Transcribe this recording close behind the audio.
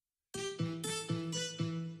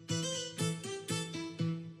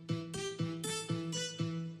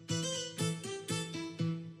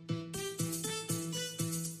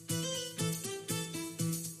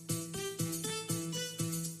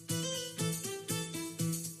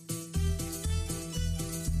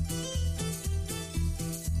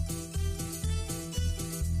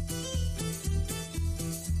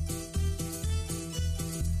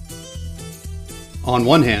On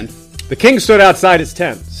one hand, the king stood outside his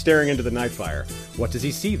tent, staring into the night fire. What does he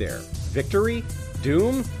see there? Victory?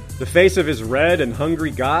 Doom? The face of his red and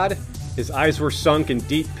hungry god? His eyes were sunk in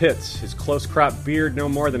deep pits, his close-cropped beard no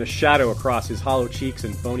more than a shadow across his hollow cheeks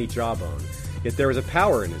and bony jawbone. Yet there was a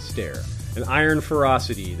power in his stare, an iron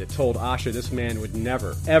ferocity that told Asha this man would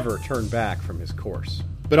never, ever turn back from his course.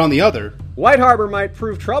 but on the other, White Harbor might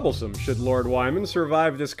prove troublesome should Lord Wyman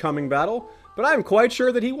survive this coming battle, but I am quite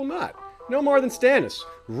sure that he will not. No more than Stannis.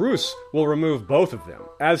 Roose will remove both of them,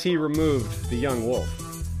 as he removed the young wolf.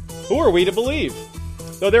 Who are we to believe?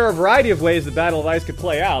 Though there are a variety of ways the Battle of Ice could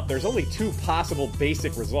play out, there's only two possible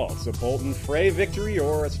basic results, a Bolton Frey victory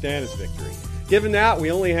or a Stannis victory. Given that, we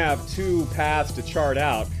only have two paths to chart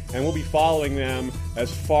out, and we'll be following them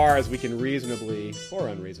as far as we can reasonably, or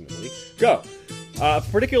unreasonably, go.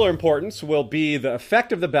 Of particular importance will be the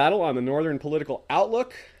effect of the battle on the northern political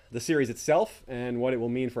outlook, the series itself, and what it will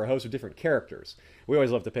mean for a host of different characters. We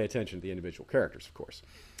always love to pay attention to the individual characters, of course.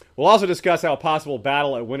 We'll also discuss how a possible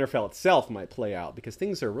battle at Winterfell itself might play out, because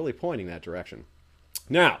things are really pointing that direction.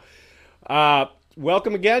 Now,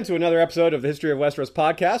 welcome again to another episode of the History of Westeros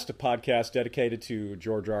podcast, a podcast dedicated to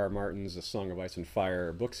George R. R. Martin's A Song of Ice and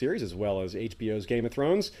Fire book series, as well as HBO's Game of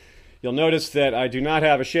Thrones. You'll notice that I do not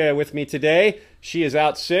have Ashea with me today. She is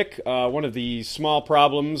out sick. One of the small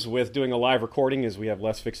problems with doing a live recording is we have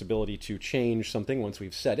less flexibility to change something once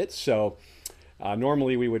we've said it. So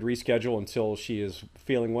normally we would reschedule until she is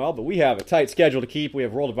feeling well, but we have a tight schedule to keep. We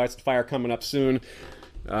have World of Ice and Fire coming up soon.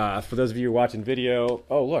 For those of you watching video,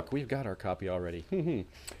 oh look, we've got our copy already.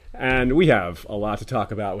 And we have a lot to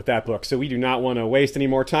talk about with that book, so we do not want to waste any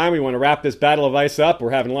more time. We want to wrap this Battle of Ice up. We're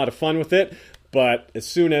having a lot of fun with it. But as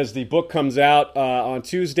soon as the book comes out on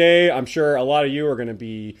Tuesday, I'm sure a lot of you are going to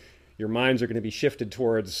be, your minds are going to be shifted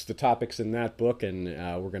towards the topics in that book, and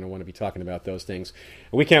we're going to want to be talking about those things.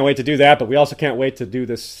 And we can't wait to do that, but we also can't wait to do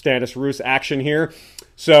this Stannis Roose action here.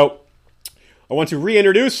 So I want to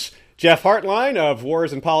reintroduce Jeff Hartline of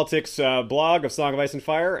Wars and Politics blog of Song of Ice and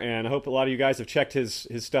Fire, and I hope a lot of you guys have checked his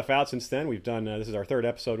stuff out since then. We've done, this is our third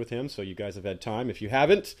episode with him, so you guys have had time. If you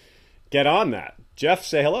haven't, get on that. Jeff,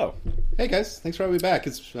 say hello. hey guys, thanks for having me back.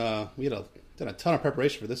 It's we done a ton of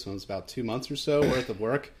preparation for this one. It's about 2 months or so worth of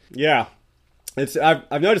work. Yeah.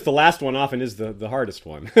 I've noticed the last one often is the hardest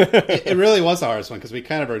one. It really was the hardest one because we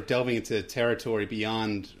kind of are delving into territory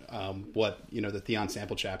beyond what the Theon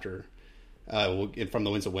sample chapter from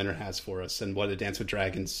the Winds of Winter has for us, and what a Dance with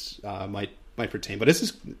Dragons might pertain. But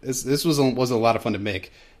this was a lot of fun to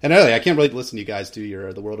make, and really, I can't really listen to you guys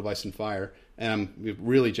do the World of Ice and Fire, and I'm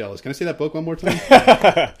really jealous. Can I say that book one more time?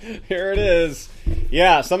 Here it is.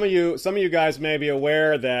 Yeah, some of you guys may be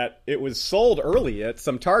aware that it was sold early at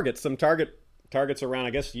some targets around,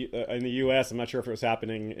 I guess, in the U.S. I'm not sure if it was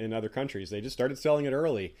happening in other countries. They just started selling it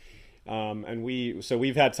early. And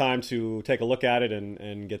we've had time to take a look at it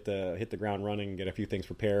and hit the ground running, get a few things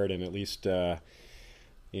prepared, and at least get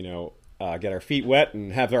our feet wet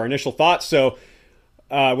and have our initial thoughts. So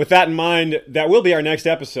with that in mind, that will be our next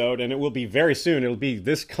episode, and it will be very soon. It'll be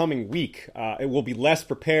this coming week. It will be less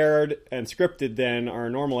prepared and scripted than our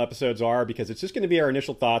normal episodes are, because it's just going to be our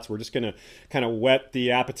initial thoughts. We're just going to kind of whet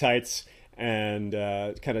the appetites and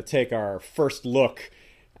kind of take our first look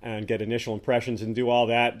and get initial impressions and do all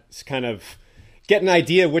that. It's kind of get an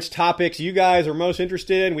idea which topics you guys are most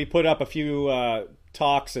interested in. We put up a few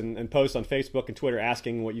talks and posts on Facebook and Twitter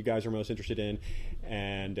asking what you guys are most interested in.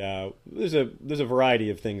 And there's a variety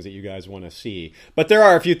of things that you guys want to see. But there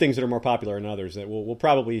are a few things that are more popular than others that we'll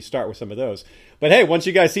probably start with some of those. But hey, once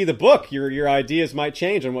you guys see the book, your ideas might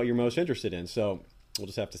change on what you're most interested in. So we'll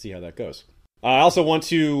just have to see how that goes. I also want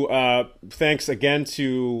to thanks again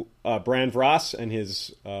to Bran Vross and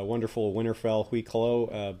his wonderful Winterfell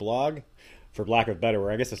Huicolo blog, for lack of a better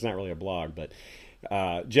word. I guess it's not really a blog, but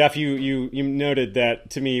Jeff, you noted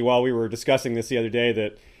that to me while we were discussing this the other day,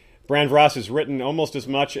 that Bran Vross has written almost as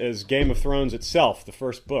much as Game of Thrones itself, the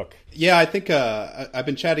first book. Yeah, I think I've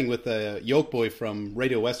been chatting with Yoke Boy from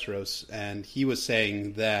Radio Westeros, and he was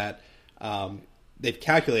saying that they've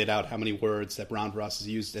calculated out how many words that Bran Vross has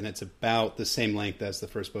used, and it's about the same length as the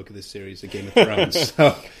first book of this series, The Game of Thrones.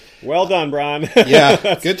 So, well done, Bran.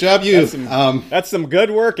 Yeah, good job, you. That's some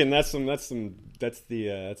good work, and that's doing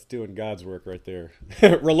God's work right there.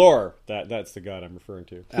 R'hllor, that's the God I'm referring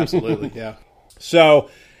to. Absolutely, yeah.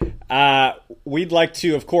 So, we'd like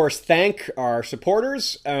to, of course, thank our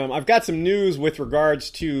supporters. I've got some news with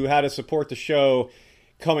regards to how to support the show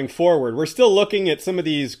coming forward. We're still looking at some of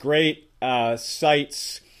these great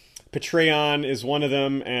sites. Patreon is one of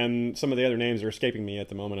them, and some of the other names are escaping me at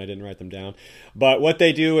the moment. I didn't write them down. But what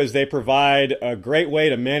they do is they provide a great way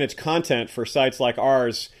to manage content for sites like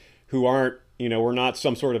ours who aren't, we're not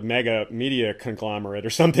some sort of mega media conglomerate or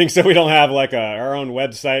something, so we don't have like our own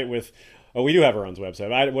website with. Oh, we do have our own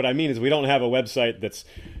website. What I mean is we don't have a website that's,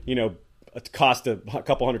 it cost a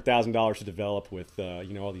couple $100,000 to develop with,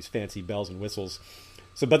 all these fancy bells and whistles.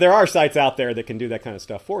 So, but there are sites out there that can do that kind of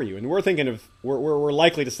stuff for you. And we're thinking we're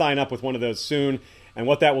likely to sign up with one of those soon. And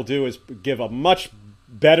what that will do is give a much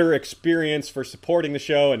better experience for supporting the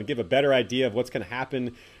show and give a better idea of what's going to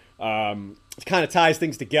happen. It kind of ties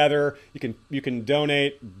things together. You can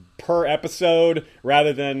donate per episode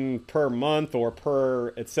rather than per month or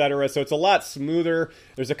per etc. So it's a lot smoother.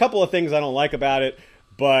 There's a couple of things I don't like about it,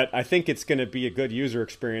 but I think it's going to be a good user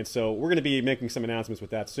experience. So we're going to be making some announcements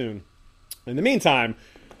with that soon. In the meantime,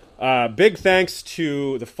 big thanks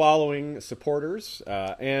to the following supporters.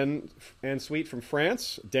 Anne Sweet from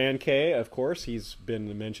France. Dan K, of course. He's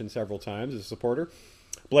been mentioned several times as a supporter.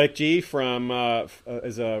 Blake G is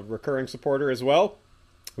a recurring supporter as well.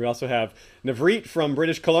 We also have Navreet from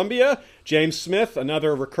British Columbia. James Smith,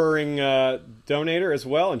 another recurring donator as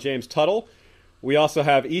well. And James Tuttle. We also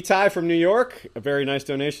have Itai from New York, a very nice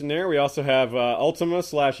donation there. We also have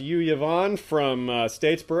Ultima/U Yvonne from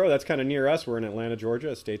Statesboro. That's kind of near us. We're in Atlanta,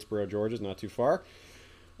 Georgia. Statesboro, Georgia is not too far.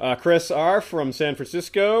 Chris R. from San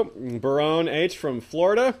Francisco. Barone H. from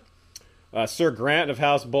Florida. Sir Grant of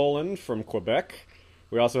House Boland from Quebec.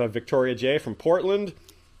 We also have Victoria J. from Portland.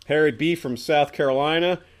 Harry B. from South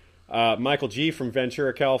Carolina. Michael G. from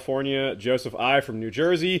Ventura, California. Joseph I. from New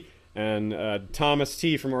Jersey. And Thomas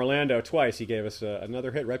T. from Orlando twice. He gave us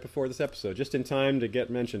another hit right before this episode, just in time to get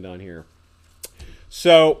mentioned on here.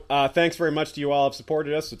 So thanks very much to you all who have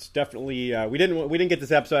supported us. It's definitely we didn't get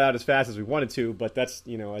this episode out as fast as we wanted to, but that's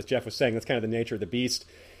as Jeff was saying, that's kind of the nature of the beast.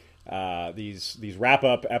 These wrap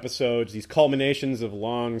up episodes, these culminations of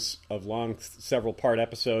long several part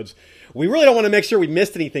episodes. We really don't want to make sure we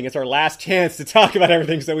missed anything. It's our last chance to talk about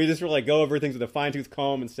everything, so we just really go over things with a fine tooth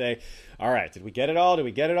comb and say, all right, did we get it all? Did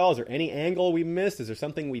we get it all? Is there any angle we missed? Is there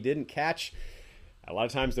something we didn't catch? A lot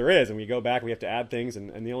of times there is, and we go back, we have to add things,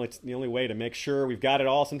 and the only way to make sure we've got it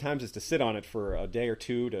all sometimes is to sit on it for a day or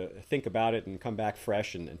two to think about it and come back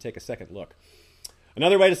fresh and take a second look.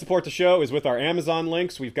 Another way to support the show is with our Amazon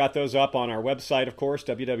links. We've got those up on our website, of course,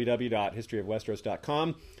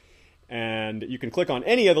 www.historyofwesteros.com. And you can click on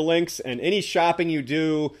any of the links, and any shopping you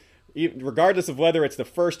do, regardless of whether it's the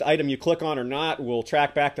first item you click on or not, will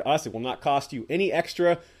track back to us. It will not cost you any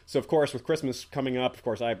extra. So, of course, with Christmas coming up, of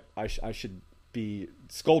course, I should be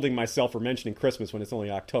scolding myself for mentioning Christmas when it's only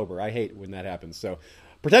October. I hate when that happens. So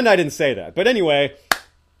pretend I didn't say that. But anyway,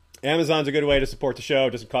 Amazon's a good way to support the show.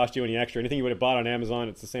 It doesn't cost you any extra. Anything you would have bought on Amazon,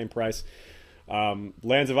 it's the same price.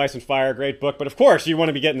 Lands of Ice and Fire, great book. But of course, you want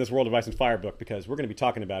to be getting this World of Ice and Fire book because we're going to be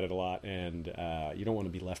talking about it a lot, and you don't want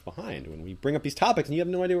to be left behind when we bring up these topics and you have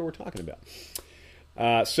no idea what we're talking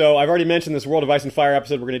about. So I've already mentioned this World of Ice and Fire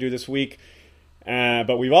episode we're going to do this week.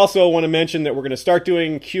 But we also want to mention that we're going to start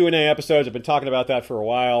doing Q&A episodes. I've been talking about that for a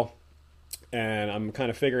while. And I'm kind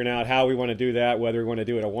of figuring out how we want to do that, whether we want to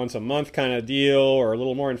do it a once a month kind of deal or a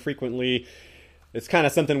little more infrequently. It's kind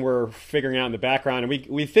of something we're figuring out in the background. And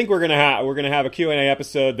we think we're going to have a Q&A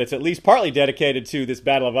episode that's at least partly dedicated to this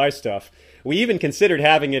Battle of Ice stuff. We even considered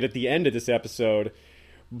having it at the end of this episode.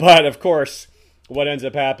 But, of course, what ends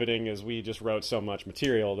up happening is we just wrote so much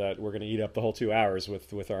material that we're going to eat up the whole 2 hours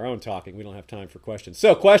with our own talking. We don't have time for questions.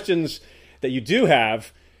 So questions that you do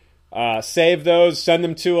have, save those, send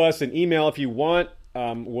them to us, an email if you want.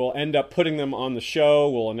 We'll end up putting them on the show.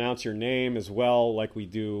 We'll announce your name as well, like we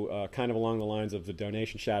do kind of along the lines of the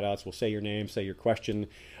donation shout-outs. We'll say your name, say your question.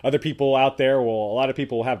 Other people out there, a lot of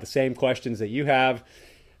people will have the same questions that you have.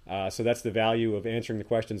 So that's the value of answering the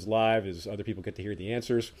questions live, is other people get to hear the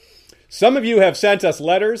answers. Some of you have sent us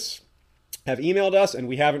letters, have emailed us, and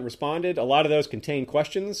we haven't responded. A lot of those contain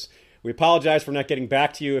questions. We apologize for not getting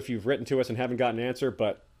back to you if you've written to us and haven't gotten an answer,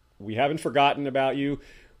 but we haven't forgotten about you.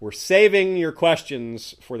 We're saving your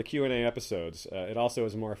questions for the Q&A episodes. It also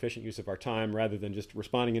is a more efficient use of our time rather than just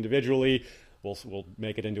responding individually. We'll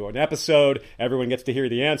make it into an episode. Everyone gets to hear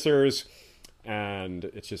the answers, and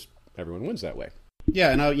it's just everyone wins that way.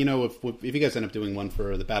 Yeah, and if you guys end up doing one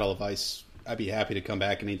for the Battle of Ice, I'd be happy to come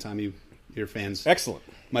back anytime your fans excellent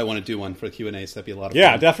might want to do one for the Q&A, so that'd be a lot of fun.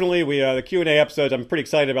 Yeah, definitely. The Q&A episodes, I'm pretty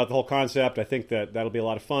excited about the whole concept. I think that'll be a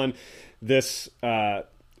lot of fun. This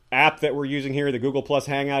app that we're using here, the Google Plus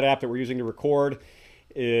Hangout app that we're using to record,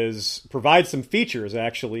 provides some features,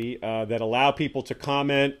 actually, that allow people to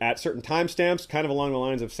comment at certain timestamps, kind of along the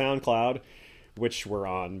lines of SoundCloud, which we're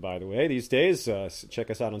on, by the way, these days. Check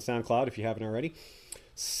us out on SoundCloud if you haven't already.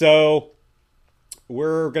 So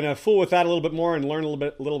we're going to fool with that a little bit more and learn a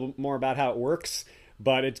little bit more about how it works.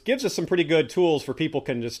 But it gives us some pretty good tools for people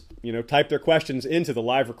can just, type their questions into the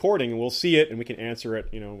live recording, and we'll see it and we can answer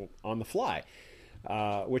it, on the fly,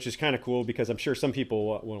 which is kind of cool because I'm sure some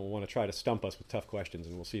people will want to try to stump us with tough questions,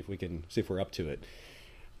 and we'll see if we're up to it.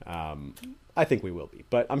 I think we will be,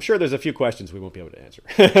 but I'm sure there's a few questions we won't be able to answer.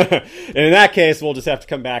 And in that case, we'll just have to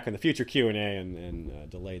come back in the future Q&A and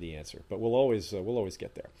delay the answer. But we'll always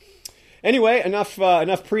get there. Anyway, enough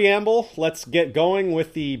preamble. Let's get going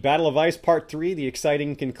with the Battle of Ice Part 3, the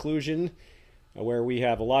exciting conclusion, where we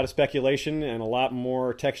have a lot of speculation and a lot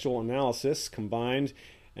more textual analysis combined.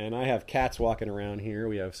 And I have cats walking around here.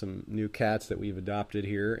 We have some new cats that we've adopted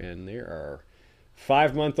here, and there are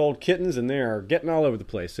 5-month-old kittens, and they are getting all over the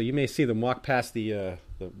place. So you may see them walk past the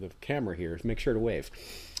camera here. Make sure to wave.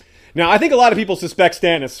 Now, I think a lot of people suspect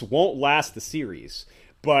Stannis won't last the series,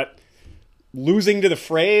 but losing to the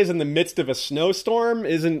Freys in the midst of a snowstorm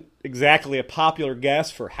isn't exactly a popular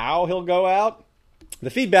guess for how he'll go out. The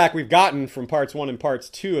feedback we've gotten from parts 1 and parts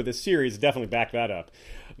 2 of this series definitely back that up.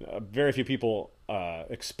 Very few people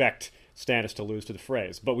expect Stannis to lose to the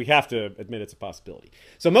Freys, but we have to admit it's a possibility.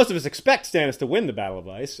 So most of us expect Stannis to win the Battle of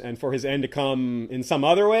Ice, and for his end to come in some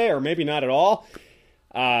other way, or maybe not at all.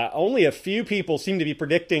 Only a few people seem to be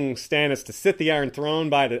predicting Stannis to sit the Iron Throne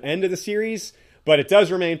by the end of the series, but it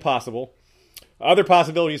does remain possible. Other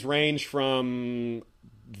possibilities range from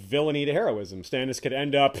villainy to heroism. Stannis could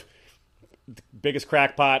end up, the biggest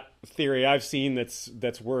crackpot theory I've seen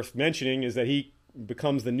that's worth mentioning is that he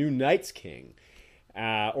becomes the new Night's King.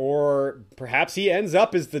 Or perhaps he ends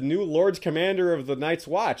up as the new Lord's Commander of the Night's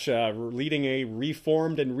Watch, leading a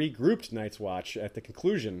reformed and regrouped Night's Watch at the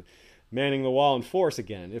conclusion, manning the wall in force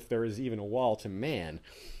again, if there is even a wall to man.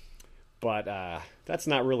 But that's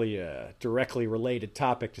not really a directly related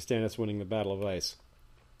topic to Stannis winning the Battle of Ice.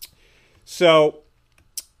 So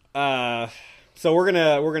we're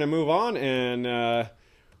gonna move on, and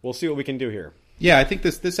we'll see what we can do here. Yeah, I think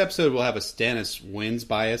this episode will have a Stannis wins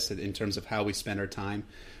bias in terms of how we spend our time.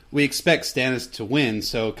 We expect Stannis to win,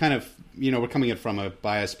 so kind of, we're coming in from a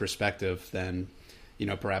biased perspective than,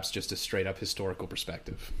 perhaps just a straight-up historical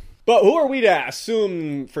perspective. But who are we to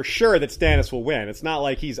assume for sure that Stannis will win? It's not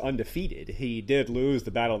like he's undefeated. He did lose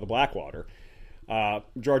the Battle of the Blackwater.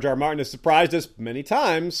 George R. R. Martin has surprised us many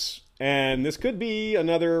times, and this could be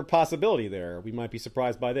another possibility there. We might be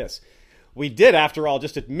surprised by this. We did, after all,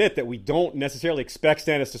 just admit that we don't necessarily expect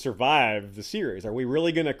Stannis to survive the series. Are we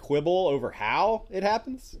really going to quibble over how it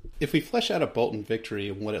happens? If we flesh out a Bolton victory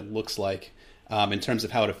and what it looks like in terms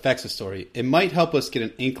of how it affects the story, it might help us get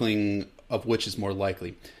an inkling of which is more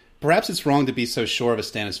likely. Perhaps it's wrong to be so sure of a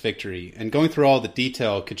Stannis victory, and going through all the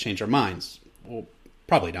detail could change our minds. Well,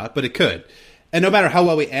 probably not, but it could. And no matter how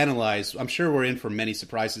well we analyze, I'm sure we're in for many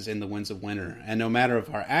surprises in the Winds of Winter. And no matter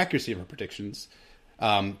of our accuracy of our predictions,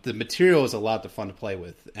 the material is a lot of fun to play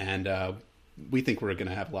with, and we think we're going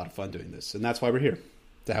to have a lot of fun doing this, and that's why we're here,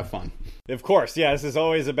 to have fun. Of course, yeah. This is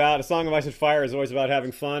always about A Song of Ice and Fire is always about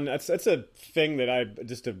having fun. That's a thing that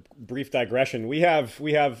just a brief digression. We have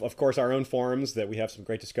of course our own forums that we have some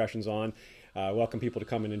great discussions on. Welcome people to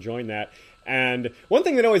come in and join that. And one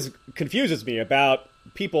thing that always confuses me about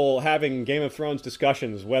people having Game of Thrones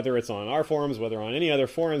discussions, whether it's on our forums, whether on any other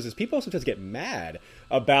forums, is people sometimes get mad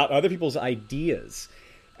about other people's ideas.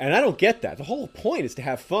 And I don't get that. The whole point is to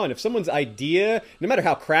have fun. If someone's idea, no matter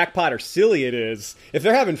how crackpot or silly it is, if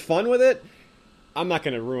they're having fun with it, I'm not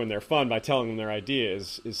going to ruin their fun by telling them their idea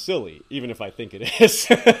is silly, even if I think it is.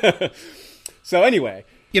 So anyway.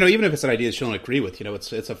 Even if it's an idea that you don't agree with,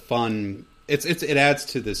 it's a fun... It adds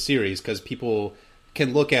to the series because people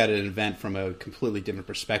can look at an event from a completely different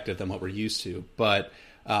perspective than what we're used to. But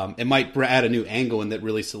it might add a new angle and that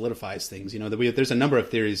really solidifies things. There's a number of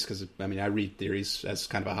theories because I read theories as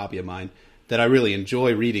kind of a hobby of mine that I really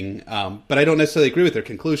enjoy reading, but I don't necessarily agree with their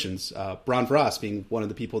conclusions. Bron Voss being one of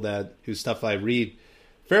the people whose stuff I read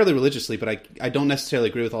fairly religiously, but I don't necessarily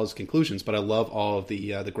agree with all his conclusions. But I love all of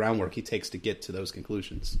the groundwork he takes to get to those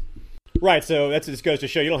conclusions. Right, so that just goes to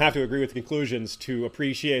show you don't have to agree with the conclusions to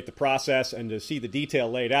appreciate the process and to see the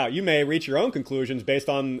detail laid out. You may reach your own conclusions based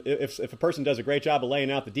on, if a person does a great job of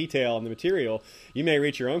laying out the detail and the material, you may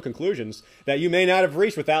reach your own conclusions that you may not have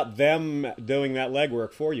reached without them doing that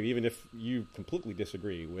legwork for you, even if you completely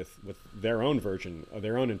disagree with their own version of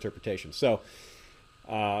their own interpretation. So,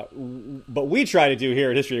 but we try to do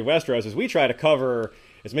here at History of Westeros is we try to cover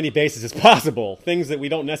as many bases as possible, things that we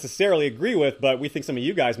don't necessarily agree with, but we think some of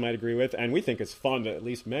you guys might agree with, and we think it's fun to at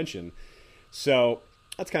least mention. So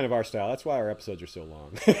that's kind of our style. That's why our episodes are so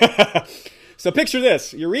long. So picture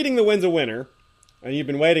this. You're reading The Winds of Winter, and you've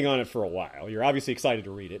been waiting on it for a while. You're obviously excited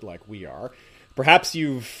to read it, like we are. Perhaps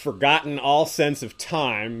you've forgotten all sense of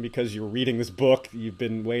time because you're reading this book you've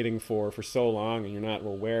been waiting for so long, and you're not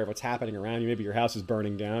aware of what's happening around you. Maybe your house is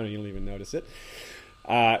burning down and you don't even notice it.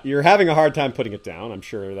 You're having a hard time putting it down. I'm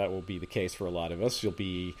sure that will be the case for a lot of us. You'll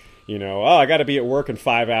be, I got to be at work in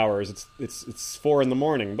 5 hours. It's 4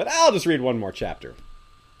 a.m, but I'll just read one more chapter.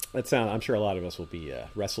 I'm sure a lot of us will be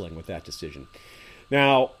wrestling with that decision.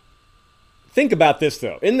 Now, think about this,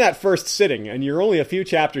 though. In that first sitting, and you're only a few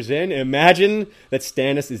chapters in, imagine that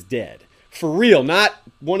Stannis is dead. For real, not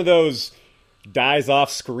one of those dies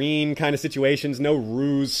off screen kind of situations, no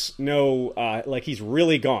ruse, no, like he's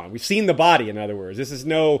really gone. We've seen the body, in other words. This is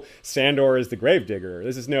no Sandor is the gravedigger.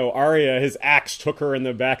 This is no Arya, his axe took her in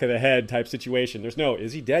the back of the head type situation. There's no,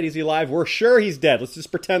 is he dead? Is he alive? We're sure he's dead. Let's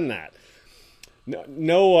just pretend that.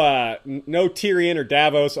 No Tyrion or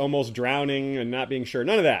Davos almost drowning and not being sure.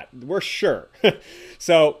 None of that. We're sure.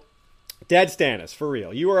 So, dead Stannis, for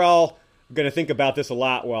real. You are all going to think about this a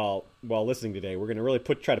lot while listening today. We're going to really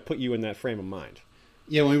try to put you in that frame of mind.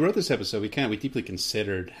 Yeah, when we wrote this episode, we deeply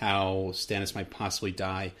considered how Stannis might possibly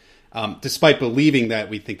die, despite believing that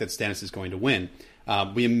we think that Stannis is going to win.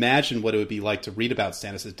 We imagined what it would be like to read about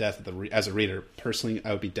Stannis' death as a reader. Personally,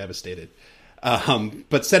 I would be devastated.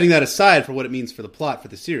 But setting that aside for what it means for the plot for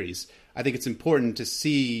the series, I think it's important to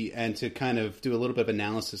see and to kind of do a little bit of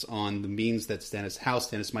analysis on the means that how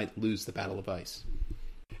Stannis might lose the Battle of Ice.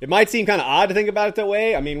 It might seem kind of odd to think about it that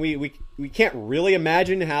way. I mean, we can't really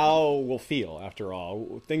imagine how we'll feel, after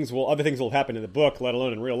all. Other things will happen in the book, let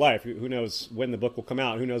alone in real life. Who knows when the book will come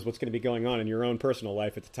out? Who knows what's going to be going on in your own personal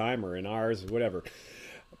life at the time, or in ours, or whatever.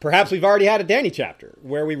 Perhaps we've already had a Dany chapter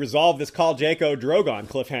where we resolve this Khal Draco Drogon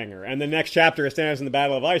cliffhanger, and the next chapter is Stannis in the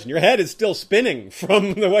Battle of Ice, and your head is still spinning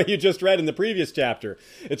from the way you just read in the previous chapter.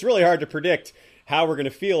 It's really hard to predict how we're going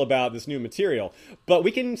to feel about this new material, but we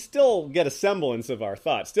can still get a semblance of our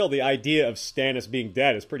thoughts. Still, the idea of Stannis being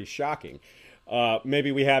dead is pretty shocking.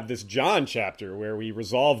 Maybe we have this Jon chapter where we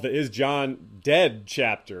resolve the is Jon dead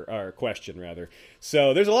chapter, or question rather.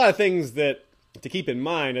 So there's a lot of things that to keep in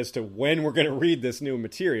mind as to when we're going to read this new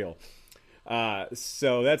material.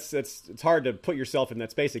 So it's hard to put yourself in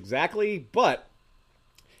that space exactly, but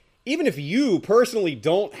even if you personally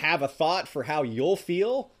don't have a thought for how you'll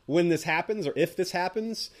feel when this happens, or if this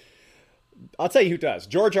happens, I'll tell you who does.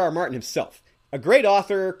 George R. R. Martin himself. A great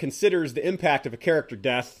author considers the impact of a character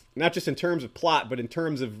death, not just in terms of plot, but in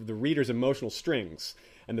terms of the reader's emotional strings,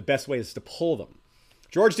 and the best way is to pull them.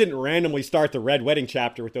 George didn't randomly start the Red Wedding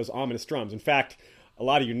chapter with those ominous drums. In fact, a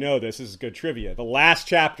lot of you know this is good trivia. The last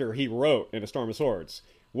chapter he wrote in A Storm of Swords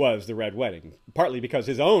was the Red Wedding, partly because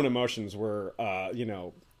his own emotions were,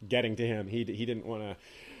 getting to him. He didn't want to.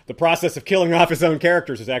 The process of killing off his own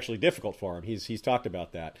characters is actually difficult for him. He's talked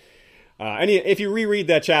about that. And if you reread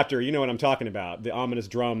that chapter, you know what I'm talking about. The ominous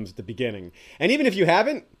drums at the beginning. And even if you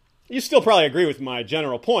haven't, you still probably agree with my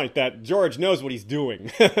general point that George knows what he's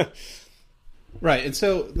doing. Right, and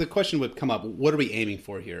so the question would come up, what are we aiming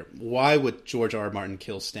for here? Why would George R. R. Martin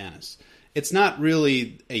kill Stannis? It's not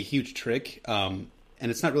really a huge trick, and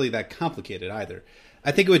it's not really that complicated either.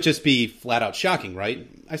 I think it would just be flat-out shocking, right?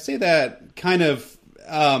 I say that kind of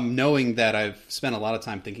knowing that I've spent a lot of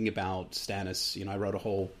time thinking about Stannis. I wrote a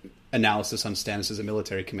whole analysis on Stannis as a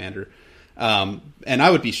military commander. And I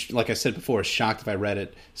would be, like I said before, shocked if I read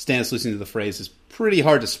it. Stannis losing to the phrase is pretty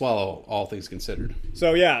hard to swallow, all things considered.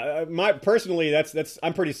 So yeah, personally, I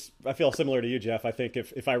feel similar to you, Jeff. I think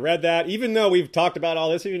if I read that, even though we've talked about all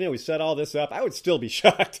this, we set all this up, I would still be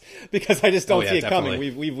shocked because I just don't see it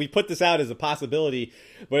definitely coming. We put this out as a possibility,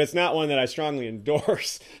 but it's not one that I strongly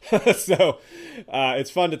endorse. So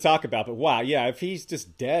it's fun to talk about. But wow, yeah, if he's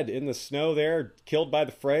just dead in the snow there, killed by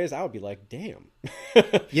the phrase, I would be like, damn.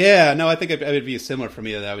 Yeah, no, I think it would be similar for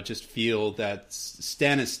me. That I would just feel that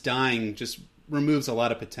Stannis dying just removes a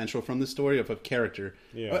lot of potential from the story of a character,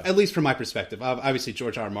 at least from my perspective. Obviously,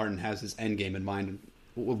 George R. R. Martin has his end game in mind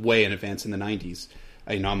way in advance in the 90s.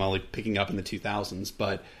 I'm only picking up in the 2000s,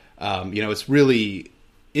 but it's really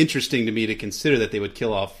interesting to me to consider that they would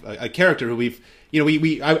kill off a character who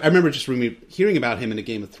I remember just hearing about him in a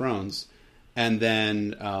Game of Thrones, and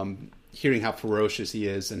then hearing how ferocious he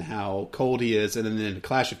is and how cold he is, and then in A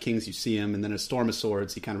Clash of Kings you see him, and then in A Storm of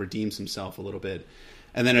Swords he kind of redeems himself a little bit.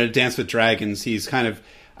 And then in A Dance with Dragons, he's kind of,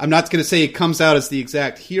 I'm not going to say he comes out as the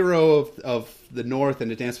exact hero of the North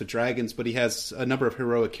and A Dance with Dragons, but he has a number of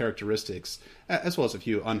heroic characteristics, as well as a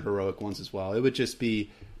few unheroic ones as well. It would just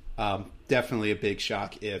be definitely a big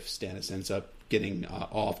shock if Stannis ends up getting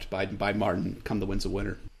offed by Martin come the Winds of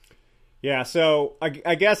Winter. Yeah, so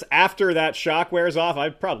I guess after that shock wears off,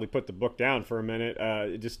 I'd probably put the book down for a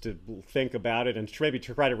minute, just to think about it and maybe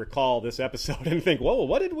try to recall this episode and think, whoa,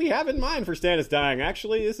 what did we have in mind for Stannis dying?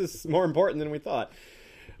 Actually, this is more important than we thought.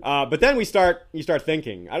 But then you start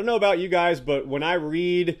thinking. I don't know about you guys, but when I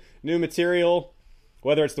read new material,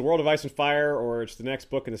 whether it's The World of Ice and Fire or it's the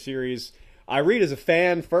next book in the series, I read as a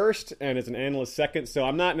fan first and as an analyst second, so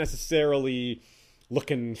I'm not necessarily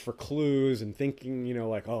looking for clues and thinking,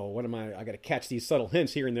 like, oh, what am I got to catch these subtle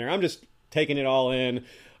hints here and there. I'm just taking it all in.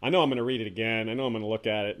 I know I'm going to read it again. I know I'm going to look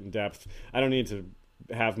at it in depth. I don't need to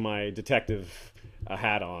have my detective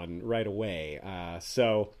hat on right away.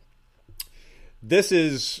 So this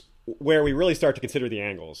is where we really start to consider the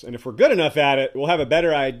angles. And if we're good enough at it, we'll have a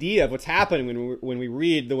better idea of what's happening when we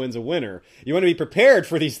read The Winds of Winter. You want to be prepared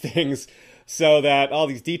for these things so that all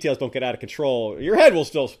these details don't get out of control. Your head will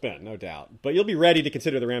still spin, no doubt, but you'll be ready to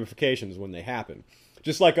consider the ramifications when they happen.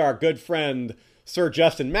 Just like our good friend Sir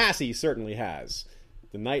Justin Massey certainly has.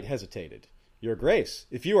 The knight hesitated. Your Grace,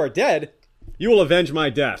 if you are dead, you will avenge my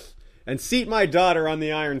death and seat my daughter on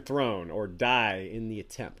the Iron Throne, or die in the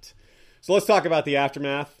attempt. So let's talk about the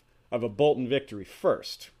aftermath of a Bolton victory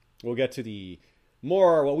first. We'll get to the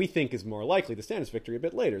what we think is more likely, the Stannis victory, a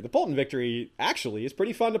bit later. The Bolton victory actually is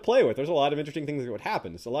pretty fun to play with. There's a lot of interesting things that would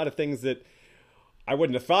happen. It's a lot of things that I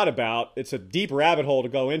wouldn't have thought about. It's a deep rabbit hole to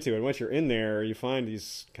go into, and once you're in there, you find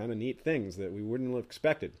these kind of neat things that we wouldn't have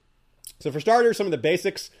expected. So for starters, some of the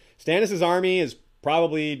basics. Stannis' army is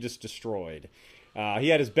probably just destroyed. He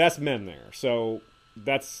had his best men there, so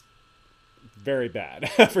that's very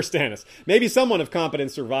bad for Stannis. Maybe someone of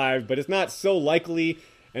competence survived, but it's not so likely.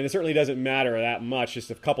 And it certainly doesn't matter that much, just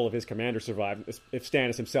if a couple of his commanders survive, if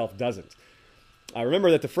Stannis himself doesn't. Remember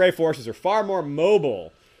that the Frey forces are far more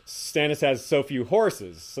mobile. Stannis has so few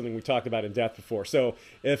horses, something we talked about in depth before. So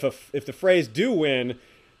if the Freys do win,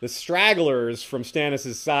 the stragglers from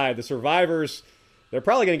Stannis' side, the survivors, they're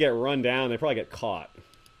probably going to get run down. They probably get caught.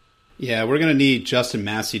 Yeah, we're going to need Justin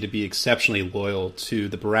Massey to be exceptionally loyal to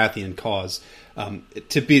the Baratheon cause,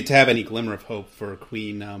 to have any glimmer of hope for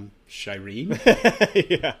Queen Shireen.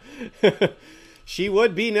 Yeah. She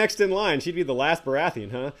would be next in line. She'd be the last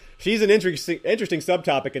Baratheon, huh? She's an interesting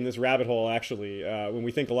subtopic in this rabbit hole, actually, when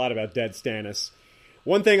we think a lot about dead Stannis.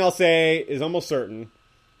 One thing I'll say is almost certain,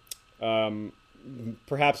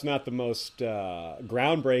 perhaps not the most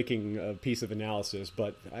groundbreaking piece of analysis,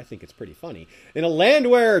 but I think it's pretty funny. In a land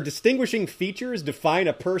where distinguishing features define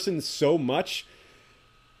a person so much,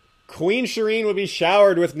 Queen Shireen would be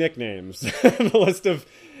showered with nicknames. The list of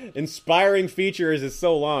inspiring features is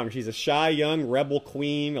so long. She's a shy young rebel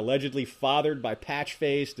queen, allegedly fathered by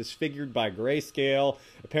Patchface, disfigured by Grayscale,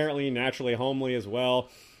 apparently naturally homely as well.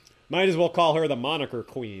 Might as well call her the Moniker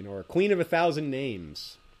Queen, or Queen of 1,000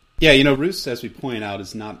 Names. Yeah, Roose, as we point out,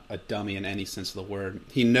 is not a dummy in any sense of the word.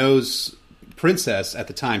 He knows Princess, at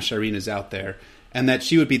the time, Shireen is out there, and that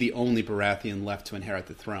she would be the only Baratheon left to inherit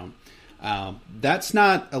the throne. That's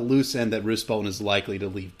not a loose end that Roose Bolton is likely to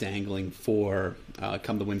leave dangling for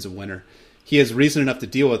come the Winds of Winter. He has reason enough to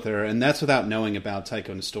deal with her, and that's without knowing about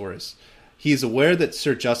Tycho Nestoris. He's aware that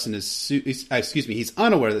Sir Justin he's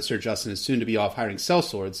unaware that Sir Justin is soon to be off hiring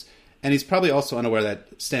sellswords, and he's probably also unaware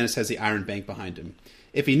that Stannis has the Iron Bank behind him.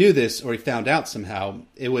 If he knew this, or he found out somehow,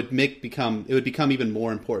 it would become even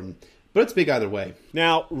more important. But it's big either way.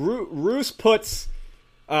 Now, Roose puts,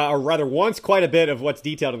 or rather wants, quite a bit of what's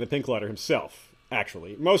detailed in the Pink Letter himself,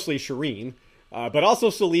 actually. Mostly Shireen, but also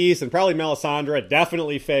Selyse and probably Melisandre,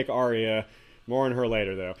 definitely fake Arya. More on her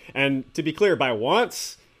later, though. And to be clear, by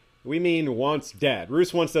wants, we mean wants dead.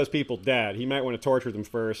 Roose wants those people dead. He might want to torture them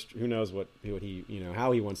first. Who knows what he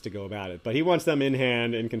how he wants to go about it. But he wants them in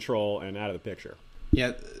hand, in control, and out of the picture.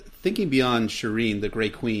 Yeah, thinking beyond Shireen, the Grey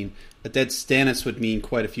Queen, a dead Stannis would mean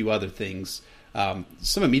quite a few other things.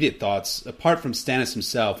 Some immediate thoughts. Apart from Stannis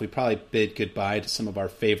himself, we probably bid goodbye to some of our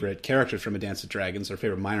favorite characters from A Dance with Dragons, our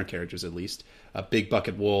favorite minor characters at least. Big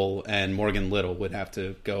Bucket Wool and Morgan Little would have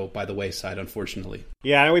to go by the wayside, unfortunately.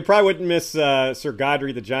 Yeah, and we probably wouldn't miss Sir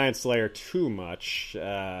Godry the Giant Slayer too much,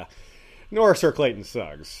 nor Sir Clayton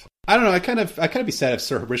Suggs. I don't know. I kind of be sad if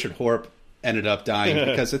Sir Richard Horp ended up dying,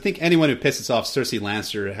 because I think anyone who pisses off Cersei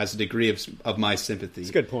Lannister has a degree of my sympathy. That's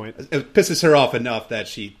a good point. It pisses her off enough that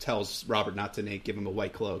she tells Robert not to give him a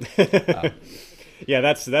white cloak. Yeah,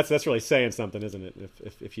 that's really saying something, isn't it?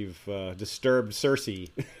 If you've disturbed Cersei.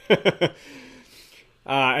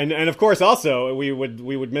 And of course, also we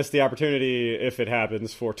would miss the opportunity, if it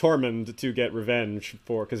happens, for Tormund to get revenge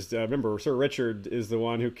because remember, Sir Richard is the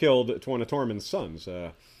one who killed one of Tormund's sons.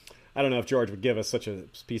 I don't know if George would give us such a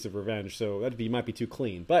piece of revenge, so might be too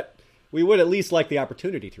clean. But we would at least like the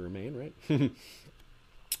opportunity to remain, right?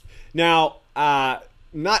 Now,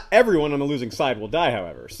 not everyone on the losing side will die,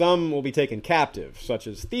 however. Some will be taken captive, such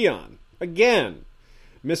as Theon. Again,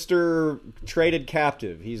 Mr. Traded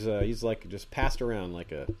Captive. He's like just passed around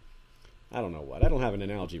like a... I don't know what. I don't have an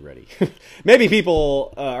analogy ready. Maybe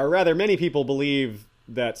people, or rather many people believe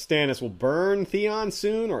that Stannis will burn Theon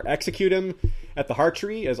soon or execute him at the Heart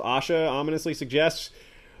Tree, as Asha ominously suggests.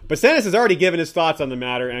 But Stannis has already given his thoughts on the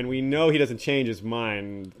matter, and we know he doesn't change his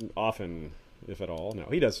mind often, if at all. No,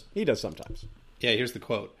 he does. He does sometimes. Yeah, here's the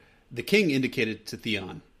quote. The king indicated to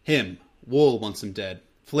Theon, him, Wool wants him dead.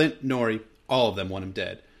 Flint, Nori, all of them want him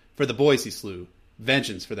dead. For the boys he slew,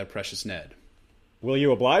 vengeance for their precious Ned. Will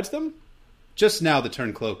you oblige them? Just now the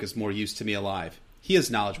Turncloak is more use to me alive. He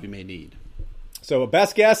has knowledge we may need. So, a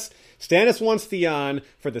best guess, Stannis wants Theon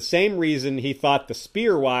for the same reason he thought the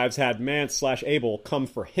Spear Wives had Mance/Abel come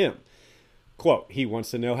for him. Quote, he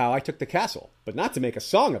wants to know how I took the castle, but not to make a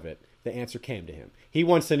song of it. The answer came to him. He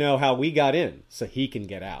wants to know how we got in, so he can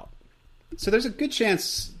get out. So there's a good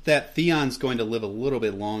chance that Theon's going to live a little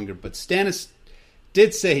bit longer, but Stannis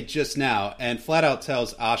did say just now, and flat out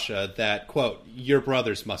tells Asha that, quote, your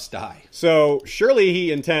brothers must die. So surely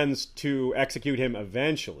he intends to execute him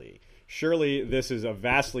eventually. Surely this is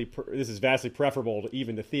vastly preferable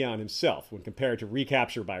even to Theon himself when compared to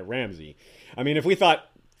recapture by Ramsay. I mean, if we thought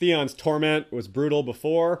Theon's torment was brutal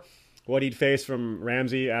before, what he'd face from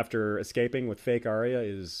Ramsay after escaping with fake Arya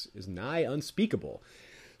is nigh unspeakable.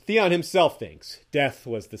 Theon himself thinks death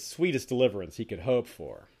was the sweetest deliverance he could hope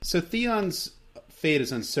for. So Theon's fate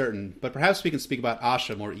is uncertain, but perhaps we can speak about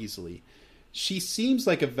Asha more easily. She seems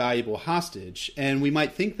like a valuable hostage, and we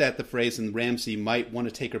might think that the Freys Ramsay might want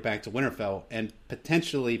to take her back to Winterfell and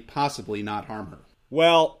potentially, possibly not harm her.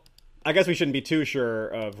 Well, I guess we shouldn't be too sure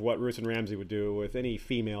of what Roose and Ramsay would do with any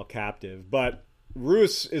female captive, but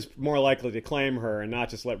Roose is more likely to claim her and not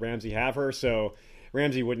just let Ramsay have her, so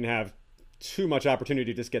Ramsay wouldn't have too much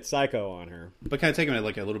opportunity to just get psycho on her. But kind of taking it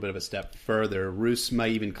like a little bit of a step further, Roose may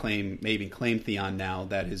even claim Theon now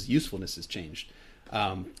that his usefulness has changed.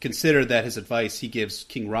 Consider that his advice he gives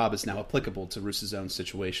King Robb is now applicable to Roose's own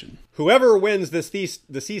situation. Whoever wins the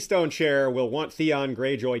Seastone chair will want Theon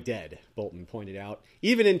Greyjoy dead, Bolton pointed out.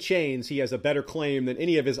 Even in chains, he has a better claim than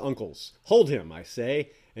any of his uncles. Hold him, I say,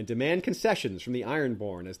 and demand concessions from the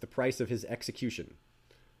Ironborn as the price of his execution.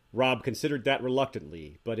 Robb considered that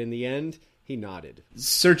reluctantly, but in the end, he nodded.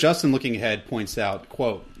 Sir Justin, looking ahead, points out,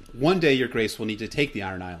 quote, one day your grace will need to take the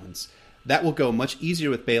Iron Islands. That will go much easier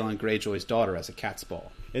with Balon Greyjoy's daughter as a cat's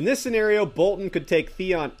ball. In this scenario, Bolton could take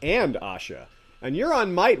Theon and Asha, and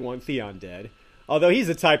Euron might want Theon dead, although he's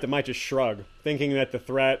the type that might just shrug, thinking that the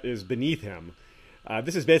threat is beneath him.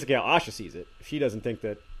 This is basically how Asha sees it. She doesn't think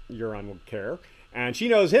that Euron would care, and she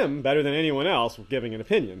knows him better than anyone else giving an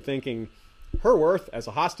opinion, thinking her worth as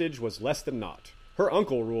a hostage was less than naught. Her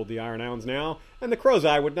uncle ruled the Iron Islands now, and the Crow's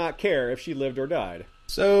Eye would not care if she lived or died.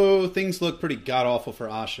 So things look pretty god-awful for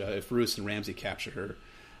Asha if Roose and Ramsay capture her,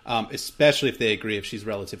 especially if they agree if she's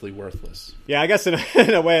relatively worthless. Yeah, I guess in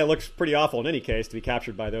a way it looks pretty awful in any case to be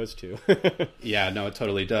captured by those two. Yeah, no, it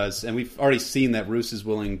totally does. And we've already seen that Roose is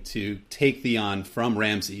willing to take Theon from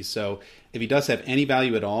Ramsay, so if he does have any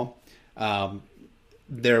value at all,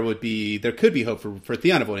 there could be hope for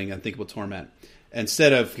Theon avoiding unthinkable torment,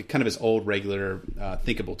 instead of kind of his old regular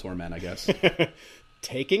thinkable torment, I guess.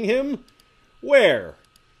 Taking him? Where?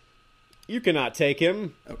 You cannot take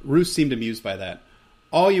him. Roose seemed amused by that.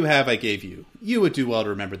 All you have I gave you. You would do well to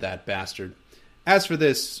remember that, bastard. As for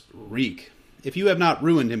this Reek, if you have not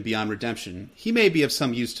ruined him beyond redemption, he may be of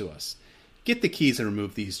some use to us. Get the keys and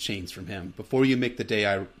remove these chains from him before you make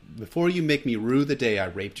me rue the day I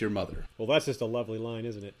raped your mother. Well, that's just a lovely line,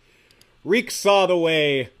 isn't it? Reek saw the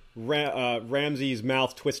way Ramsay's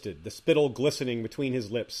mouth twisted, the spittle glistening between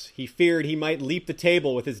his lips. He feared he might leap the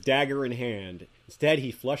table with his dagger in hand. Instead,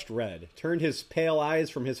 he flushed red, turned his pale eyes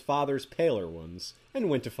from his father's paler ones, and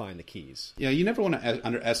went to find the keys. Yeah, you never want to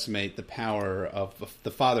underestimate the power of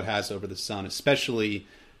the father has over the son, especially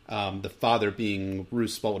the father being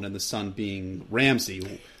Roose Bolton and the son being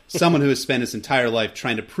Ramsay, someone who has spent his entire life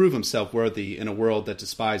trying to prove himself worthy in a world that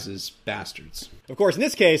despises bastards. Of course, in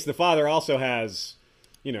this case, the father also has,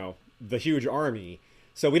 the huge army.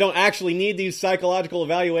 So we don't actually need these psychological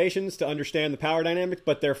evaluations to understand the power dynamic,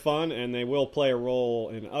 but they're fun, and they will play a role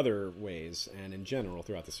in other ways and in general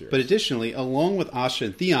throughout the series. But additionally, along with Asha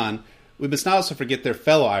and Theon, we must not also forget their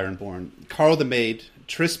fellow Ironborn. Carl the Maid,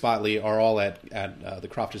 Triss Botley are all at the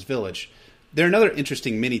Crofters' Village. They're another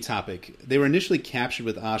interesting mini-topic. They were initially captured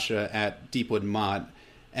with Asha at Deepwood Motte,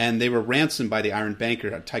 and they were ransomed by the Iron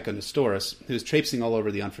Banker, Tycho Nestoris, who was traipsing all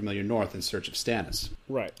over the unfamiliar north in search of Stannis.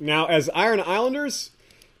 Right. Now, as Iron Islanders,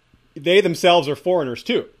 they themselves are foreigners,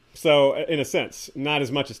 too. So, in a sense, not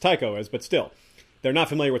as much as Tycho is, but still, they're not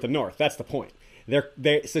familiar with the North. That's the point.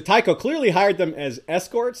 So Tycho clearly hired them as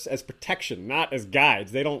escorts, as protection, not as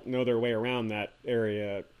guides. They don't know their way around that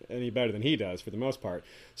area any better than he does, for the most part.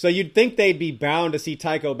 So you'd think they'd be bound to see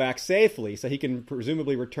Tycho back safely, so he can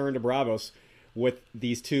presumably return to Braavos with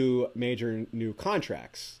these two major new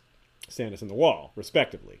contracts, Stannis and the Wall,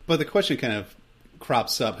 respectively. But the question kind of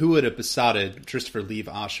crops up: who would have besotted Christopher leave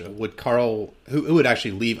Asha? Would Carl? Who would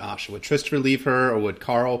actually leave Asha? Would Christopher leave her, or would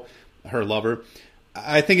Carl, her lover?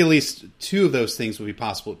 I think at least two of those things would be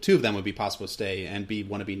possible. Two of them would be possible to stay and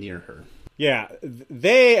want to be near her. Yeah,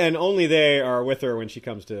 they and only they are with her when she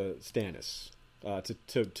comes to Stannis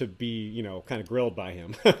to be kind of grilled by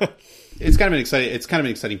him. It's kind of an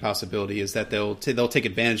exciting possibility is that they'll take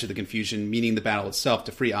advantage of the confusion, meaning the battle itself,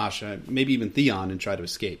 to free Asha, maybe even Theon, and try to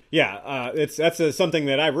escape. Yeah, that's something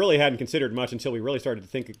that I really hadn't considered much until we really started to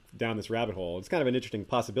think down this rabbit hole. It's kind of an interesting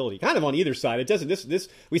possibility, kind of on either side. It doesn't. This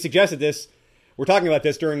we suggested this. We're talking about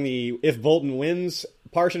this during the if Bolton wins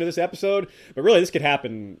portion of this episode, but really this could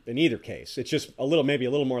happen in either case. It's just maybe a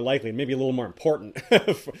little more likely, and maybe a little more important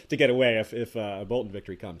to get away if a Bolton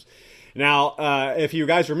victory comes. Now, if you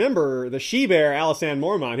guys remember, the she-bear, Alysanne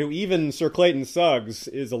Mormont, who even Sir Clayton Suggs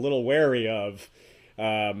is a little wary of,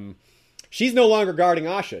 she's no longer guarding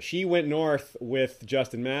Asha. She went north with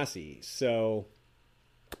Justin Massey, so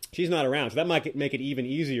she's not around, so that might make it even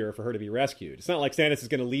easier for her to be rescued. It's not like Stannis is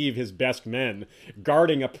going to leave his best men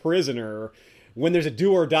guarding a prisoner when there's a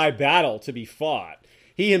do-or-die battle to be fought.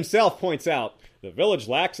 He himself points out, the village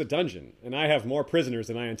lacks a dungeon, and I have more prisoners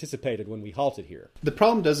than I anticipated when we halted here. The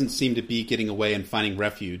problem doesn't seem to be getting away and finding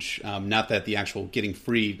refuge, not the actual getting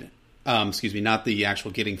freeing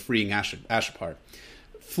Asha part.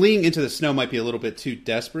 Fleeing into the snow might be a little bit too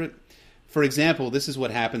desperate. For example, this is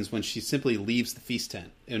what happens when she simply leaves the feast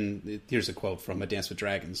tent. And here's a quote from A Dance with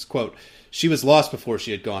Dragons. Quote, "She was lost before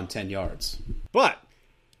she had gone 10 yards. But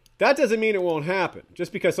that doesn't mean it won't happen.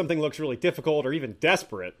 Just because something looks really difficult or even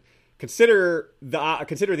desperate, consider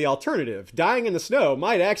the alternative. Dying in the snow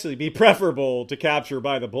might actually be preferable to capture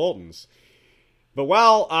by the Boltons. But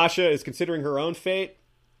while Asha is considering her own fate,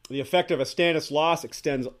 the effect of a Stannis loss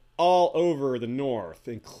extends all over the north,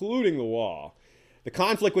 including the Wall. The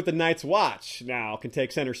conflict with the Night's Watch now can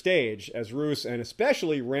take center stage as Roose and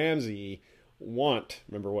especially Ramsay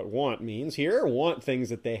remember what want means here, want things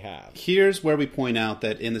that they have. Here's where we point out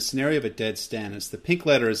that in the scenario of a dead Stannis, the pink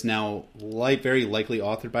letter is now very likely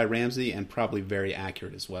authored by Ramsay and probably very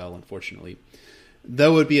accurate as well, unfortunately.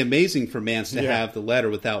 Though it would be amazing for Mance to have the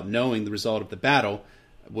letter without knowing the result of the battle.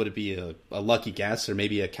 Would it be a lucky guess or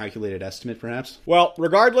maybe a calculated estimate, perhaps? Well,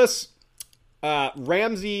 regardless,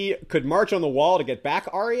 Ramsay could march on the Wall to get back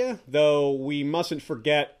Arya, though we mustn't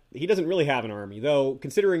forget he doesn't really have an army. Though,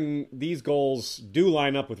 considering these goals do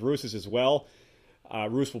line up with Roose's as well,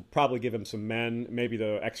 Roose will probably give him some men, maybe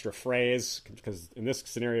the extra Freys, because in this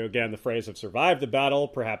scenario, again, the Freys have survived the battle,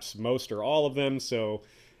 perhaps most or all of them, so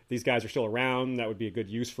these guys are still around. That would be a good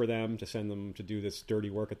use for them, to send them to do this dirty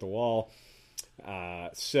work at the Wall.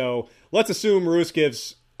 So let's assume Roose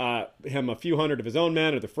gives him a few hundred of his own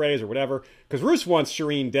men, or the Freys, or whatever, because Roose wants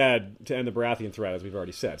Shireen dead to end the Baratheon threat, as we've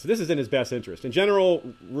already said. So this is in his best interest. In general,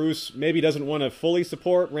 Roose maybe doesn't want to fully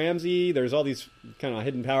support Ramsay. There's all these kind of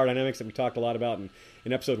hidden power dynamics that we talked a lot about in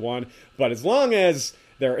episode 1. But as long as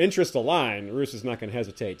their interests align, Roose is not going to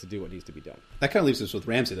hesitate to do what needs to be done. That kind of leaves us with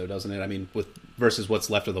Ramsay, though, doesn't it? I mean, versus what's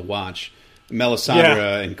left of the Watch.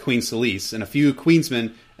 Melisandre and Queen Selyse, and a few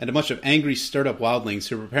Queensmen, and a bunch of angry, stirred-up wildlings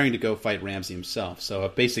who are preparing to go fight Ramsay himself. So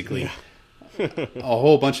basically, a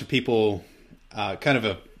whole bunch of people,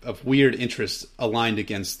 kind of weird interests aligned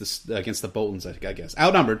against the Boltons, I guess.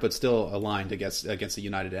 Outnumbered, but still aligned against a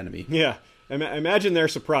united enemy. Yeah. Imagine their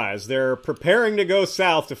surprise. They're preparing to go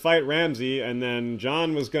south to fight Ramsay, and then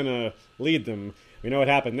Jon was going to lead them. We know what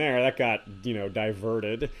happened there. That got,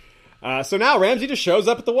 diverted. So now Ramsay just shows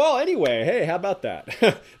up at the Wall anyway. Hey, how about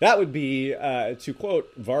that? That would be, to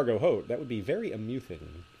quote Vargo Hoat, that would be very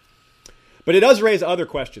amusing. But it does raise other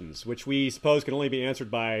questions, which we suppose can only be answered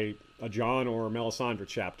by a Jon or Melisandre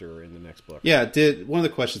chapter in the next book. Yeah, one of the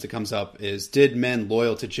questions that comes up is, did men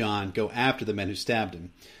loyal to Jon go after the men who stabbed him?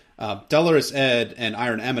 Dolorous Ed and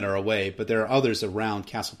Iron Emmett are away, but there are others around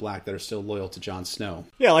Castle Black that are still loyal to Jon Snow.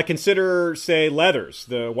 Yeah, like consider, say, Leathers,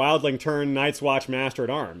 the wildling turned Night's Watch Master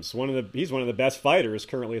at Arms. He's one of the best fighters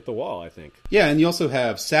currently at the Wall, I think. Yeah, and you also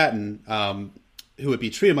have Satin, who would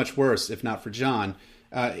be treated much worse if not for Jon,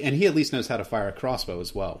 and he at least knows how to fire a crossbow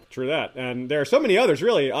as well. True that. And there are so many others,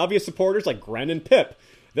 really. Obvious supporters like Gren and Pip.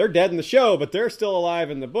 They're dead in the show, but they're still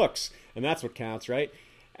alive in the books, and that's what counts, right?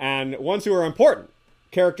 And ones who are important.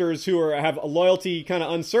 characters who have a loyalty kind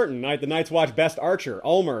of uncertain. The Night's Watch best archer,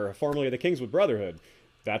 Ulmer, formerly of the Kingswood Brotherhood.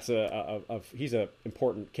 That's he's an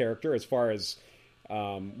important character as far as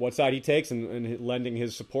what side he takes and lending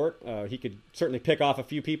his support. He could certainly pick off a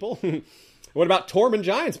few people. What about Tormund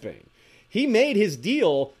Giantsbane? He made his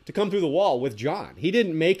deal to come through the wall with Jon. He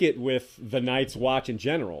didn't make it with the Night's Watch in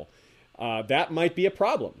general. That might be a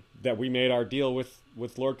problem, that we made our deal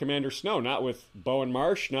with Lord Commander Snow, not with Bowen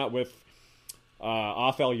Marsh, not with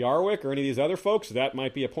Othel Yarwick or any of these other folks. That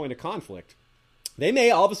might be a point of conflict. They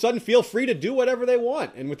may all of a sudden feel free to do whatever they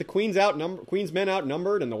want. And with the Queen's men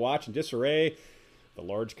outnumbered and the Watch in disarray, the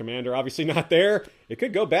Lord's Commander obviously not there, it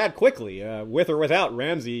could go bad quickly, with or without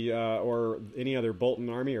Ramsay or any other Bolton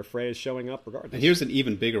army or Freys showing up regardless. And here's an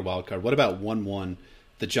even bigger wild card. What about 1-1,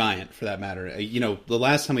 the Giant, for that matter? The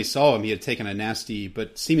last time we saw him, he had taken a nasty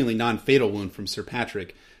but seemingly non-fatal wound from Sir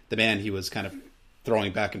Patrick, the man he was kind of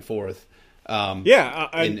throwing back and forth. In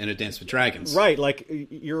A Dance with Dragons. Right,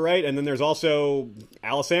 you're right. And then there's also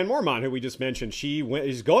Alysanne Mormont, who we just mentioned.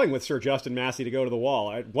 She's going with Sir Justin Massey to go to the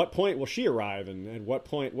Wall. At what point will she arrive, and at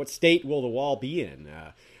what state will the Wall be in?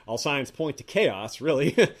 All signs point to chaos,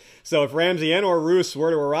 really. So if Ramsay and or Roose were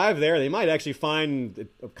to arrive there, they might actually find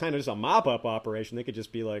kind of just a mop-up operation. They could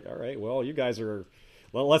just be like, all right, well, you guys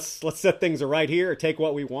let's set things right here, take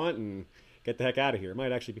what we want, and get the heck out of here. It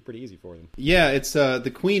might actually be pretty easy for them. Yeah, it's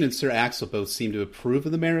the Queen and Sir Axel both seem to approve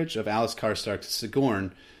of the marriage of Alys Karstark to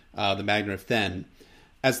Sigorn, the Magnar of Then,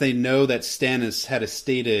 as they know that Stannis had a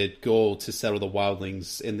stated goal to settle the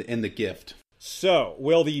wildlings in the gift. So,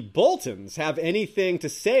 will the Boltons have anything to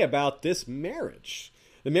say about this marriage?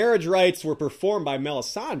 The marriage rites were performed by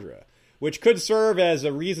Melisandre, which could serve as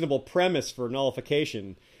a reasonable premise for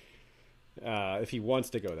nullification if he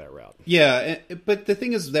wants to go that route. Yeah, but the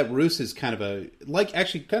thing is that Roose is kind of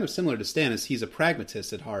similar to Stannis. He's a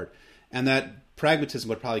pragmatist at heart, and that pragmatism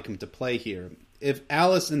would probably come to play here. If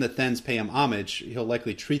Alys and the Thens pay him homage, he'll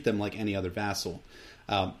likely treat them like any other vassal.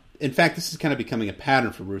 In fact, this is kind of becoming a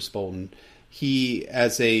pattern for Roose Bolton. He,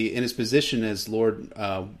 in his position as Warden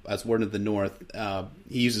of the North,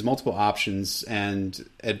 he uses multiple options and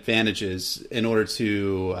advantages in order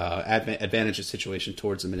to advantage the situation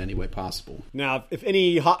towards them in any way possible. Now, if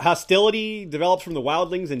any hostility develops from the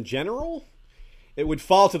wildlings in general, it would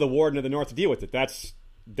fall to the Warden of the North to deal with it. That's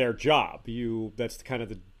their job. That's kind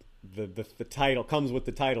of the title, comes with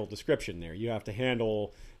the title description there. You have to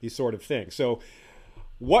handle these sort of things. So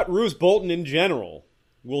what Roose Bolton in general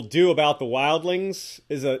will do about the wildlings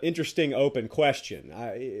is an interesting open question.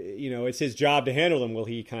 It's his job to handle them. Will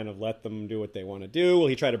he kind of let them do what they want to do? Will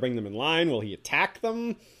he try to bring them in line? Will he attack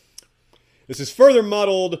them? This is further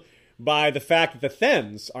muddled by the fact that the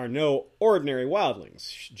Thens are no ordinary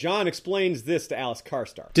wildlings. Jon explains this to Alys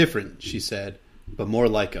Karstark. Different, she said, but more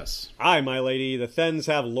like us. Aye, my lady, the Thens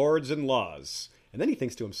have lords and laws. And then he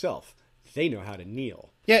thinks to himself, they know how to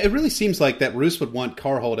kneel. Yeah, it really seems like that Roose would want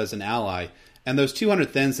Karholt as an ally. And those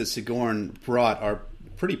 200 Thens that Sigorn brought are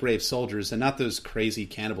pretty brave soldiers, and not those crazy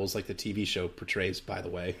cannibals like the TV show portrays, by the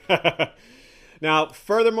way. Now,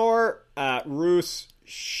 furthermore, Roose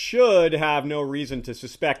should have no reason to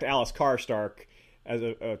suspect Alys Karstark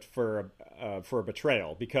for a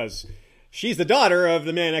betrayal, because she's the daughter of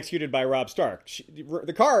the man executed by Robb Stark.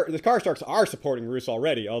 The Karstarks are supporting Roose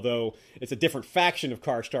already, although it's a different faction of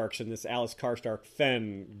Karstarks in this Alys Karstark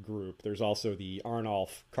Fen group. There's also the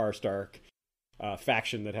Arnulf Karstark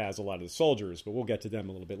faction that has a lot of the soldiers, but we'll get to them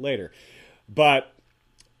a little bit later. But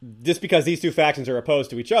just because these two factions are opposed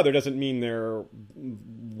to each other doesn't mean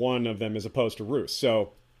one of them is opposed to Roose.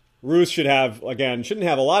 So Roose shouldn't have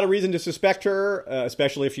a lot of reason to suspect her,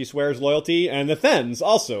 especially if she swears loyalty. And the Thens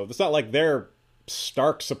also. It's not like they're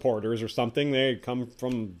Stark supporters or something. They come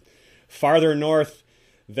from farther north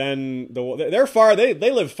than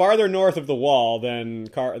they live farther north of the Wall than the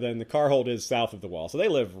Karholt is south of the Wall. So they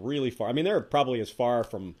live really far. I mean, they're probably as far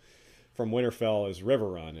from Winterfell as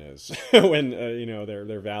Riverrun is when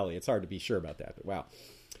their valley. It's hard to be sure about that, but wow.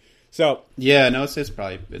 So yeah, no, it's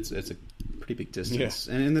probably it's a pretty big distance.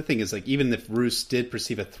 Yeah. And the thing is, like, even if Roose did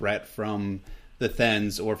perceive a threat from the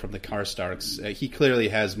Thens or from the Karstarks, he clearly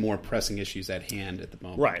has more pressing issues at hand at the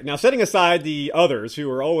moment. Right. Now, setting aside the others, who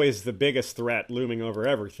are always the biggest threat looming over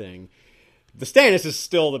everything, the Stannis is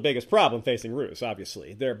still the biggest problem facing Roose,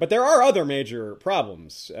 obviously. But there are other major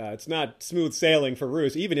problems. It's not smooth sailing for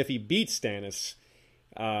Roose. Even if he beats Stannis,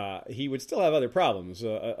 he would still have other problems.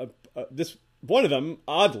 One of them,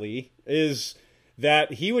 oddly, is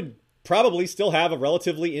that he would probably still have a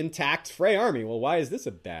relatively intact Frey army. Well, why is this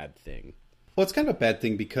a bad thing? Well, it's kind of a bad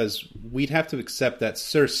thing because we'd have to accept that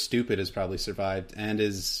Sir Stupid has probably survived and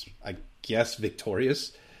is, I guess,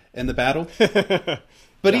 victorious. in the battle.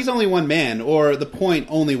 But he's only one man, or the point,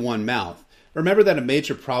 only one mouth. Remember that a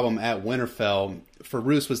major problem at Winterfell for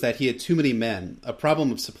Roose was that he had too many men, a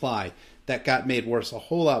problem of supply that got made worse a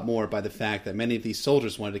whole lot more by the fact that many of these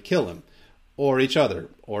soldiers wanted to kill him, or each other,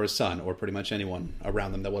 or his son, or pretty much anyone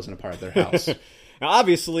around them that wasn't a part of their house. Now,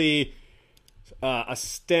 obviously,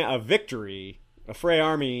 a victory, a Frey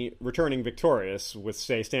army returning victorious with,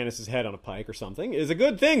 say, Stannis' head on a pike or something, is a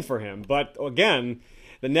good thing for him. But, again,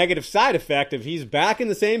 the negative side effect of he's back in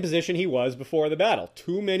the same position he was before the battle.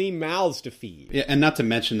 Too many mouths to feed. Yeah, and not to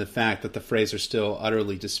mention the fact that the Freys are still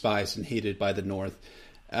utterly despised and hated by the North.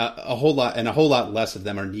 A whole lot less of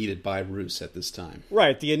them are needed by Roose at this time.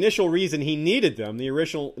 Right. The initial reason he needed them, the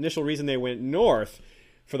initial reason they went north,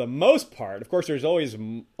 for the most part, of course, there's always,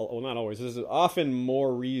 well, not always, there's often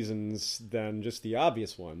more reasons than just the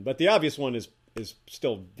obvious one. But the obvious one is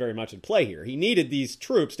still very much in play here. He needed these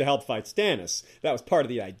troops to help fight Stannis. That was part of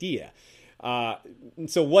the idea. And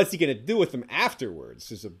so what's he going to do with them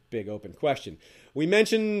afterwards is a big open question. We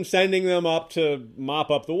mentioned sending them up to mop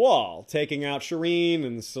up the wall, taking out Shireen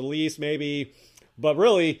and Selyse maybe. But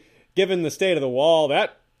really, given the state of the wall,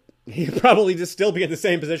 that he'd probably just still be in the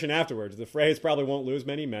same position afterwards. The Freys probably won't lose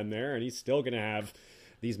many men there, and he's still going to have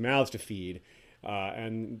these mouths to feed.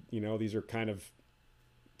 And, these are kind of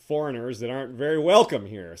foreigners that aren't very welcome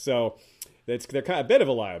here. So they're kind of a bit of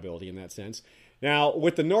a liability in that sense. Now,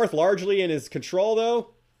 with the North largely in his control, though,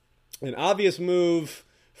 an obvious move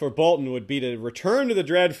for Bolton would be to return to the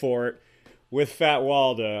Dreadfort with Fat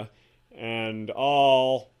Walda and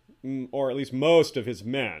all, or at least most of his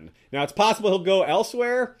men. Now, it's possible he'll go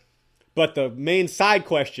elsewhere, but the main side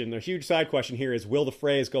question, the huge side question here is, will the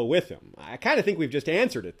Freys go with him? I kind of think we've just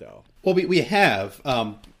answered it, though. Well, we have.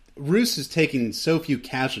 Roose has taken so few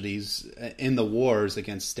casualties in the wars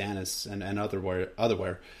against Stannis and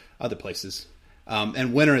other places.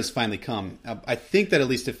 And winter has finally come. I think that at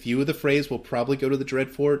least a few of the Freys will probably go to the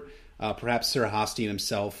Dreadfort, perhaps Sir Hosteen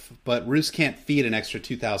himself. But Roose can't feed an extra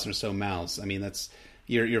 2,000 or so mouths. I mean, that's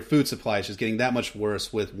your food supply is just getting that much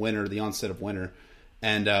worse with winter, the onset of winter.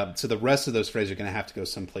 And so the rest of those Freys are going to have to go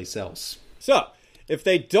someplace else. So, if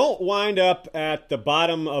they don't wind up at the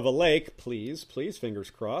bottom of a lake, please, fingers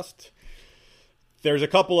crossed, there's a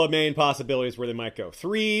couple of main possibilities where they might go.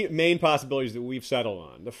 3 main possibilities that we've settled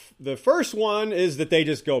on. The first one is that they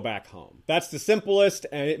just go back home. That's the simplest,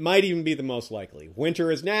 and it might even be the most likely. Winter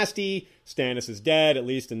is nasty. Stannis is dead, at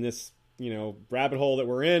least in this, rabbit hole that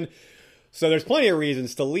we're in. So there's plenty of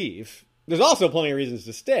reasons to leave. There's also plenty of reasons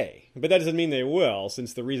to stay, but that doesn't mean they will,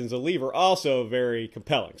 since the reasons to leave are also very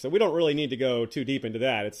compelling. So we don't really need to go too deep into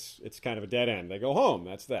that. It's kind of a dead end. They go home.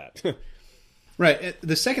 That's that. Right.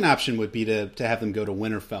 The second option would be to have them go to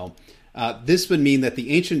Winterfell. This would mean that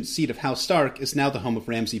the ancient seat of House Stark is now the home of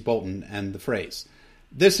Ramsay Bolton and the Freys.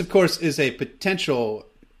 This, of course, is a potential,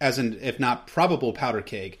 as an if not probable, powder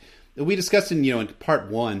keg. We discussed in part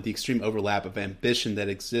 1 the extreme overlap of ambition that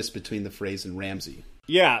exists between the Freys and Ramsay.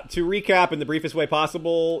 Yeah, to recap in the briefest way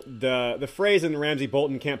possible, the Freys and Ramsay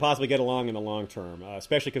Bolton can't possibly get along in the long term,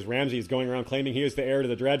 especially because Ramsay is going around claiming he is the heir to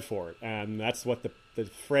the Dreadfort, and that's what the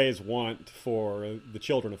Freys want for the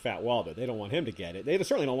children of Fat Walda. They don't want him to get it. They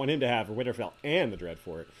certainly don't want him to have Winterfell and the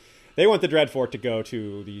Dreadfort. They want the Dreadfort to go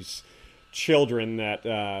to these children that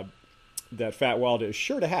Fat Walda is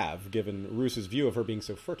sure to have, given Roose's view of her being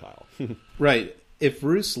so fertile. Right. If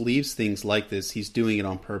Roose leaves things like this, he's doing it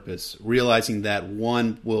on purpose, realizing that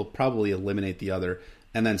one will probably eliminate the other,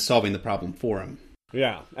 and then solving the problem for him.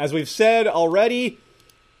 Yeah. As we've said already,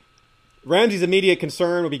 Ramsay's immediate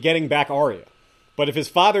concern will be getting back Arya. But if his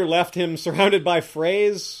father left him surrounded by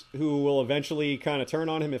Freys, who will eventually kind of turn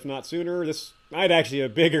on him, if not sooner, this might actually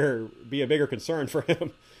be a bigger concern for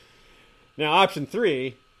him. Now, option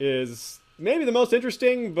 3 is maybe the most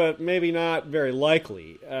interesting, but maybe not very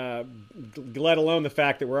likely, let alone the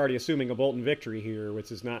fact that we're already assuming a Bolton victory here,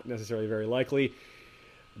 which is not necessarily very likely.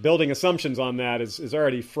 Building assumptions on that is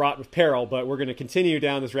already fraught with peril, but we're going to continue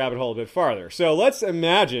down this rabbit hole a bit farther. So let's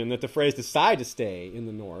imagine that the Freys decide to stay in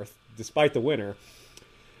the north, despite the winter,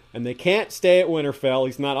 and they can't stay at Winterfell, at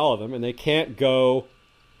least not all of them, and they can't go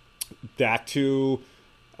back to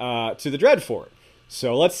the Dreadfort.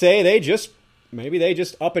 So let's say maybe they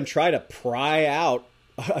just up and try to pry out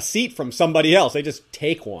a seat from somebody else. They just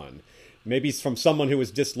take one. Maybe it's from someone who was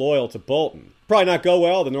disloyal to Bolton. Probably not go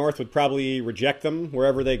well. The North would probably reject them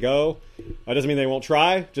wherever they go. That doesn't mean they won't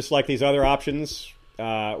try. Just like these other options,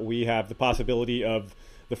 we have the possibility of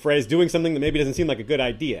the Freys doing something that maybe doesn't seem like a good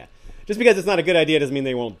idea. Just because it's not a good idea doesn't mean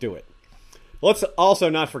they won't do it. Let's also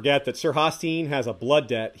not forget that Sir Hosteen has a blood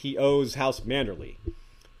debt he owes House Manderley.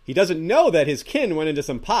 He doesn't know that his kin went into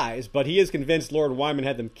some pies, but he is convinced Lord Wyman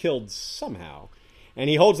had them killed somehow, and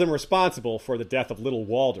he holds them responsible for the death of little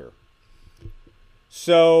Walder.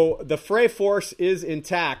 So the Frey force is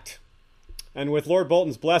intact, and with Lord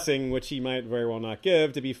Bolton's blessing, which he might very well not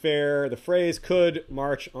give, to be fair, the Freys could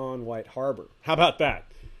march on White Harbor. How about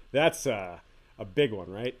that? That's a big one,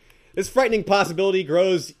 right? This frightening possibility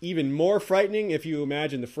grows even more frightening if you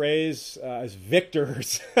imagine the Freys as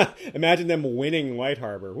victors. Imagine them winning White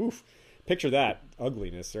Harbor. Oof. Picture that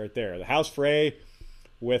ugliness right there. The House Frey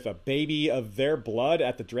with a baby of their blood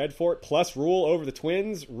at the Dreadfort, plus rule over the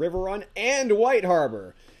Twins, River Run, and White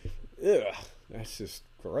Harbor. Ugh. That's just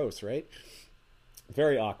gross, right?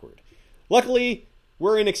 Very awkward. Luckily,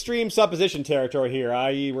 we're in extreme supposition territory here,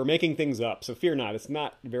 i.e. we're making things up, so fear not. It's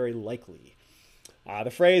not very likely. The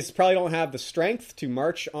Freys probably don't have the strength to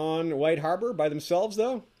march on White Harbor by themselves,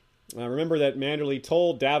 though. Remember that Manderley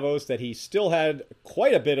told Davos that he still had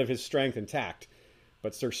quite a bit of his strength intact,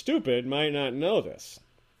 but Sir Stupid might not know this.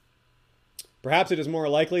 Perhaps it is more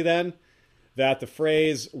likely, then, that the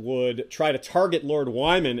Freys would try to target Lord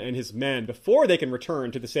Wyman and his men before they can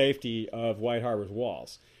return to the safety of White Harbor's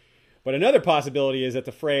walls. But another possibility is that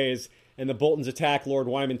the Freys and the Boltons attack Lord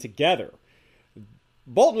Wyman together.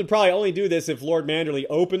 Bolton would probably only do this if Lord Manderley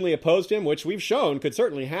openly opposed him, which we've shown could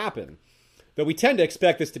certainly happen. But we tend to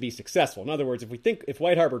expect this to be successful. In other words, if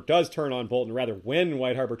White Harbor does turn on Bolton, rather when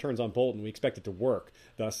White Harbor turns on Bolton, we expect it to work.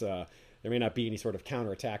 Thus, there may not be any sort of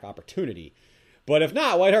counterattack opportunity. But if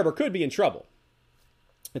not, White Harbor could be in trouble.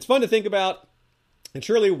 It's fun to think about, and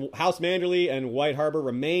surely House Manderley and White Harbor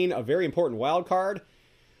remain a very important wild card,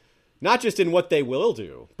 not just in what they will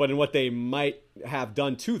do, but in what they might have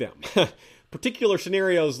done to them. Particular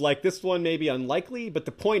scenarios like this one may be unlikely, but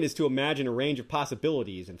the point is to imagine a range of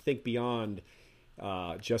possibilities and think beyond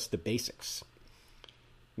just the basics.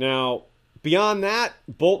 Now, beyond that,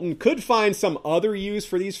 Bolton could find some other use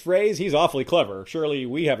for these Freys. He's awfully clever. Surely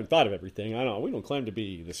we haven't thought of everything. We don't claim to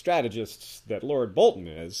be the strategists that Lord Bolton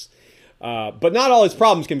is. But not all his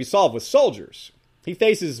problems can be solved with soldiers. He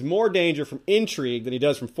faces more danger from intrigue than he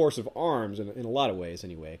does from force of arms, in a lot of ways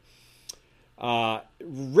anyway.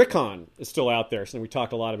 Rickon is still out there, something we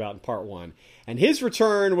talked a lot about in part 1. And his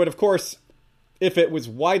return would, of course, if it was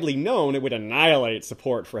widely known, it would annihilate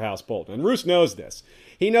support for House Bolton. And Roose knows this.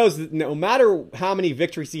 He knows that no matter how many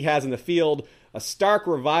victories he has in the field, a Stark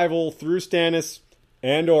revival through Stannis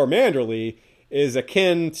and or Manderley is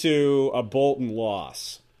akin to a Bolton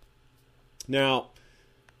loss. Now,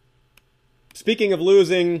 speaking of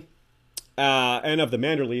losing, and of the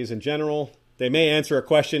Manderleys in general, they may answer a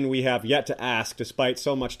question we have yet to ask despite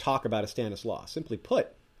so much talk about a Stannis loss. Simply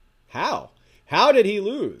put, how? How did he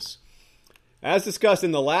lose? As discussed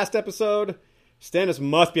in the last episode, Stannis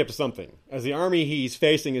must be up to something, as the army he's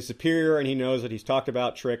facing is superior and he knows that he's talked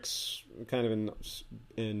about tricks kind of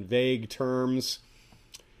in vague terms.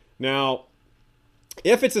 Now,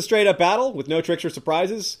 if it's a straight-up battle with no tricks or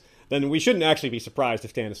surprises, then we shouldn't actually be surprised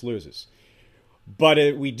if Stannis loses. But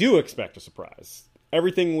we do expect a surprise.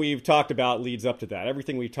 Everything we've talked about leads up to that.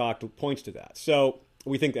 Everything we've talked points to that. So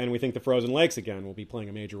we think the Frozen Lakes again will be playing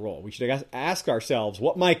a major role. We should ask ourselves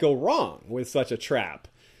what might go wrong with such a trap.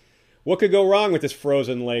 What could go wrong with this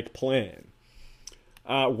Frozen Lake plan?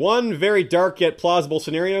 One very dark yet plausible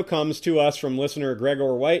scenario comes to us from listener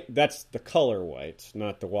Gregor White. That's the color white,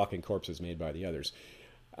 not the walking corpses made by the others.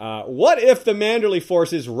 What if the Manderley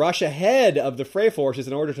forces rush ahead of the Frey forces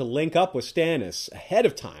in order to link up with Stannis ahead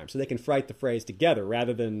of time so they can fight the Freys together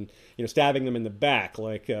rather than stabbing them in the back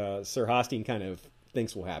like Sir Hosteen kind of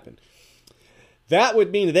thinks will happen? That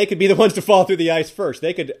would mean that they could be the ones to fall through the ice first.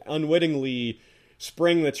 They could unwittingly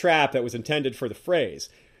spring the trap that was intended for the Freys.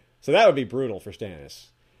 So that would be brutal for Stannis.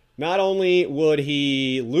 Not only would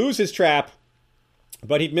he lose his trap,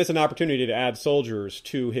 but he'd miss an opportunity to add soldiers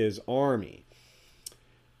to his army.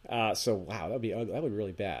 So, wow, that would be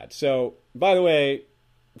really bad. So, by the way,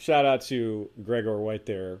 shout out to Gregor White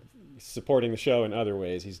there, supporting the show in other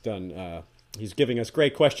ways. He's giving us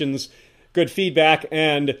great questions, good feedback,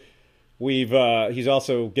 and he's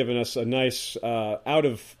also given us a nice out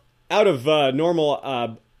of normal.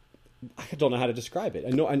 I don't know how to describe it.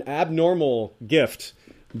 An abnormal gift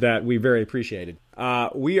that we very appreciated.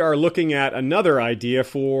 We are looking at another idea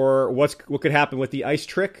for what could happen with the ice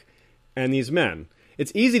trick and these men.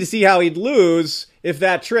 It's easy to see how he'd lose if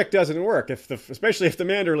that trick doesn't work, especially if the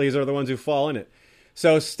Manderleys are the ones who fall in it.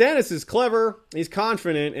 So Stannis is clever, he's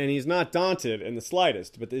confident, and he's not daunted in the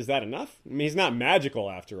slightest. But is that enough? I mean, he's not magical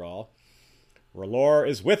after all. R'hllor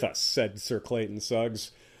is with us, said Sir Clayton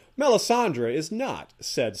Suggs. Melisandre is not,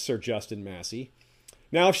 said Sir Justin Massey.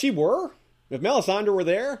 Now, if Melisandre were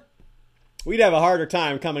there, we'd have a harder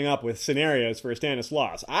time coming up with scenarios for a Stannis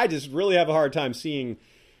loss. I just really have a hard time seeing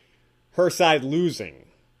her side losing.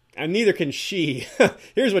 And neither can she.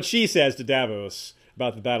 Here's what she says to Davos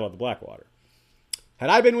about the Battle of the Blackwater. Had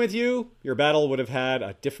I been with you, your battle would have had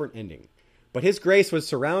a different ending. But his grace was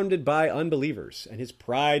surrounded by unbelievers, and his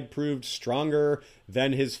pride proved stronger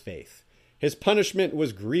than his faith. His punishment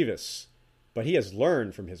was grievous, but he has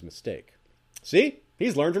learned from his mistake. See?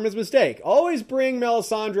 He's learned from his mistake. Always bring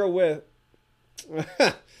Melisandre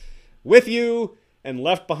with you, and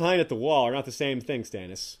left behind at the wall are not the same thing,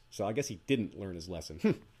 Stannis. So I guess he didn't learn his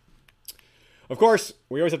lesson. Of course,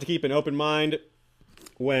 we always have to keep an open mind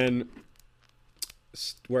where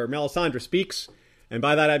Melisandre speaks, and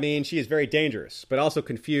by that I mean she is very dangerous, but also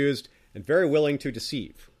confused and very willing to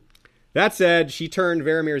deceive. That said, she turned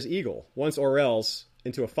Varamir's eagle, once Orell's,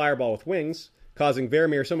 into a fireball with wings, causing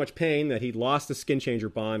Varamir so much pain that he lost the skin changer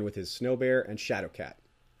bond with his Snowbear and Shadowcat.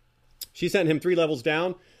 She sent him 3 levels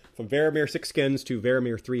down, from Varamir 6 skins to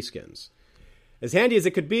Varamir 3 skins. As handy as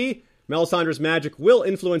it could be, Melisandre's magic will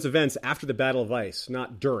influence events after the Battle of Ice,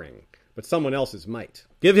 not during, but someone else's might.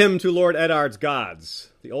 Give him to Lord Eddard's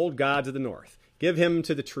gods, the old gods of the north. Give him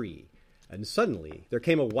to the tree. And suddenly there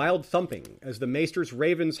came a wild thumping as the maester's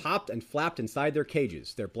ravens hopped and flapped inside their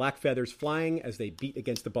cages, their black feathers flying as they beat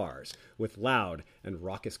against the bars, with loud and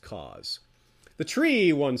raucous caws. The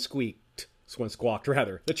tree, one squawked.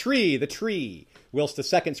 The tree, whilst the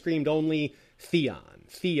second screamed only, Theon,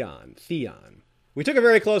 Theon, Theon. We took a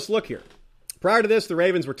very close look here. Prior to this, the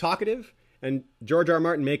ravens were talkative, and George R. R.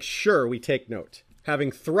 Martin makes sure we take note,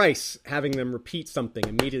 having them repeat something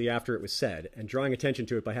immediately after it was said, and drawing attention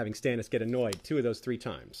to it by having Stannis get annoyed 2 of those 3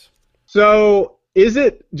 times. So, is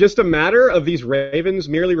it just a matter of these ravens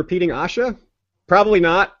merely repeating Asha? Probably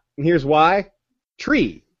not, and here's why.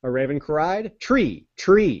 Tree, a raven cried. Tree,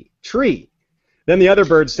 tree, tree. Then the other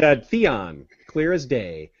bird said, Theon, clear as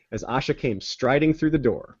day, as Asha came striding through the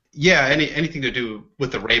door. Yeah, anything to do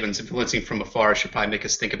with the ravens influencing from afar should probably make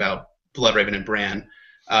us think about Bloodraven and Bran.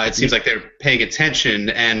 It seems like they're paying attention,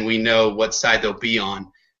 and we know what side they'll be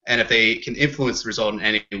on. And if they can influence the result in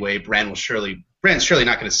any way, Bran's surely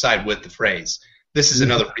not going to side with the Freys. This is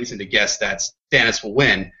another reason to guess that Stannis will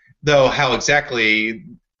win, though how exactly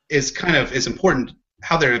is important.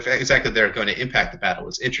 How they're going to impact the battle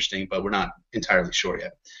is interesting, but we're not entirely sure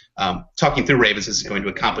yet. Talking through ravens isn't going to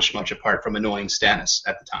accomplish much apart from annoying Stannis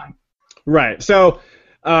at the time. Right. So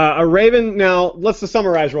a raven. Now let's just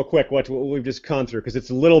summarize real quick what we've just gone through because it's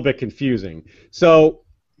a little bit confusing. So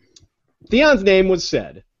Theon's name was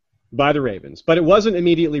said by the ravens, but it wasn't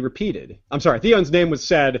immediately repeated. I'm sorry. Theon's name was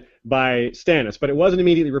said by Stannis, but it wasn't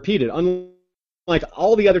immediately repeated. Unlike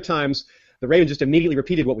all the other times, the raven just immediately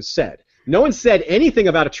repeated what was said. No one said anything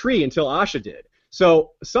about a tree until Asha did.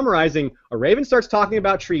 So, summarizing, a raven starts talking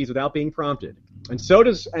about trees without being prompted, and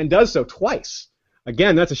does so twice.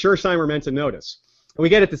 Again, that's a sure sign we're meant to notice. And we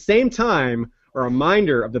get at the same time a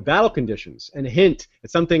reminder of the battle conditions and a hint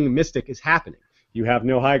that something mystic is happening. You have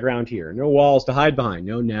no high ground here, no walls to hide behind,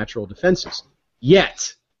 no natural defenses.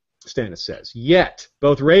 Yet, Stannis says, yet,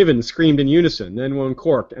 both ravens screamed in unison, then one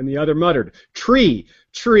corked, and the other muttered, tree,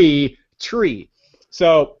 tree, tree.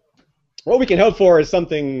 So, what we can hope for is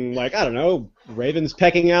something like, I don't know, ravens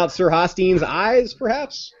pecking out Sir Hostein's eyes,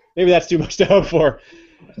 perhaps? Maybe that's too much to hope for.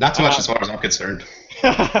 Not too much as far as I'm concerned.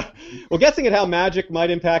 Well, guessing at how magic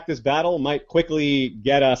might impact this battle might quickly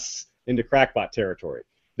get us into crackpot territory.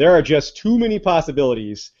 There are just too many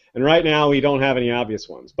possibilities, and right now we don't have any obvious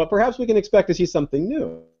ones. But perhaps we can expect to see something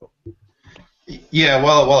new. Yeah,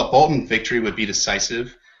 while a Bolton victory would be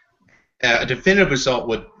decisive, a definitive result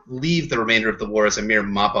would leave the remainder of the war as a mere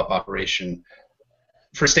mop-up operation.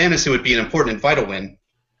 For Stannis, it would be an important and vital win,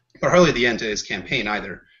 but hardly the end to his campaign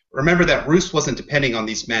either. Remember that Roose wasn't depending on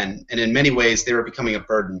these men, and in many ways they were becoming a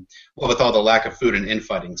burden, what with all the lack of food and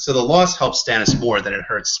infighting. So the loss helps Stannis more than it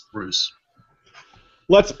hurts Roose.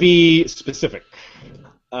 Let's be specific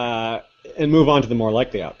and move on to the more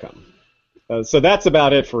likely outcome. So that's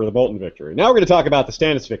about it for the Bolton victory. Now we're going to talk about the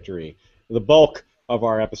Stannis victory, the bulk of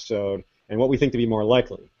our episode, and what we think to be more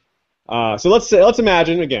likely. So let's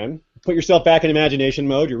imagine, again, put yourself back in imagination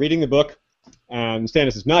mode. You're reading the book, and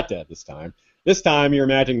Stannis is not dead this time. This time you're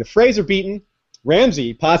imagining the Freys are beaten,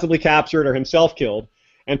 Ramsay possibly captured or himself killed,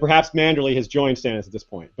 and perhaps Manderley has joined Stannis at this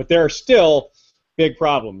point. But there are still big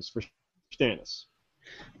problems for Stannis.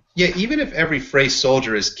 Yeah, even if every Frey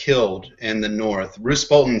soldier is killed in the north, Roose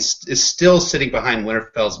Bolton is still sitting behind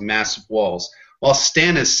Winterfell's massive walls, while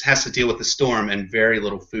Stannis has to deal with the storm and very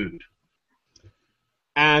little food.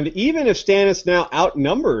 And even if Stannis now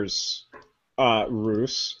outnumbers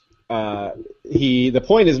Roose, the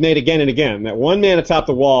point is made again and again that one man atop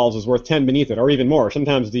the walls is worth 10 beneath it, or even more.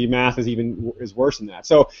 Sometimes the math is worse than that.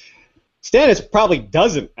 So Stannis probably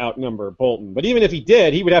doesn't outnumber Bolton, but even if he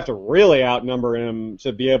did, he would have to really outnumber him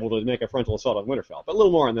to be able to make a frontal assault on Winterfell. But a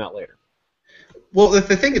little more on that later. Well, the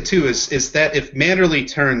thing, too, is that if Manderley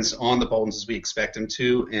turns on the Boltons as we expect him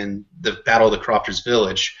to in the Battle of the Crofters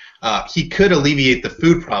Village, he could alleviate the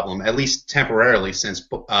food problem, at least temporarily, since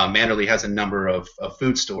Manderley has a number of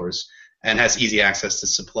food stores and has easy access to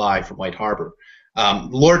supply from White Harbor.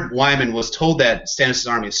 Lord Wyman was told that Stannis'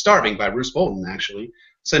 army is starving by Roose Bolton, actually.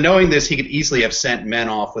 So knowing this, he could easily have sent men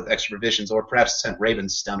off with extra provisions or perhaps sent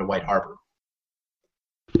ravens down to White Harbor.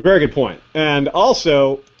 Very good point. And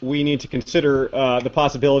also, we need to consider the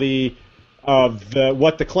possibility of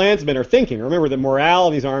what the clansmen are thinking. Remember that morale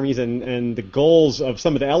of these armies and the goals of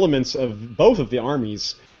some of the elements of both of the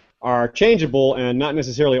armies are changeable and not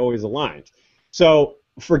necessarily always aligned. So,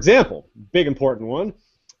 for example, big important one,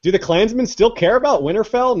 do the clansmen still care about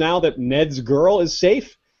Winterfell now that Ned's girl is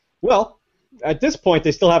safe? Well, at this point,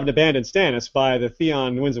 they still haven't abandoned Stannis by the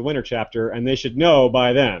Theon Winds of Winter chapter, and they should know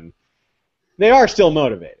by then. They are still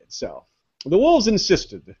motivated, so. The wolves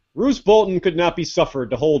insisted. Roose Bolton could not be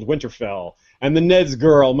suffered to hold Winterfell, and the Ned's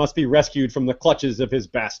girl must be rescued from the clutches of his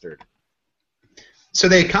bastard. So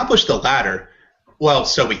they accomplished the latter. Well,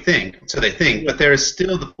 so they think, but there is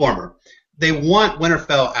still the former. They want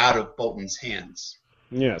Winterfell out of Bolton's hands.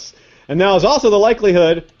 Yes. And now is also the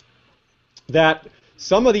likelihood that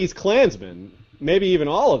some of these clansmen, maybe even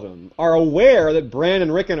all of them, are aware that Bran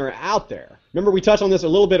and Rickon are out there. Remember, we touched on this a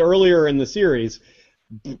little bit earlier in the series.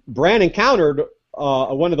 Bran encountered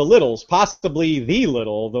one of the Littles, possibly the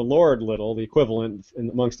Little, the Lord Little, the equivalent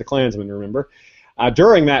amongst the clansmen, remember,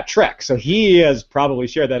 during that trek. So he has probably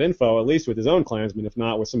shared that info, at least with his own clansmen, if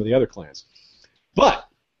not with some of the other clans. But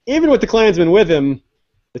even with the clansmen with him,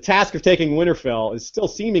 the task of taking Winterfell is still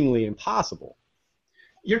seemingly impossible.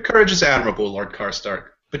 Your courage is admirable, Lord Karstark,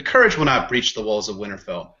 but courage will not breach the walls of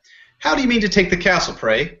Winterfell. How do you mean to take the castle,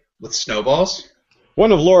 pray? With snowballs?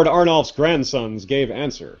 One of Lord Arnulf's grandsons gave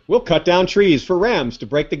answer. We'll cut down trees for rams to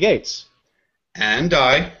break the gates. And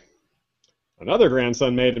I. Another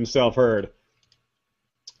grandson made himself heard.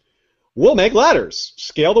 We'll make ladders,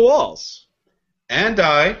 scale the walls. And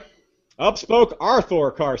I. Up spoke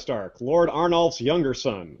Arthur Karstark, Lord Arnulf's younger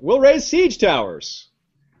son. We'll raise siege towers.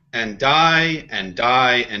 And die, and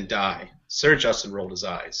die, and die. Sir Justin rolled his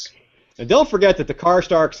eyes. And don't forget that the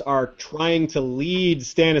Karstarks are trying to lead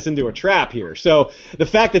Stannis into a trap here. So the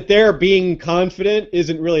fact that they're being confident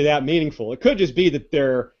isn't really that meaningful. It could just be that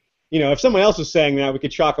they're, if someone else was saying that, we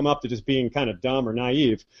could chalk them up to just being kind of dumb or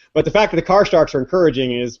naive. But the fact that the Karstarks are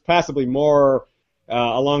encouraging is possibly more less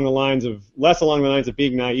along the lines of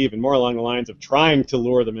being naive and more along the lines of trying to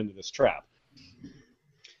lure them into this trap.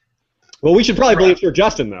 Well, we should probably believe Sir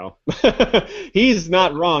Justin, though. He's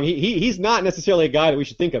not wrong. He's not necessarily a guy that we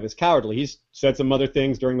should think of as cowardly. He's said some other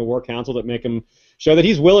things during the War Council that make him show that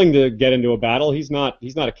he's willing to get into a battle. He's not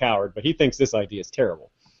a coward, but he thinks this idea is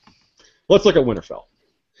terrible. Let's look at Winterfell.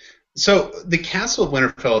 So the castle of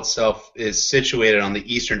Winterfell itself is situated on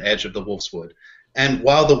the eastern edge of the Wolf's Wood. And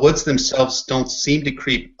while the woods themselves don't seem to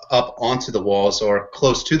creep up onto the walls or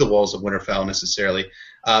close to the walls of Winterfell necessarily,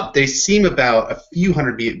 they seem about a few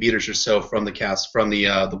hundred meters or so from the castle.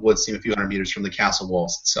 The woods seem a few hundred meters from the castle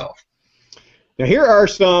walls itself. Now here are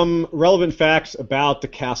some relevant facts about the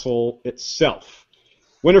castle itself.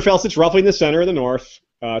 Winterfell sits roughly in the center of the north.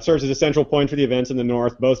 It serves as a central point for the events in the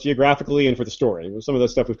north, both geographically and for the story. Some of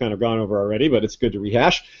this stuff we've kind of gone over already, but it's good to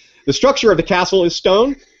rehash. The structure of the castle is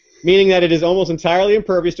stone, meaning that it is almost entirely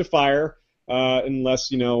impervious to fire,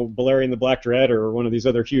 unless, Balerion the Black Dread or one of these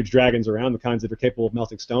other huge dragons around, the kinds that are capable of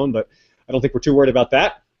melting stone, but I don't think we're too worried about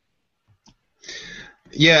that.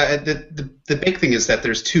 Yeah, the big thing is that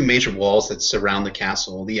there's two major walls that surround the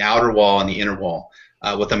castle, the outer wall and the inner wall,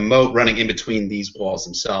 with a moat running in between these walls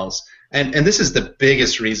themselves. And this is the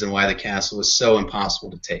biggest reason why the castle is so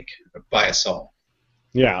impossible to take by assault.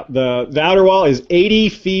 Yeah, the outer wall is 80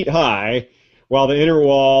 feet high, while the inner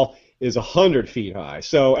wall is 100 feet high.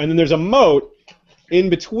 So, and then there's a moat in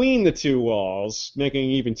between the two walls, making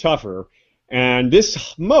it even tougher. And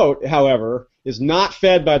this moat, however, is not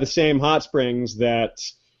fed by the same hot springs that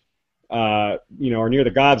are near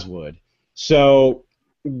the Godswood. So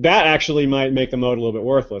that actually might make the moat a little bit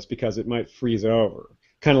worthless because it might freeze over,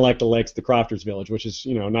 kind of like the lakes, the Crofters Village, which is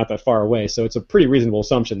not that far away. So it's a pretty reasonable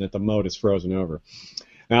assumption that the moat is frozen over.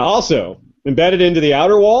 Now, also embedded into the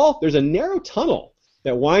outer wall, there's a narrow tunnel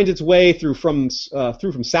that winds its way through from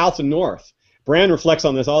south to north. Bran reflects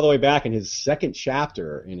on this all the way back in his second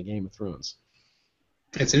chapter in A Game of Thrones.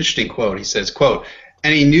 It's an interesting quote. He says, quote,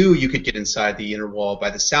 and he knew you could get inside the inner wall by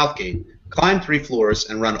the south gate, climb 3 floors,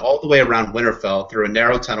 and run all the way around Winterfell through a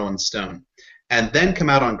narrow tunnel in stone, and then come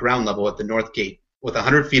out on ground level at the north gate with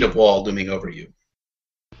 100 feet of wall looming over you.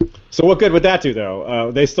 So what good would that do,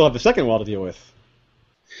 though? They still have the second wall to deal with.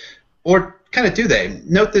 Or kind of do they?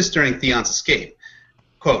 Note this during Theon's escape.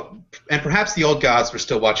 Quote, and perhaps the old gods were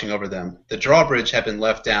still watching over them. The drawbridge had been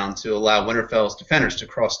left down to allow Winterfell's defenders to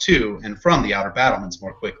cross to and from the outer battlements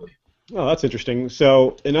more quickly. Oh, that's interesting.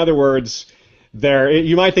 So, in other words,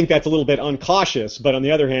 you might think that's a little bit uncautious, but on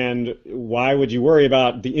the other hand, why would you worry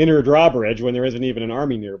about the inner drawbridge when there isn't even an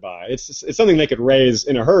army nearby? It's something they could raise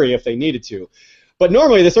in a hurry if they needed to. But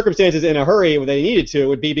normally the circumstances in a hurry when they needed to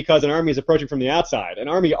would be because an army is approaching from the outside. An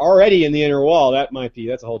army already in the inner wall, that's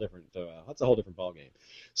a whole different ballgame.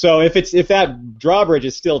 So if that drawbridge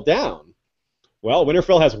is still down, well,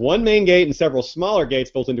 Winterfell has one main gate and several smaller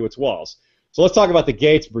gates built into its walls. So let's talk about the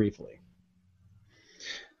gates briefly.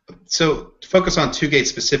 So to focus on 2 gates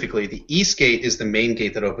specifically, the east gate is the main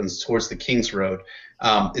gate that opens towards the King's Road.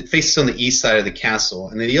 It faces on the east side of the castle.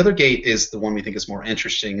 And then the other gate is the one we think is more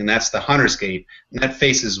interesting, and that's the Hunter's Gate, and that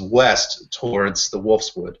faces west towards the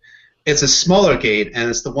Wolf's Wood. It's a smaller gate, and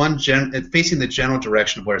it's the one facing the general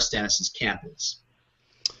direction of where Stannis' camp is.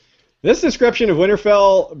 This description of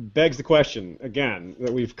Winterfell begs the question, again,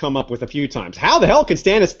 that we've come up with a few times. How the hell can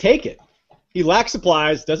Stannis take it? He lacks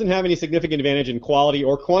supplies, doesn't have any significant advantage in quality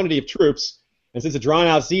or quantity of troops, and since a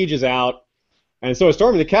drawn-out siege is out, and so is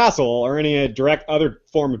storming the castle or any other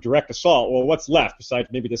form of direct assault, well, what's left besides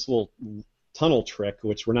maybe this little tunnel trick,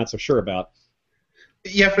 which we're not so sure about?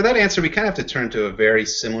 Yeah, for that answer, we kind of have to turn to a very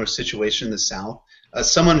similar situation in the south.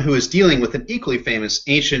 Someone who is dealing with an equally famous,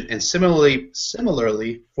 ancient, and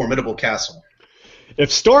similarly formidable castle.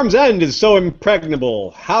 If Storm's End is so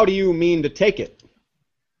impregnable, how do you mean to take it?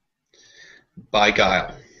 By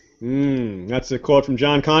guile. That's a quote from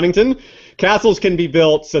John Connington. Castles can be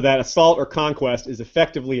built so that assault or conquest is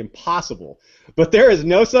effectively impossible, but there is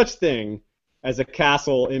no such thing as a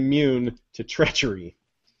castle immune to treachery.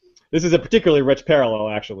 This is a particularly rich parallel,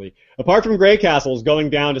 actually. Apart from Grey Castles going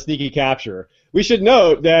down to sneaky capture, we should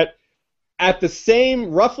note that at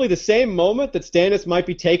roughly the same moment that Stannis might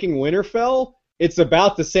be taking Winterfell, it's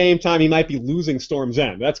about the same time he might be losing Storm's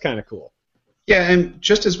End. That's kind of cool. Yeah, and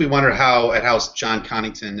just as we wonder how John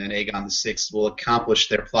Connington and Aegon VI will accomplish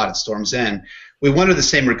their plot at Storm's End, we wonder the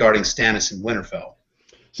same regarding Stannis and Winterfell.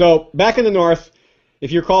 So, back in the north,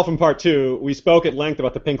 if you recall from part 2, we spoke at length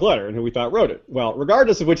about the Pink Letter and who we thought wrote it. Well,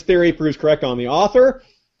 regardless of which theory proves correct on the author,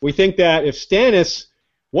 we think that if Stannis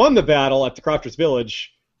won the battle at the Crofters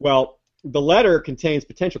Village, well, the letter contains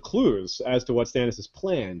potential clues as to what Stannis'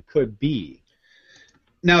 plan could be.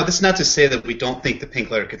 Now, this is not to say that we don't think the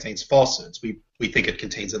Pink Letter contains falsehoods. We think it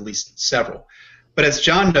contains at least several. But as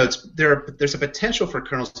John notes, there's a potential for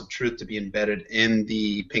kernels of truth to be embedded in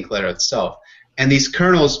the Pink Letter itself. And these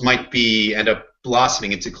kernels might end up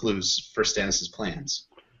blossoming into clues for Stannis' plans.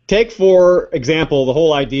 Take, for example, the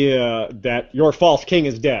whole idea that your false king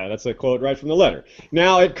is dead. That's a quote right from the letter.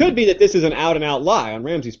 Now, it could be that this is an out-and-out lie on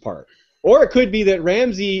Ramsay's part. Or it could be that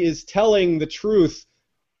Ramsay is telling the truth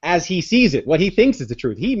as he sees it, what he thinks is the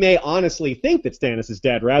truth. He may honestly think that Stannis is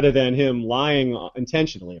dead rather than him lying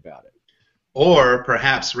intentionally about it. Or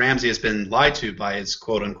perhaps Ramsay has been lied to by his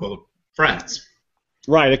quote-unquote friends.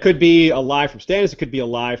 Right. It could be a lie from Stannis. It could be a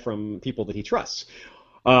lie from people that he trusts.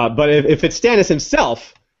 But if it's Stannis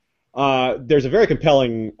himself, there's a very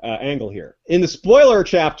compelling angle here. In the spoiler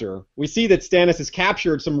chapter, we see that Stannis has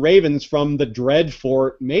captured some ravens from the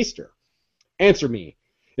Dreadfort Maester. Answer me.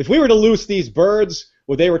 If we were to loose these birds,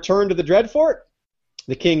 would they return to the Dreadfort?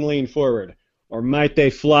 The king leaned forward. Or might they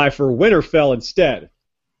fly for Winterfell instead?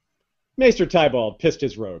 Maester Tybalt pissed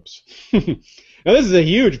his robes. Now this is a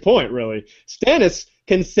huge point, really. Stannis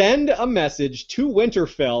can send a message to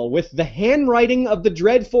Winterfell with the handwriting of the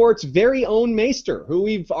Dreadfort's very own Maester, who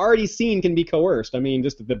we've already seen can be coerced. I mean,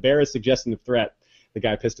 just the barest suggestion of threat, the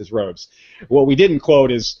guy pissed his robes. What we didn't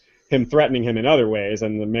quote is him threatening him in other ways,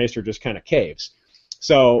 and the Maester just kind of caves.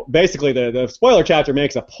 So basically, the spoiler chapter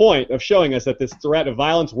makes a point of showing us that this threat of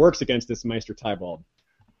violence works against this Maester Tybalt.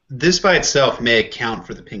 This by itself may account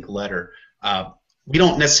for the Pink Letter. We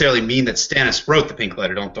don't necessarily mean that Stannis wrote the Pink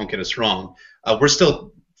Letter. Don't get us wrong. We're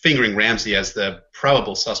still fingering Ramsay as the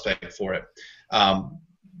probable suspect for it.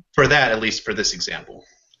 For that, at least for this example.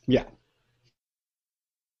 Yeah.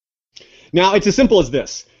 Now, it's as simple as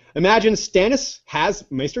this. Imagine Stannis has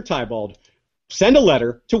Maester Tybalt send a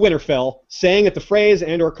letter to Winterfell saying that the Freys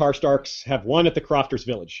and or Karstarks have won at the Crofters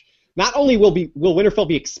Village. Not only will Winterfell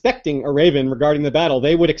be expecting a raven regarding the battle,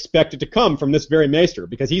 they would expect it to come from this very Maester,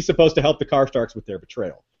 because he's supposed to help the Karstarks with their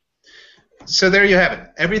betrayal. So there you have it.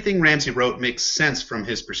 Everything Ramsay wrote makes sense from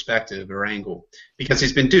his perspective or angle because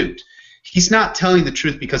he's been duped. He's not telling the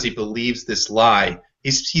truth because he believes this lie.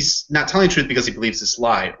 He's not telling the truth because he believes this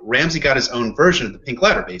lie. Ramsay got his own version of the pink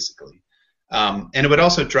letter, basically. And it would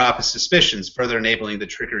also drop his suspicions, further enabling the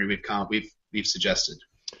trickery we've suggested.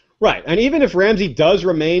 Right, and even if Ramsay does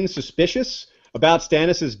remain suspicious about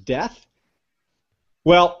Stannis' death,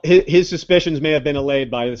 well, his suspicions may have been allayed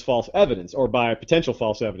by this false evidence, or by potential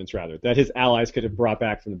false evidence, rather, that his allies could have brought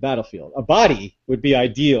back from the battlefield. A body would be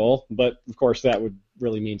ideal, but of course that would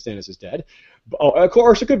really mean Stannis is dead. Oh, of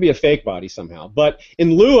course, it could be a fake body somehow. But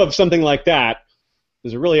in lieu of something like that,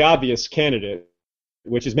 there's a really obvious candidate,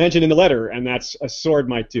 which is mentioned in the letter, and that's a sword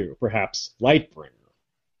might do, perhaps Lightbringer.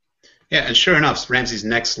 Yeah, and sure enough, Ramsay's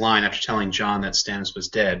next line after telling Jon that Stannis was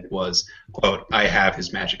dead was, quote, "I have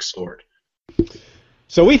his magic sword."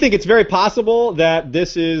 So we think it's very possible that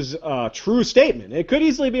this is a true statement. It could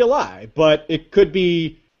easily be a lie, but it could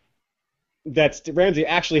be that Ramsay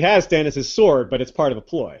actually has Stannis' sword, but it's part of a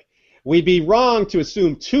ploy. We'd be wrong to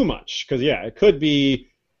assume too much, because, yeah, it could be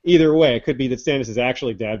either way. It could be that Stannis is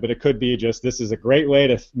actually dead, but it could be just this is a great way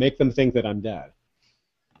to make them think that I'm dead.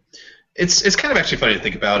 It's kind of actually funny to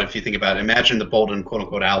think about if you think about it. Imagine the Bolton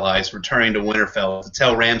quote-unquote allies returning to Winterfell to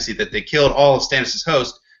tell Ramsay that they killed all of Stannis'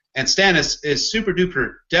 host, and Stannis is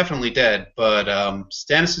super-duper definitely dead, but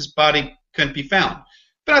Stannis' body couldn't be found.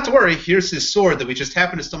 But not to worry, here's his sword that we just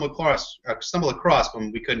happened to stumble across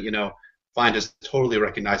when we couldn't, find his totally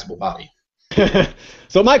recognizable body.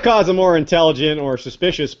 So it might cause a more intelligent or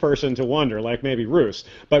suspicious person to wonder, like maybe Roose.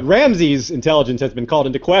 But Ramsay's intelligence has been called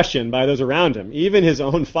into question by those around him. Even his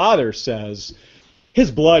own father says,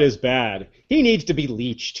 his blood is bad. He needs to be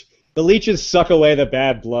leeched. The leeches suck away the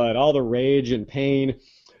bad blood, all the rage and pain.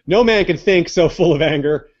 No man can think so full of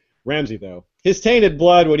anger. Ramsay, though. His tainted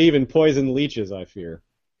blood would even poison leeches, I fear.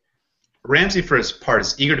 Ramsay, for his part,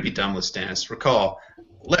 is eager to be done with Stannis. Recall,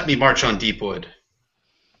 let me march on Deepwood.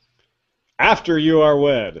 After you are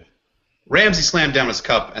wed. Ramsay slammed down his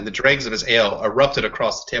cup, and the dregs of his ale erupted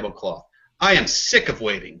across the tablecloth. I am sick of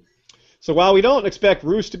waiting. So while we don't expect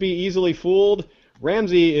Roose to be easily fooled,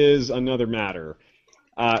 Ramsay is another matter.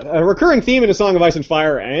 A recurring theme in A Song of Ice and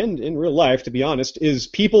Fire, and in real life, to be honest, is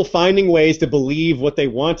people finding ways to believe what they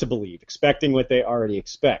want to believe, expecting what they already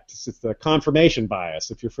expect. It's the confirmation bias,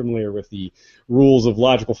 if you're familiar with the rules of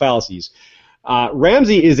logical fallacies.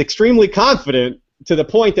 Ramsay is extremely confident to the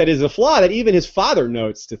point that is a flaw that even his father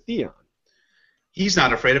notes to Theon. He's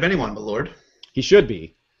not afraid of anyone, my lord. He should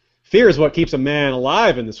be. Fear is what keeps a man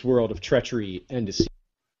alive in this world of treachery and deceit.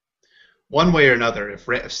 One way or another, if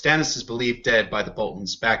Stannis is believed dead by the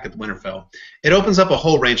Boltons back at Winterfell, it opens up a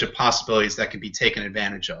whole range of possibilities that can be taken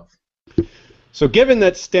advantage of. So given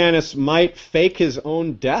that Stannis might fake his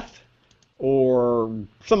own death, or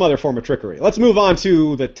some other form of trickery, let's move on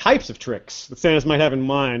to the types of tricks that Stannis might have in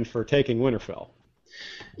mind for taking Winterfell.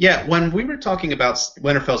 Yeah, when we were talking about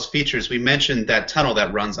Winterfell's features, we mentioned that tunnel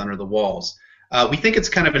that runs under the walls. We think it's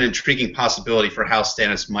kind of an intriguing possibility for how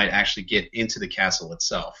Stannis might actually get into the castle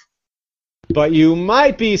itself. But you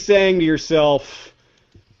might be saying to yourself,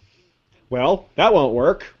 well, that won't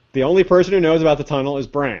work. The only person who knows about the tunnel is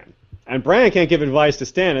Bran. And Bran can't give advice to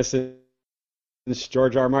Stannis since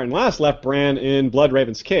George R. R. Martin last left Bran in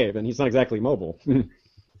Bloodraven's cave, and he's not exactly mobile.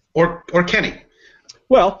 or Kenny.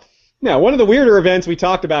 Well, now, one of the weirder events we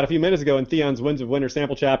talked about a few minutes ago in Theon's Winds of Winter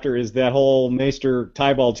sample chapter is that whole Maester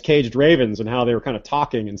Tybald's caged ravens and how they were kind of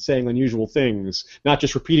talking and saying unusual things, not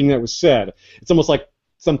just repeating that was said. It's almost like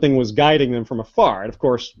something was guiding them from afar. And, of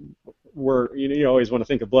course, you always want to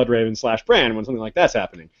think of Bloodraven / Bran when something like that's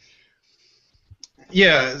happening.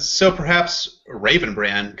 Yeah, so perhaps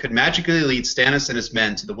Ravenbrand could magically lead Stannis and his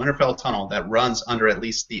men to the Winterfell tunnel that runs under at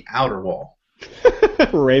least the outer wall.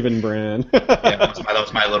 Ravenbrand. Yeah, that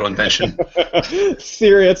was my little invention.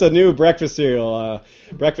 It's a new breakfast cereal.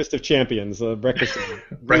 Breakfast of Champions. Breakfast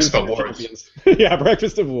of Wargs. Yeah,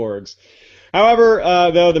 Breakfast of Wargs. However,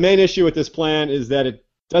 though, the main issue with this plan is that it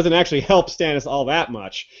doesn't actually help Stannis all that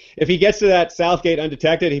much. If he gets to that south gate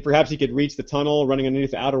undetected, perhaps he could reach the tunnel running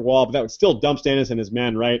underneath the outer wall, but that would still dump Stannis and his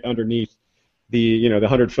men right underneath the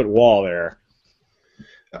 100-foot wall there.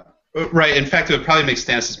 Right. In fact, it would probably make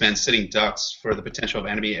Stannis' men sitting ducks for the potential of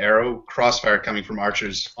enemy arrow crossfire coming from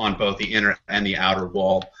archers on both the inner and the outer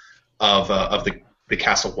wall of the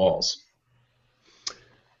castle walls.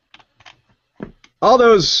 All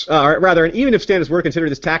those, even if Stannis were to consider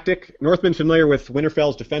this tactic, Northmen familiar with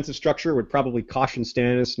Winterfell's defensive structure would probably caution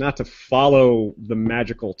Stannis not to follow the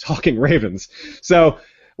magical talking ravens. So,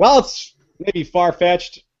 while it's maybe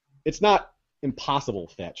far-fetched, it's not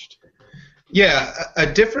impossible-fetched. Yeah, a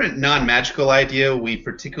different non-magical idea we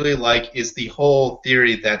particularly like is the whole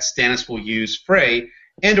theory that Stannis will use Frey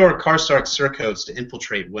and/or Karstark surcoats to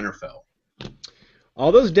infiltrate Winterfell.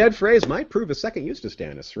 All those dead Freys might prove a second use to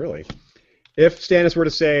Stannis, really. If Stannis were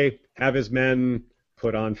to, say, have his men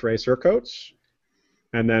put on Frey surcoats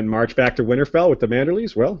and then march back to Winterfell with the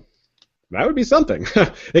Manderleys, well, that would be something.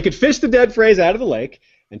 They could fish the dead Freys out of the lake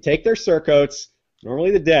and take their surcoats.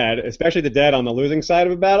 Normally the dead, especially the dead on the losing side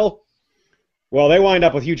of a battle, well, they wind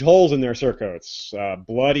up with huge holes in their surcoats,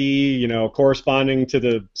 bloody, corresponding to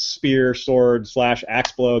the spear, sword, /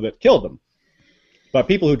 axe blow that killed them. But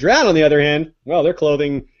people who drown, on the other hand, well, their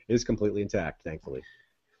clothing is completely intact, thankfully.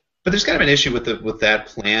 But there's kind of an issue with that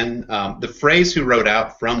plan. The Freys who rode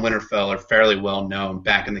out from Winterfell are fairly well known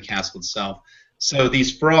back in the castle itself. So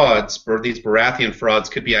these frauds, or these Baratheon frauds,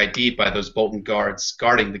 could be ID'd by those Bolton guards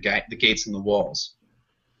guarding the gates and the walls.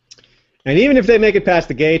 And even if they make it past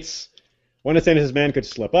the gates, one of Stannis' men could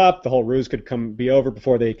slip up. The whole ruse could be over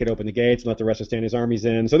before they could open the gates and let the rest of Stannis' armies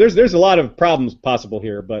in. So there's a lot of problems possible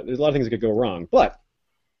here, but there's a lot of things that could go wrong. But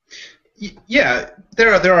yeah,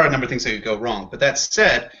 there are a number of things that could go wrong. But that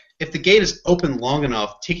said, if the gate is open long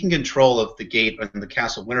enough, taking control of the gate and the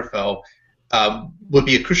castle of Winterfell would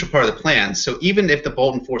be a crucial part of the plan. So even if the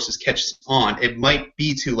Bolton forces catch on, it might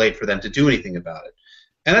be too late for them to do anything about it.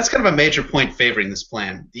 And that's kind of a major point favoring this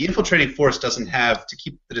plan. The infiltrating force doesn't have to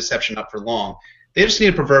keep the deception up for long. They just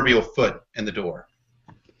need a proverbial foot in the door.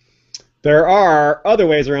 There are other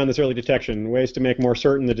ways around this early detection, ways to make more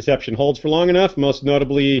certain the deception holds for long enough, most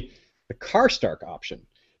notably the Karstark option.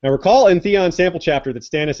 Now recall in Theon's sample chapter that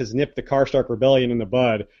Stannis has nipped the Karstark rebellion in the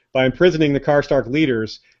bud by imprisoning the Karstark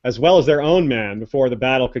leaders as well as their own men before the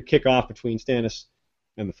battle could kick off between Stannis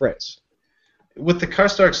and the Freys. With the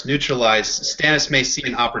Karstarks neutralized, Stannis may see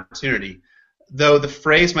an opportunity. Though the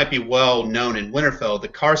Freys might be well known in Winterfell, the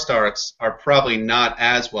Karstarks are probably not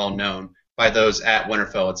as well known by those at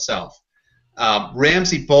Winterfell itself.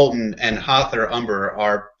 Ramsay Bolton and Hother Umber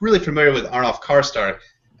are really familiar with Arnulf Karstark,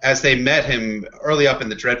 as they met him early up in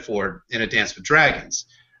the Dreadfort in A Dance with Dragons.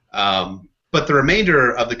 But the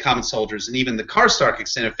remainder of the common soldiers and even the Karstark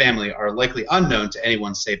extended family are likely unknown to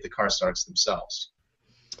anyone save the Karstarks themselves.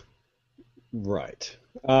 Right.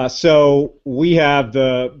 So we have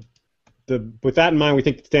with that in mind, we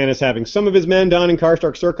think that Stannis having some of his men donning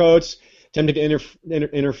Karstark surcoats, attempting to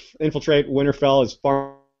infiltrate Winterfell is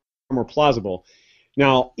far more plausible.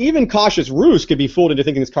 Now, even cautious Roose could be fooled into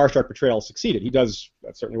thinking this Karstark betrayal succeeded. That's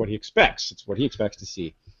certainly what he expects. It's what he expects to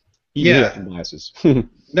see. Yeah. Biases.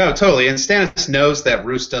 No, totally. And Stannis knows that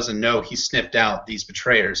Roose doesn't know he sniffed out these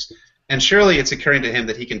betrayers. And surely it's occurring to him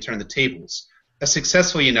that he can turn the tables. A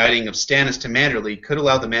successful uniting of Stannis to Manderley could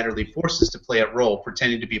allow the Manderley forces to play a role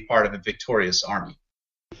pretending to be part of a victorious army.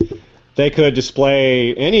 They could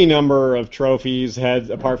display any number of trophies, heads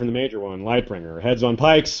apart from the major one, Lightbringer. Heads on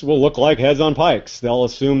pikes will look like heads on pikes. They'll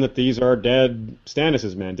assume that these are dead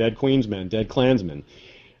Stannis' men, dead Queen's men, dead clansmen.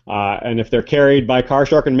 And if they're carried by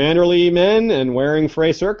Karstark and Manderley men and wearing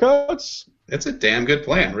Frey surcoats... It's a damn good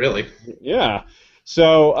plan, really. Yeah.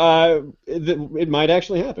 So it might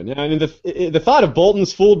actually happen. I mean, the thought of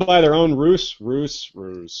Bolton's fooled by their own ruse.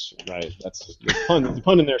 Right, that's the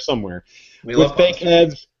pun in there somewhere. With fake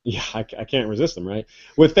heads, yeah, I can't resist them, right?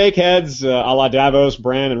 With fake heads, a la Davos,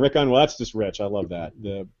 Bran, and Rickon, well, that's just rich. I love that.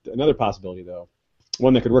 Another possibility, though,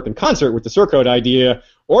 one that could work in concert with the surcoat idea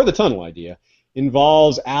or the tunnel idea,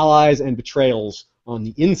 involves allies and betrayals on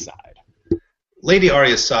the inside. Lady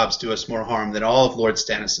Arya's sobs do us more harm than all of Lord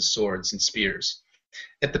Stannis' swords and spears.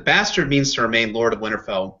 If the bastard means to remain Lord of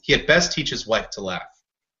Winterfell, he had best teach his wife to laugh.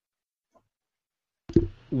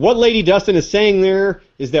 What Lady Dustin is saying there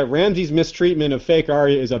is that Ramsay's mistreatment of fake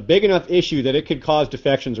Arya is a big enough issue that it could cause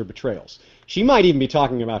defections or betrayals. She might even be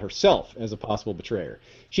talking about herself as a possible betrayer.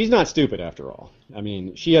 She's not stupid, after all. I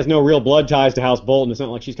mean, she has no real blood ties to House Bolton. It's not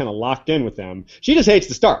like she's kind of locked in with them. She just hates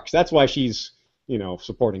the Starks. That's why she's,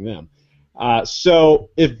 supporting them. So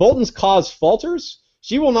if Bolton's cause falters,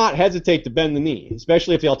 she will not hesitate to bend the knee,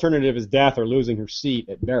 especially if the alternative is death or losing her seat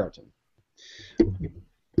at Barrowton.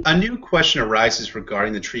 A new question arises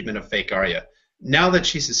regarding the treatment of fake Arya. Now that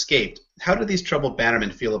she's escaped, how do these troubled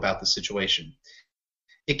bannermen feel about the situation?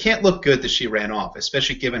 It can't look good that she ran off,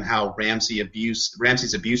 especially given how Ramsay's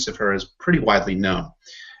abuse of her is pretty widely known.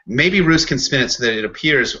 Maybe Roose can spin it so that it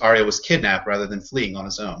appears Arya was kidnapped rather than fleeing on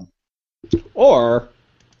his own. Or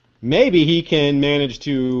maybe he can manage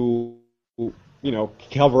to,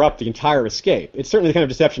 cover up the entire escape. It's certainly the kind of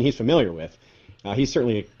deception he's familiar with. He's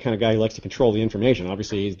certainly the kind of guy who likes to control the information.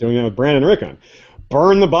 Obviously, he's doing that with Bran and Rickon.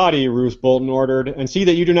 Burn the body, Roose Bolton ordered, and see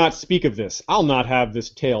that you do not speak of this. I'll not have this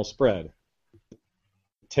tale spread.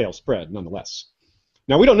 tale spread nonetheless.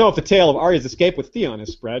 Now, we don't know if the tale of Arya's escape with Theon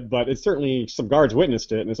has spread, but it's certainly some guards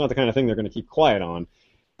witnessed it, and it's not the kind of thing they're going to keep quiet on.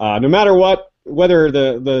 No matter what, whether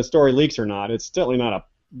the story leaks or not, it's certainly not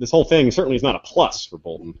this whole thing certainly is not a plus for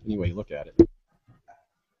Bolton, any way you look at it.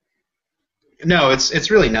 No,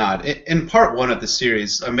 it's really not. In part one of the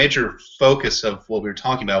series, a major focus of what we were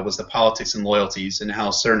talking about was the politics and loyalties and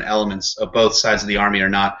how certain elements of both sides of the army are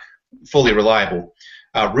not fully reliable.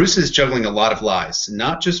 Roose is juggling a lot of lies,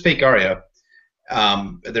 not just fake Arya.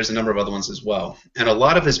 There's a number of other ones as well. And a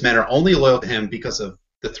lot of his men are only loyal to him because of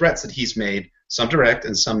the threats that he's made, some direct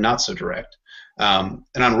and some not so direct. An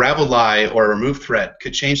unraveled lie or a removed threat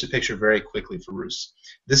could change the picture very quickly for Roose.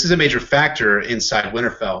 This is a major factor inside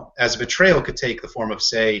Winterfell, as a betrayal could take the form of,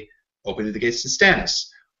 say, opening the gates to Stannis,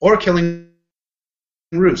 or killing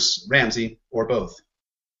Roose, Ramsay, or both.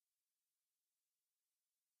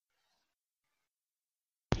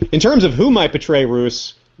 In terms of who might betray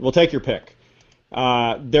Roose, we'll take your pick.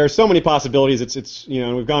 There are so many possibilities. It's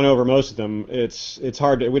we've gone over most of them. It's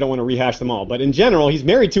hard. We don't want to rehash them all. But in general, he's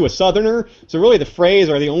married to a Southerner, so really the Freys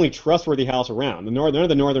are the only trustworthy house around. None of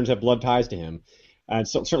the Northerns have blood ties to him, and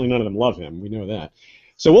certainly none of them love him. We know that.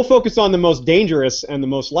 So we'll focus on the most dangerous and the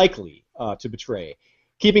most likely to betray,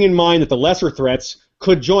 keeping in mind that the lesser threats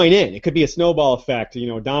could join in. It could be a snowball effect,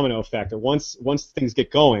 a domino effect. That once things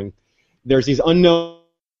get going, there's these unknown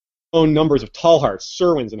numbers of Tallhearts,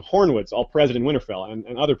 Serwins, and Hornwoods all present in Winterfell,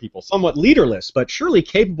 and other people, somewhat leaderless, but surely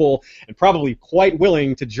capable and probably quite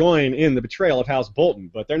willing to join in the betrayal of House Bolton,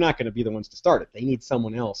 but they're not going to be the ones to start it. They need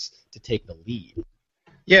someone else to take the lead.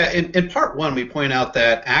 Yeah, in part one, we point out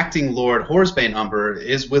that acting Lord Horsebane Umber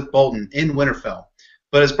is with Bolton in Winterfell,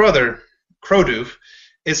 but his brother, Crodoof,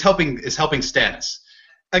 is helping Stannis.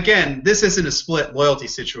 Again, this isn't a split loyalty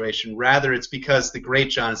situation. Rather, it's because the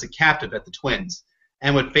Greatjon is a captive at the Twins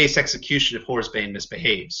and would face execution if Horsebane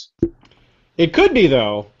misbehaves. It could be,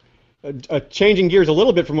 though, changing gears a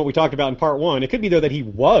little bit from what we talked about in part one, it could be, though, that he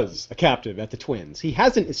was a captive at the Twins. He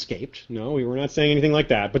hasn't escaped. No, we were not saying anything like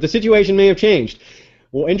that. But the situation may have changed.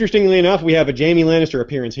 Well, interestingly enough, we have a Jaime Lannister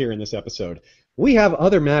appearance here in this episode. We have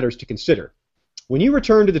other matters to consider. When you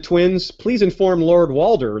return to the Twins, please inform Lord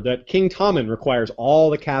Walder that King Tommen requires all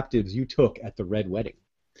the captives you took at the Red Wedding.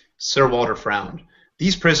 Sir Walder frowned.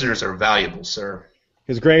 These prisoners are valuable, sir.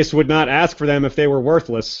 His Grace would not ask for them if they were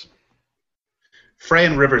worthless. Frey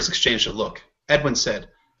and Rivers exchanged a look. Edwin said,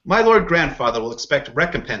 "My Lord Grandfather will expect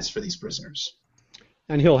recompense for these prisoners."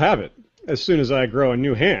 And he'll have it, as soon as I grow a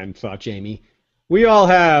new hand, thought Jaime. We all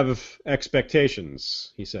have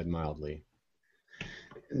expectations, he said mildly.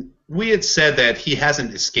 We had said that he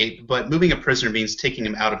hasn't escaped, but moving a prisoner means taking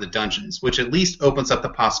him out of the dungeons, which at least opens up the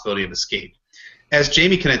possibility of escape. As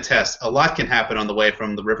Jaime can attest, a lot can happen on the way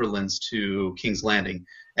from the Riverlands to King's Landing,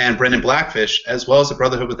 and Brendan Blackfish, as well as the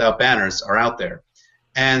Brotherhood Without Banners, are out there.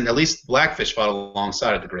 And at least Blackfish fought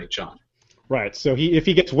alongside of the Greatjon. Right, so if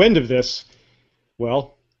he gets wind of this,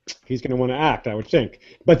 well, he's going to want to act, I would think.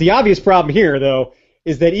 But the obvious problem here, though,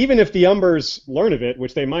 is that even if the Umbers learn of it,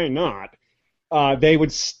 which they might not, they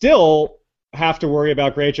would still have to worry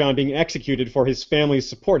about Greatjon being executed for his family's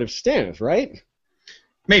support of Stannis, right?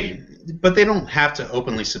 Maybe, but they don't have to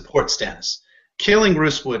openly support Stannis. Killing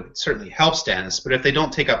Roose would certainly help Stannis, but if they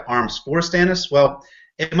don't take up arms for Stannis, well,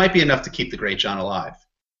 it might be enough to keep the Greatjon alive.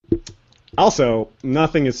 Also,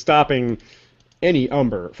 nothing is stopping any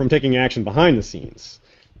Umber from taking action behind the scenes.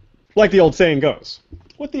 Like the old saying goes,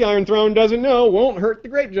 what the Iron Throne doesn't know won't hurt the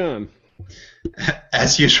Greatjon.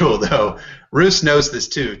 As usual, though, Roose knows this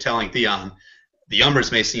too, telling Theon, the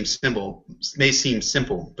Umbers may seem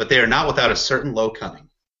simple, but they are not without a certain low cunning.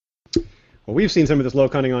 Well, we've seen some of this low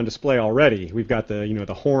cunning on display already. We've got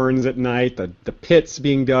the horns at night, the pits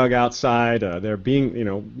being dug outside. There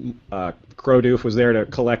being, Crodoof was there to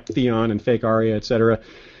collect Theon and fake Arya, etc.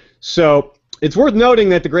 So it's worth noting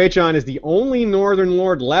that the Greatjon is the only Northern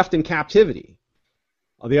Lord left in captivity.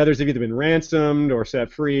 The others have either been ransomed or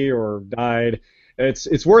set free or died.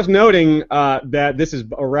 It's worth noting that this is,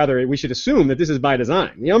 or rather, we should assume that this is by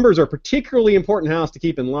design. The Umbers are a particularly important house to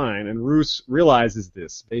keep in line, and Roose realizes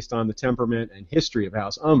this based on the temperament and history of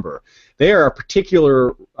House Umber. They are a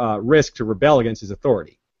particular risk to rebel against his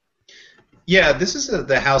authority. Yeah, this is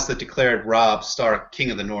the house that declared Robb Stark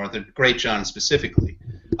King of the North, and Greatjon specifically.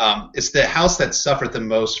 It's the house that suffered the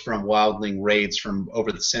most from wildling raids from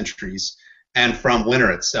over the centuries and from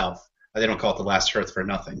winter itself. They don't call it the last hearth for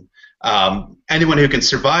nothing. Anyone who can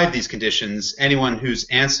survive these conditions, anyone whose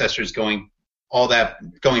ancestors going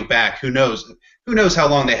back, who knows how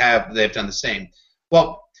long they've done the same.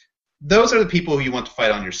 Well, those are the people who you want to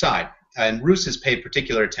fight on your side, and Roose has paid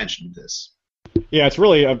particular attention to this. Yeah, it's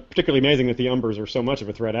really particularly amazing that the Umbers are so much of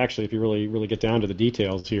a threat, actually, if you really get down to the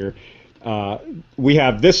details here. We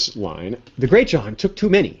have this line. The Great John took too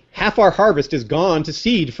many. Half our harvest is gone to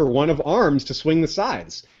seed for one of arms to swing the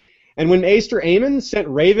scythes. And when Aster Aemon sent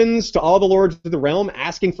ravens to all the lords of the realm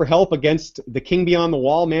asking for help against the king beyond the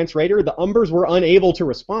wall, Mance Rayder, the Umbers were unable to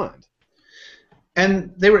respond.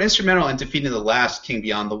 And they were instrumental in defeating the last king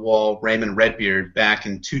beyond the wall, Raymond Redbeard, back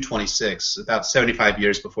in 226, about 75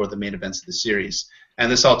 years before the main events of the series.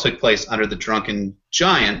 And this all took place under the drunken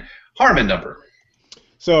giant Harmon number.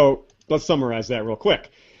 So let's summarize that real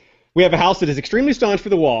quick. We have a house that is extremely staunch for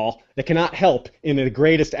the wall, that cannot help in the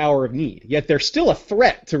greatest hour of need. Yet they're still a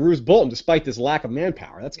threat to Roose Bolton despite this lack of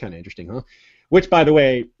manpower. That's kind of interesting, huh? Which, by the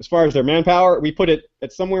way, as far as their manpower, we put it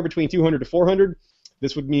at somewhere between 200 to 400.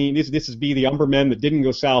 This would mean this would be the Umbermen that didn't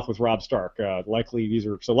go south with Robb Stark. Likely these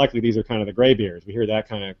are kind of the graybeards. We hear that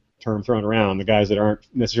kind of term thrown around. The guys that aren't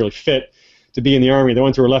necessarily fit to be in the army, the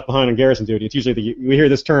ones who are left behind on garrison duty. It's usually we hear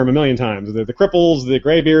this term a million times. The cripples, the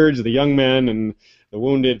graybeards, the young men, and the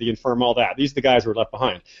wounded, the infirm, all that. These are the guys who are left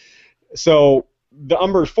behind. So the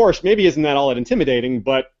Umber's force maybe isn't that all that intimidating,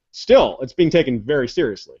 but still, it's being taken very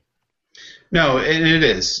seriously. No, it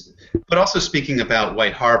is. But also speaking about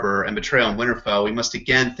White Harbor and betrayal in Winterfell, we must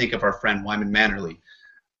again think of our friend Wyman Mannerly.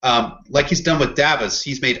 Like he's done with Davos,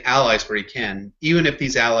 he's made allies where he can, even if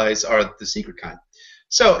these allies are the secret kind.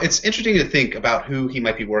 So it's interesting to think about who he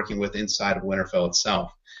might be working with inside of Winterfell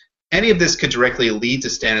itself. Any of this could directly lead to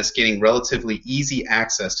Stannis gaining relatively easy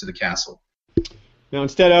access to the castle. Now,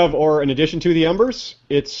 instead of or in addition to the Umbers,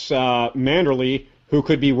 it's Manderly who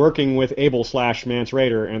could be working with Abel/Mance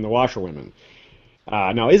Rayder and the Washerwomen.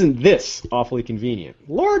 Now, isn't this awfully convenient?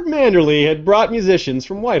 Lord Manderly had brought musicians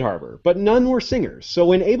from White Harbor, but none were singers. So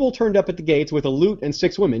when Abel turned up at the gates with a lute and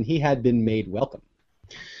 6 women, he had been made welcome.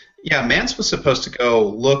 Yeah, Mance was supposed to go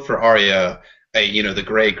look for Arya, the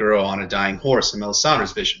gray girl on a dying horse in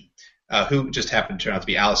Melisandre's vision, who just happened to turn out to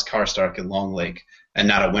be Alice Karstark in Long Lake and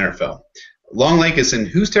not at Winterfell. Long Lake is in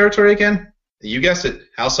whose territory again? You guessed it,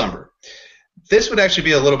 House Umber. This would actually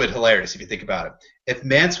be a little bit hilarious if you think about it. If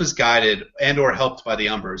Mance was guided and or helped by the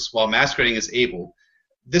Umbers while masquerading as Abel,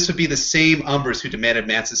 this would be the same Umbers who demanded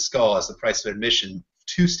Mance's skull as the price of admission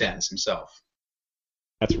to Stannis himself.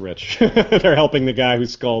 That's rich. They're helping the guy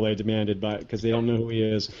whose skull they demanded because they don't know who he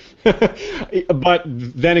is. But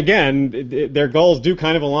then again, their goals do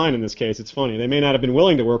kind of align in this case. It's funny. They may not have been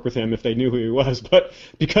willing to work with him if they knew who he was, but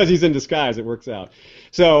because he's in disguise, it works out.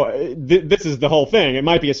 So this is the whole thing. It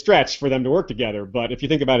might be a stretch for them to work together, but if you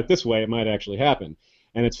think about it this way, it might actually happen.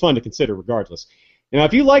 And it's fun to consider regardless. Now,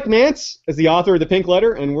 if you like Mance as the author of the Pink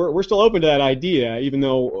Letter, and we're still open to that idea, even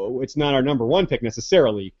though it's not our number one pick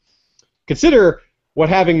necessarily, consider what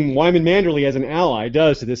having Wyman Manderly as an ally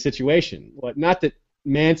does to this situation. Not that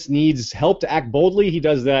Mance needs help to act boldly. He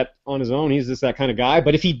does that on his own. He's just that kind of guy.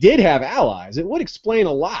 But if he did have allies, it would explain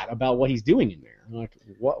a lot about what he's doing in there.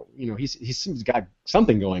 He's got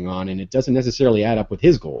something going on, and it doesn't necessarily add up with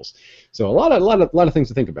his goals. So a lot of things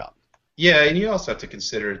to think about. Yeah, and you also have to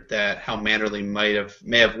consider that how Manderly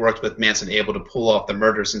may have worked with Mance and Abel to pull off the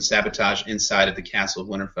murders and sabotage inside of the castle of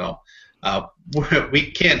Winterfell.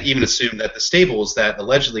 We can't even assume that the stables that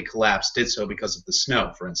allegedly collapsed did so because of the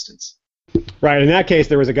snow, for instance. Right. In that case,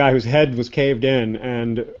 there was a guy whose head was caved in,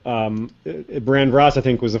 and Bran Voss, I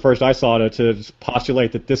think, was the first I saw to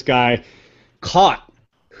postulate that this guy caught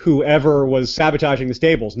whoever was sabotaging the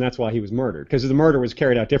stables, and that's why he was murdered, because the murder was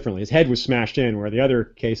carried out differently. His head was smashed in, where the other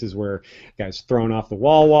cases were guys thrown off the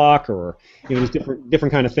wall walk, or there's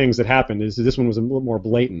different kind of things that happened. This one was a little more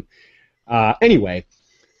blatant. Anyway,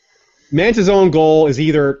 Mance's own goal is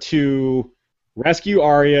either to rescue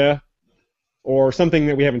Arya or something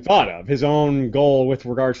that we haven't thought of, his own goal with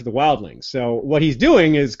regard to the wildlings. So what he's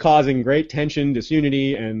doing is causing great tension,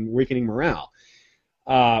 disunity, and weakening morale.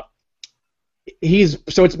 So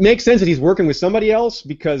it makes sense that he's working with somebody else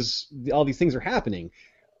because all these things are happening.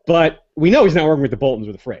 But we know he's not working with the Boltons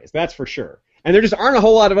or the Freys, that's for sure. And there just aren't a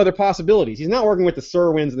whole lot of other possibilities. He's not working with the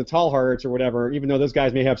Serwins and the Tallhearts or whatever, even though those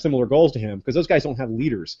guys may have similar goals to him, because those guys don't have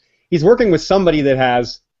leaders. He's working with somebody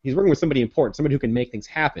important, somebody who can make things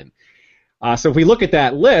happen. So if we look at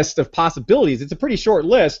that list of possibilities, it's a pretty short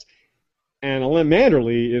list, and Alim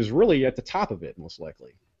Manderly is really at the top of it, most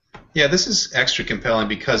likely. Yeah, this is extra compelling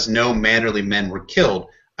because no Manderly men were killed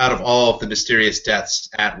out of all of the mysterious deaths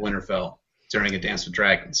at Winterfell during A Dance with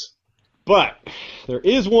Dragons. But there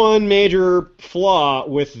is one major flaw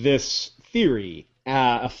with this theory,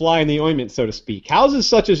 a fly in the ointment, so to speak. Houses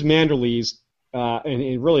such as Manderly's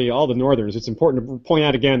and really all the Northerners, it's important to point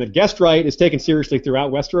out again that guest right is taken seriously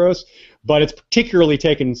throughout Westeros, but it's particularly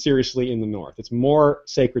taken seriously in the North. It's more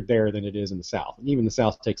sacred there than it is in the South, and even the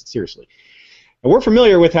South takes it seriously. And we're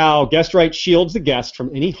familiar with how guest right shields the guest from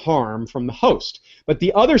any harm from the host, but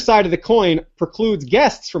the other side of the coin precludes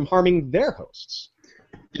guests from harming their hosts.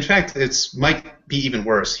 In fact, it might be even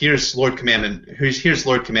worse. Here's Lord Commander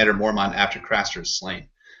Mormont after Craster is slain.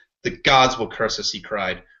 "The gods will curse us," he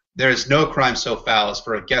cried. "There is no crime so foul as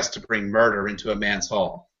for a guest to bring murder into a man's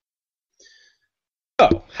hall."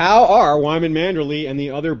 So, how are Wyman Manderly and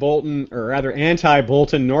the other Bolton, or rather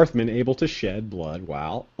anti-Bolton Northmen able to shed blood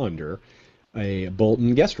while under a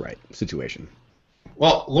Bolton guest right situation?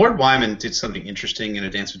 Well, Lord Wyman did something interesting in A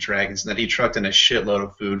Dance with Dragons, in that he trucked in a shitload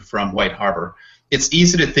of food from White Harbor. It's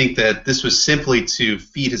easy to think that this was simply to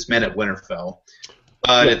feed his men at Winterfell,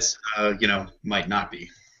 but it's, might not be.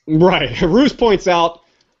 Right. Roose points out,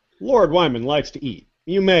 Lord Wyman likes to eat.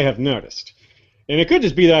 You may have noticed. And it could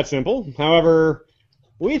just be that simple. However,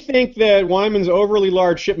 we think that Wyman's overly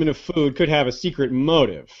large shipment of food could have a secret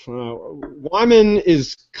motive. Wyman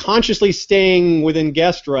is consciously staying within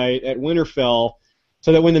guest right at Winterfell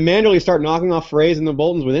so that when the Manderly start knocking off Freys and the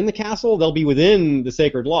Boltons within the castle, they'll be within the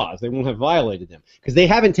sacred laws. They won't have violated them. Because they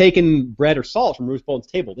haven't taken bread or salt from Roose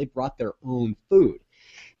Bolton's table. They brought their own food.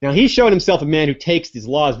 Now, he's shown himself a man who takes these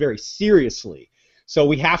laws very seriously, so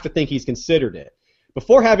we have to think he's considered it.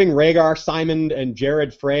 Before having Rhaegar, Simon, and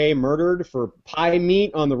Jared Frey murdered for pie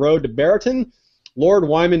meat on the road to Barrington, Lord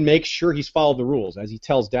Wyman makes sure he's followed the rules, as he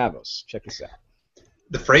tells Davos. Check this out.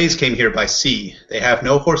 "The Freys came here by sea. They have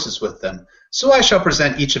no horses with them, so I shall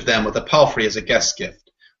present each of them with a palfrey as a guest gift.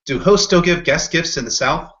 Do hosts still give guest gifts in the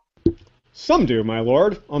South?" "Some do, my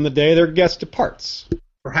lord, on the day their guest departs."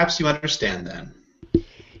 "Perhaps you understand, then."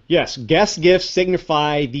 Yes, guest gifts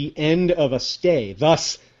signify the end of a stay,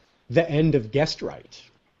 thus the end of guest right.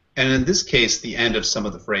 And in this case, the end of some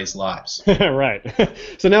of the Freys' lives. Right.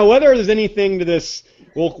 So now whether there's anything to this,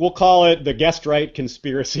 we'll call it the guest right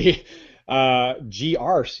conspiracy,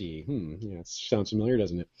 GRC. Yeah, it sounds familiar,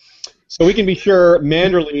 doesn't it? So we can be sure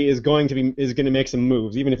Manderly is going to make some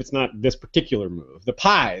moves, even if it's not this particular move. The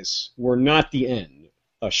pies were not the end.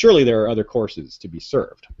 Surely there are other courses to be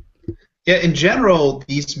served. Yeah, in general,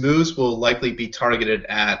 these moves will likely be targeted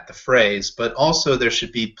at the Freys, but also there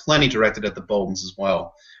should be plenty directed at the Boltons as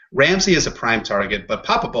well. Ramsay is a prime target, but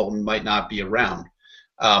Papa Bolton might not be around.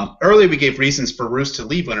 Earlier we gave reasons for Roose to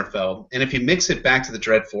leave Winterfell, and if you mix it back to the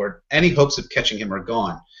Dreadfort, any hopes of catching him are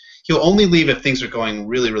gone. He'll only leave if things are going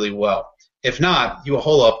really, really well. If not, he will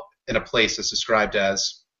hole up in a place that's described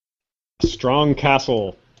as a strong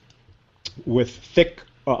castle with thick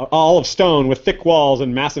all of stone with thick walls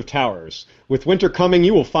and massive towers. With winter coming,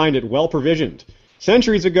 you will find it well provisioned.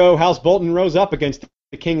 Centuries ago, House Bolton rose up against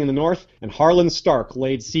the king in the north, and Harlan Stark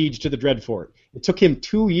laid siege to the Dreadfort. It took him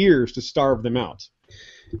 2 years to starve them out.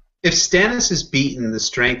 If Stannis is beaten, the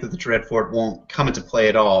strength of the Dreadfort won't come into play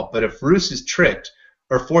at all, but if Roose is tricked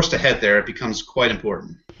or forced to head there, it becomes quite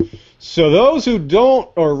important. So those who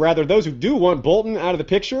don't, or rather those who do want Bolton out of the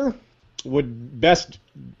picture, would best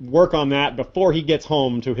work on that before he gets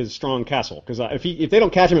home to his strong castle. Because if they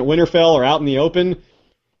don't catch him at Winterfell or out in the open,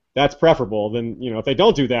 that's preferable. Then, if they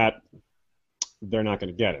don't do that, they're not going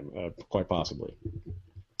to get him, quite possibly.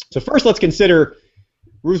 So first, let's consider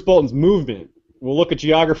Roose Bolton's movement. We'll look at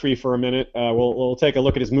geography for a minute. We'll take a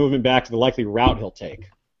look at his movement back to the likely route he'll take.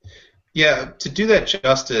 Yeah, to do that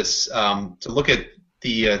justice, to look at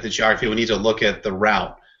the geography, we need to look at the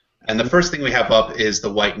route. And the first thing we have up is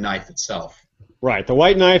the White Knife itself. Right. The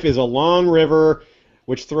White Knife is a long river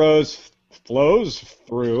which flows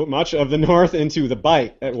through much of the north into the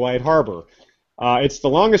Bight at White Harbor. It's the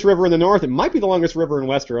longest river in the north. It might be the longest river in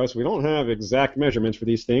Westeros. We don't have exact measurements for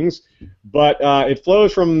these things. But it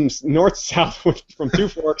flows from north to south from two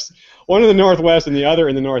forks, one in the northwest and the other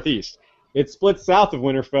in the northeast. It splits south of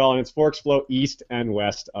Winterfell, and its forks flow east and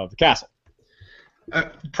west of the castle.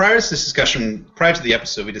 Prior to the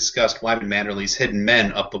episode, we discussed Wyman Manderly's hidden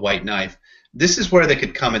men up the White Knife. This is where they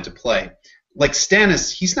could come into play. Like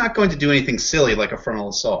Stannis, he's not going to do anything silly like a frontal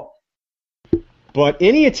assault. But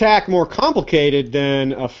any attack more complicated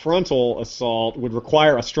than a frontal assault would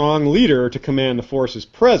require a strong leader to command the forces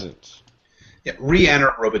present. Yeah,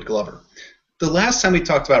 re-enter Robert Glover. The last time we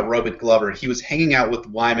talked about Robert Glover, he was hanging out with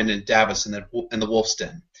Wyman and Davos in the Wolf's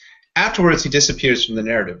Den. Afterwards, he disappears from the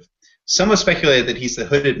narrative. Some have speculated that he's the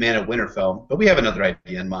hooded man at Winterfell, but we have another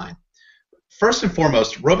idea in mind. First and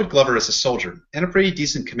foremost, Robert Glover is a soldier, and a pretty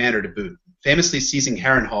decent commander to boot, famously seizing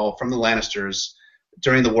Harrenhal from the Lannisters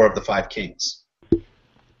during the War of the Five Kings.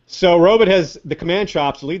 So Robert has the command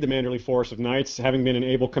chops to lead the Manderley force of knights, having been an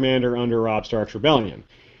able commander under Robb Stark's rebellion.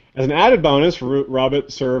 As an added bonus,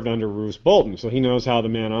 Robert served under Roose Bolton, so he knows how the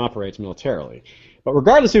man operates militarily. But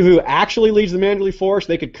regardless of who actually leads the Manderley force,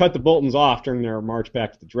 they could cut the Boltons off during their march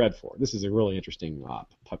back to the Dreadfort. This is a really interesting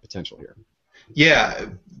potential here. Yeah,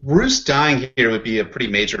 Roose dying here would be a pretty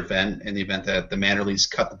major event in the event that the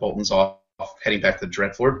Manderleys cut the Boltons off heading back to the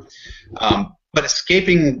Dreadfort. But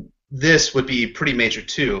escaping this would be pretty major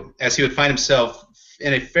too, as he would find himself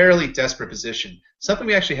in a fairly desperate position, something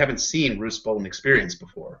we actually haven't seen Roose Bolton experience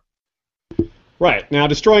before. Right. Now,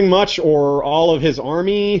 destroying much or all of his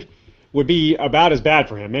army would be about as bad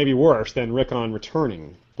for him, maybe worse, than Rickon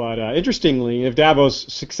returning. But interestingly, if Davos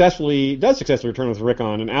does successfully return with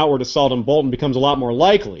Rickon, an outward assault on Bolton becomes a lot more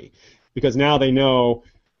likely, because now they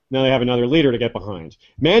have another leader to get behind.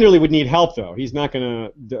 Manderley would need help, though. He's not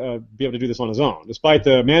going to be able to do this on his own. Despite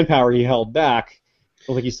the manpower he held back, I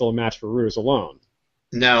don't think he's still a match for Roose alone.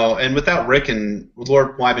 No, and without Rickon,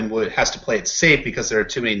 Lord Wyman has to play it safe because there are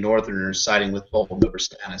too many Northerners siding with Bolton over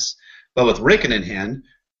Stannis. But with Rickon in hand,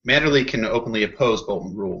 Manderley can openly oppose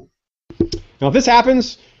Bolton rule. Now, if this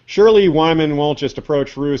happens, surely Wyman won't just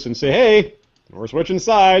approach Roose and say, hey, we're switching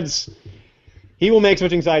sides. He will make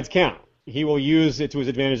switching sides count. He will use it to his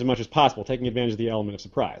advantage as much as possible, taking advantage of the element of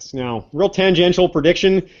surprise. Now, real tangential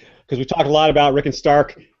prediction, because we talked a lot about Rickon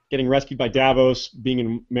Stark getting rescued by Davos, being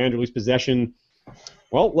in Manderley's possession.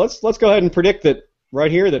 Well, let's go ahead and predict that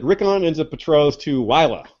right here that Rickon ends up betrothed to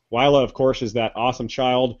Wyla. Wyla, of course, is that awesome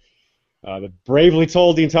child that bravely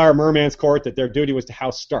told the entire Merman's court that their duty was to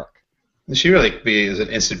House Stark. She really is an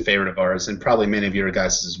instant favorite of ours, and probably many of your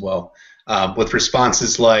guys as well, with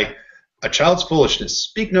responses like, "A child's foolishness.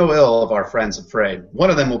 Speak no ill of our friends of Frey.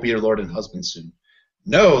 One of them will be your lord and husband soon."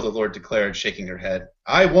 "No," the Lord declared, shaking her head.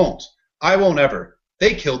 "I won't. I won't ever.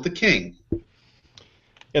 They killed the king."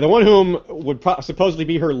 Yeah, the one whom would supposedly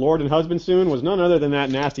be her lord and husband soon was none other than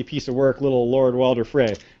that nasty piece of work, little Lord Walder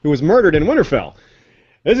Frey, who was murdered in Winterfell.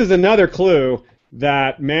 This is another clue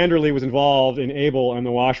that Manderley was involved in Abel and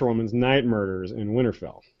the Washerwoman's night murders in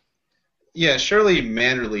Winterfell. Yeah, surely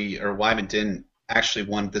Manderley or Wyman didn't actually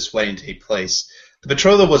want this wedding to take place. The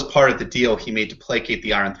betrothal was part of the deal he made to placate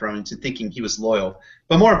the Iron Throne into thinking he was loyal,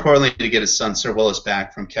 but more importantly to get his son Sir Willis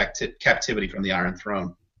back from captivity from the Iron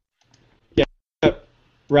Throne. Yeah,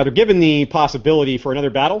 rather, given the possibility for another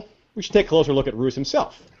battle, we should take a closer look at Roose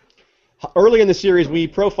himself. Early in the series, we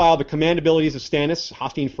profiled the command abilities of Stannis,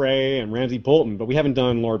 Hosteen Frey, and Ramsay Bolton, but we haven't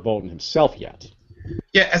done Lord Bolton himself yet.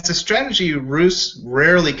 Yeah, as a strategy, Roose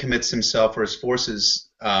rarely commits himself or his forces,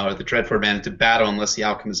 or the Dreadfort men, to battle unless the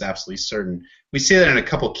outcome is absolutely certain. We see that in a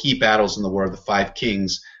couple key battles in the War of the Five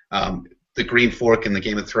Kings, the Green Fork in the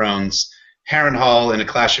Game of Thrones, Harrenhal in A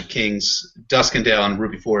Clash of Kings, Duskendale and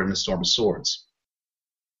Ruby Ford in A Storm of Swords.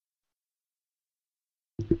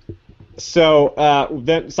 So,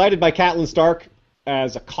 then cited by Catelyn Stark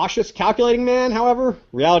as a cautious, calculating man, however,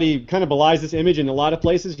 reality kind of belies this image in a lot of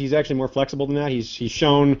places. He's actually more flexible than that. He's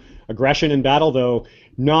shown aggression in battle, though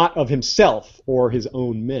not of himself or his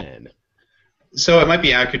own men. So it might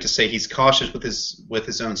be accurate to say he's cautious with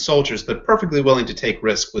his own soldiers, but perfectly willing to take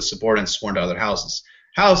risk with subordinates sworn to other houses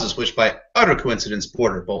which by utter coincidence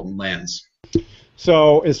border Bolton lands.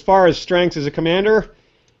 So as far as strengths as a commander,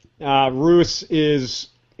 Roose is...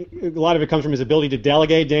 A lot of it comes from his ability to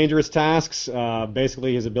delegate dangerous tasks,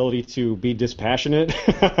 basically his ability to be dispassionate,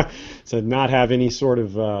 to not have any sort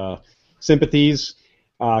of sympathies.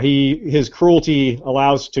 His cruelty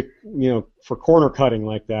allows for corner cutting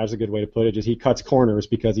like that is a good way to put it. Just he cuts corners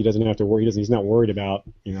because he doesn't have to worry. He's not worried about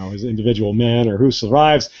his individual men or who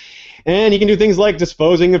survives, and he can do things like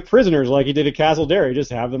disposing of prisoners, like he did at Castle Derry, just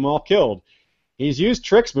have them all killed. He's used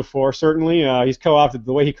tricks before, certainly. He's co-opted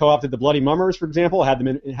the way he co-opted the Bloody Mummers, for example, have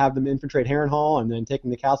them infiltrate Harrenhal and then taking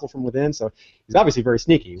the castle from within. So he's obviously very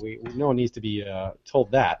sneaky. No one needs to be told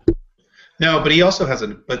that. No, but he also has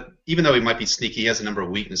but even though he might be sneaky, he has a number of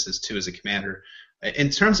weaknesses too as a commander. In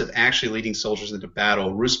terms of actually leading soldiers into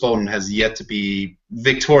battle, Roose Bolton has yet to be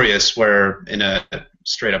victorious where in a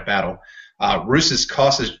straight-up battle. Roose's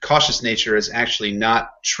cautious nature is actually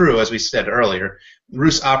not true, as we said earlier.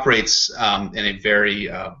 Roose operates in a very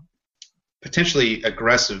potentially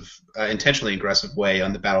aggressive, intentionally aggressive way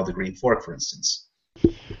on the Battle of the Green Fork, for instance.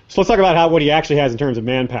 So let's talk about what he actually has in terms of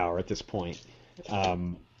manpower at this point.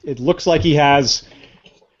 It looks like he has,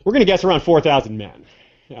 we're going to guess around 4,000 men.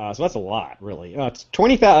 So that's a lot, really. It's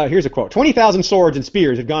 20,000. Here's a quote: 20,000 swords and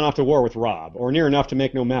spears had gone off to war with Robb, or near enough to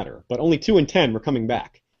make no matter, but only 2 in 10 were coming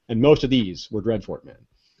back, and most of these were Dreadfort men.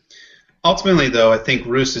 Ultimately, though, I think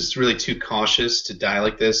Roose is really too cautious to die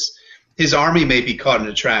like this. his army may be caught in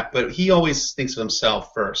a trap, but he always thinks of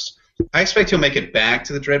himself first. I expect he'll make it back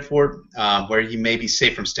to the Dreadfort, where he may be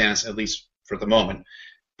safe from Stannis, at least for the moment.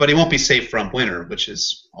 But he won't be safe from winter, which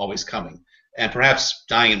is always coming. And perhaps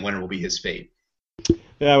dying in winter will be his fate.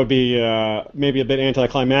 That would be maybe a bit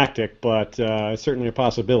anticlimactic, but certainly a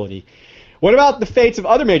possibility. What about the fates of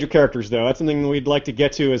other major characters, though? That's something we'd like to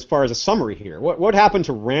get to as far as a summary here. What happened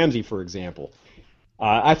to Ramsay, for example?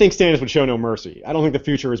 I think Stannis would show no mercy. I don't think the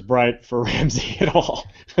future is bright for Ramsay at all.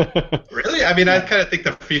 Really? I mean, I kind of think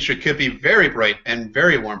the future could be very bright and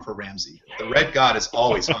very warm for Ramsay. The Red God is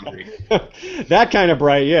always hungry. That kind of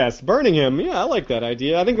bright, yes. Burning him, yeah, I like that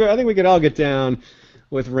idea. I think we could all get down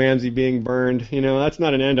with Ramsay being burned. You know, that's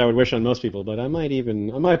not an end I would wish on most people, but I might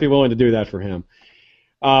be willing to do that for him.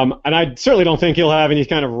 And I certainly don't think he'll have any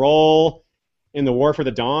kind of role in the War for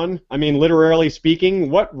the Dawn. I mean, literally speaking,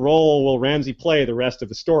 what role will Ramsay play the rest of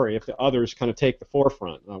the story if the others kind of take the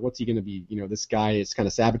forefront? What's he going to be? You know, this guy is kind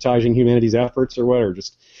of sabotaging humanity's efforts or what, or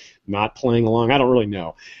just not playing along? I don't really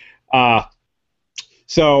know.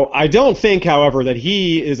 So I don't think, however, that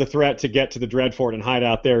he is a threat to get to the Dreadfort and hide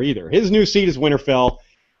out there either. His new seat is Winterfell.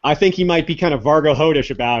 I think he might be kind of Vargo Hodish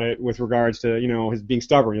about it with regards to, you know, his being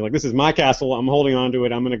stubborn. You're like, this is my castle. I'm holding on to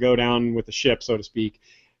it. I'm going to go down with the ship, so to speak.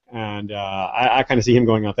 And I kind of see him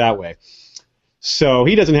going out that way. So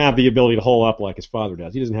he doesn't have the ability to hole up like his father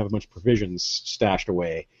does. He doesn't have a bunch of provisions stashed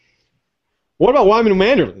away. What about Wyman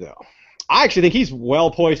Manderly, though? I actually think he's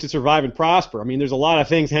well poised to survive and prosper. I mean, there's a lot of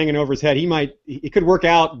things hanging over his head. It could work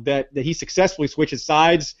out that he successfully switches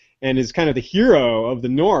sides and is kind of the hero of the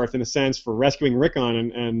North, in a sense, for rescuing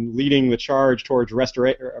Rickon and leading the charge towards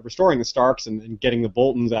restoring the Starks and getting the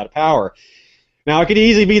Boltons out of power. Now, it could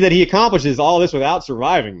easily be that he accomplishes all this without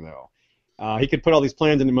surviving, though. He could put all these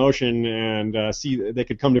plans into motion and see they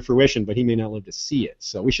could come to fruition, but he may not live to see it.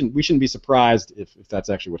 So we shouldn't be surprised if that's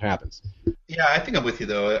actually what happens. Yeah, I think I'm with you,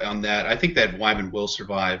 though, on that. I think that Wyman will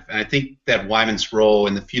survive, and I think that Wyman's role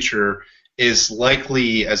in the future is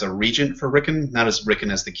likely as a regent for Rickon, not as Rickon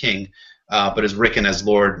as the king, but as Rickon as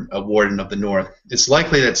Lord Warden of the North. It's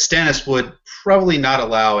likely that Stannis would probably not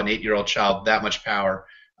allow an 8-year-old child that much power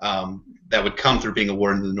that would come through being a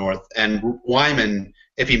Warden of the North. And Wyman,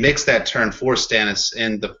 if he makes that turn for Stannis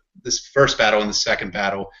in this first battle and the second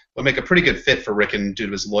battle, will make a pretty good fit for Rickon due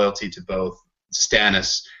to his loyalty to both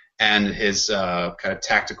Stannis and his kind of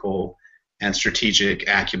tactical and strategic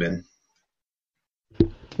acumen.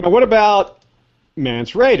 Now, what about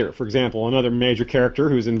Mance Rayder, for example, another major character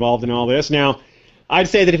who's involved in all this? Now, I'd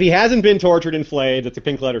say that if he hasn't been tortured and flayed, that the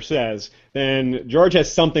Pink Letter says, then George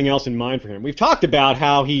has something else in mind for him. We've talked about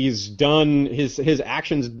how he's done his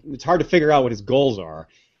actions. It's hard to figure out what his goals are.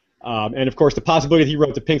 And, of course, the possibility that he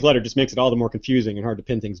wrote the Pink Letter just makes it all the more confusing and hard to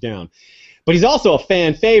pin things down. But he's also a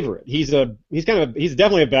fan favorite. He's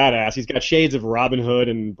definitely a badass. He's got shades of Robin Hood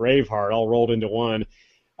and Braveheart all rolled into one.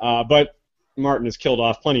 But Martin has killed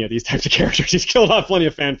off plenty of these types of characters. He's killed off plenty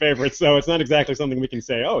of fan favorites, so it's not exactly something we can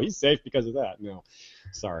say, oh, he's safe because of that. No,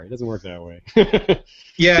 sorry, it doesn't work that way.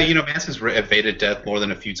 Yeah, Mance has evaded death more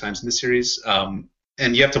than a few times in the series, and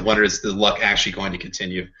you have to wonder, is the luck actually going to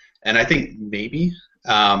continue? And I think maybe,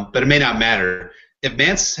 but it may not matter. If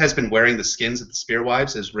Mance has been wearing the skins of the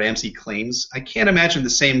Spearwives, as Ramsay claims, I can't imagine the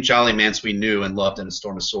same jolly Mance we knew and loved in A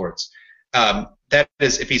Storm of Swords. That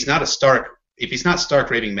is, if he's not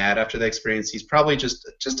stark raving mad after that experience, he's probably just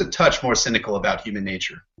a touch more cynical about human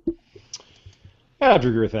nature. I have to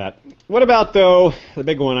agree with that. What about, though, the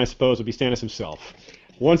big one, I suppose, would be Stannis himself.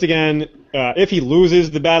 Once again, if he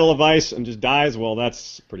loses the Battle of Ice and just dies, well,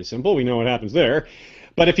 that's pretty simple. We know what happens there.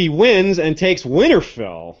 But if he wins and takes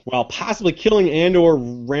Winterfell while possibly killing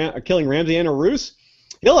Ramsay and or Roose,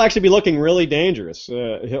 he'll actually be looking really dangerous.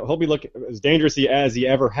 He'll be looking as dangerous as he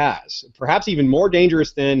ever has. Perhaps even more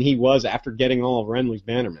dangerous than he was after getting all of Renly's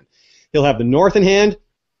bannermen. He'll have the North in hand,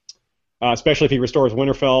 especially if he restores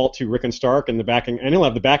Winterfell to Rickon Stark and he'll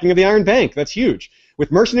have the backing of the Iron Bank. That's huge.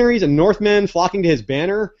 With mercenaries and Northmen flocking to his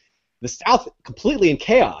banner, the South completely in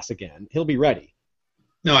chaos again, he'll be ready.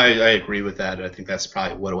 No, I agree with that. I think that's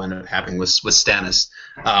probably what will end up happening with Stannis.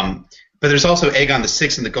 But there's also Aegon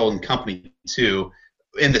VI and the Golden Company, too.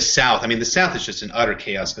 In the South, I mean, the South is just in utter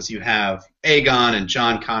chaos because you have Aegon and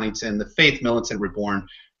Jon Connington, the Faith Militant Reborn,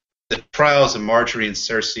 the trials of Marjorie and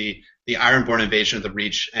Cersei, the Ironborn invasion of the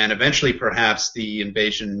Reach, and eventually perhaps the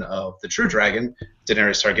invasion of the true dragon,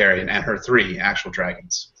 Daenerys Targaryen, and her 3 actual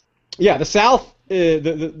dragons. Yeah, the South,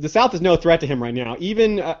 the South is no threat to him right now.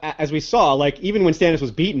 Even as we saw, even when Stannis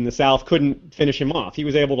was beaten, the South couldn't finish him off. He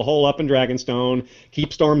was able to hole up in Dragonstone,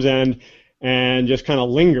 keep Storm's End, and just kind of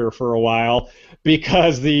linger for a while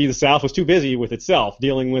because the South was too busy with itself,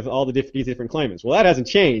 dealing with all these different claimants. Well, that hasn't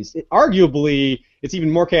changed. Arguably, it's even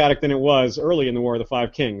more chaotic than it was early in the War of the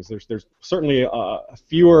Five Kings. There's certainly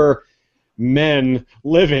fewer men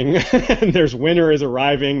living, and there's winter is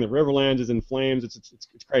arriving, the Riverlands is in flames,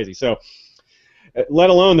 it's crazy. So, let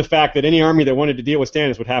alone the fact that any army that wanted to deal with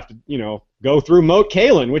Stannis would have to, go through Moat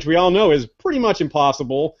Cailin, which we all know is pretty much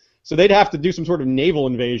impossible. So they'd have to do some sort of naval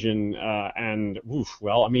invasion,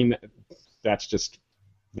 that's just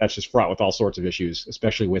fraught with all sorts of issues,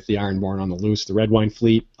 especially with the Ironborn on the loose, the Red Wine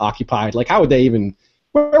Fleet occupied. Like, where would they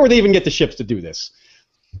even get the ships to do this?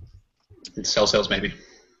 Cell sails, maybe.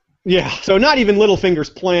 Yeah, so not even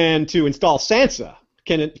Littlefinger's plan to install Sansa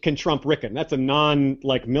can trump Rickon. That's a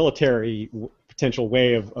military potential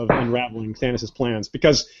way of unraveling Stannis' plans,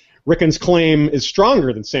 because Rickon's claim is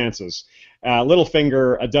stronger than Sansa's.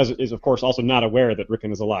 Littlefinger is, of course, also not aware that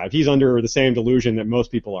Rickon is alive. He's under the same delusion that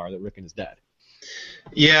most people are, that Rickon is dead.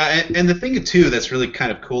 Yeah, and the thing, too, that's really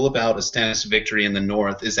kind of cool about a Stannis victory in the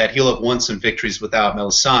North is that he'll have won some victories without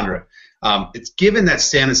Melisandre. It's given that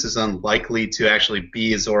Stannis is unlikely to actually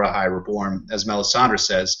be Azor Ahai Reborn, as Melisandre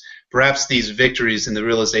says. Perhaps these victories and the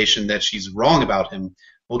realization that she's wrong about him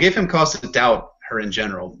will give him cause to doubt her in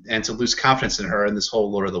general and to lose confidence in her in this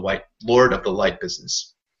whole Lord of the Light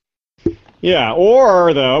business. Yeah,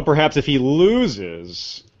 or, though, perhaps if he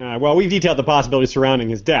loses... we've detailed the possibilities surrounding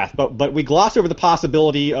his death, but we gloss over the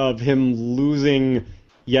possibility of him losing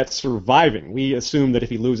yet surviving. We assume that if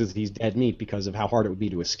he loses, he's dead meat because of how hard it would be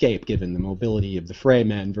to escape, given the mobility of the Frey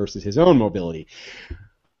men versus his own mobility.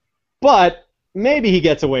 But maybe he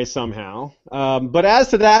gets away somehow. But as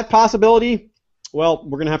to that possibility, well,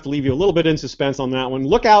 we're going to have to leave you a little bit in suspense on that one.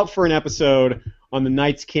 Look out for an episode on the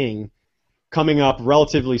Night's King coming up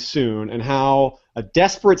relatively soon, and how a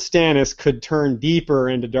desperate Stannis could turn deeper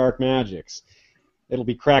into dark magics. It'll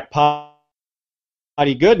be crackpotty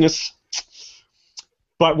goodness.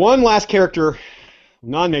 But one last character,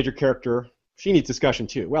 non-major character, she needs discussion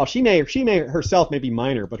too. Well, she may herself may be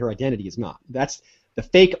minor, but her identity is not. That's the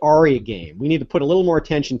fake Arya game. We need to put a little more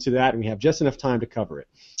attention to that, and we have just enough time to cover it.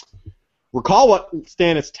 Recall what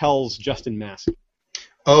Stannis tells Justin Massey.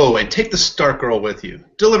 Oh, and take the Stark Girl with you.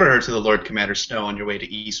 Deliver her to the Lord Commander Snow on your way to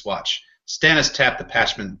Eastwatch. Stannis tapped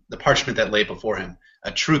the parchment that lay before him.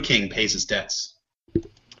 A true king pays his debts.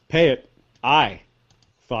 Pay it. Aye,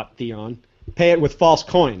 thought Theon. Pay it with false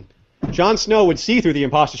coin. Jon Snow would see through the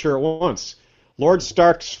imposture at once. Lord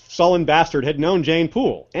Stark's sullen bastard had known Jane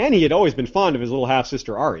Poole, and he had always been fond of his little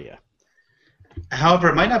half-sister Arya. However,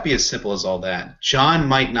 it might not be as simple as all that. Jon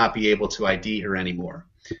might not be able to ID her anymore.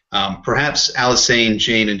 Perhaps Alysanne,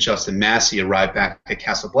 Jane, and Justin Massey arrive back at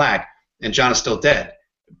Castle Black, and Jon is still dead.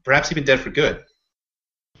 Perhaps even dead for good.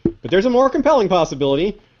 But there's a more compelling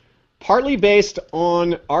possibility, partly based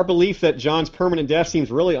on our belief that Jon's permanent death seems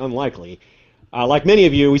really unlikely. Like many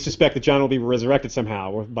of you, we suspect that Jon will be resurrected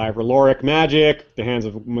somehow by Valoric magic, the hands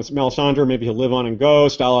of Melisandre. Maybe he'll live on in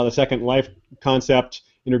ghost, a la the Second Life concept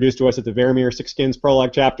introduced to us at the Varamir Six Skins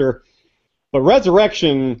prologue chapter. But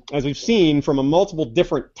resurrection, as we've seen from multiple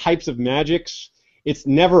different types of magics, it's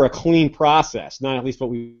never a clean process, not at least what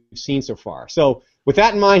we've seen so far. So with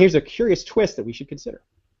that in mind, here's a curious twist that we should consider.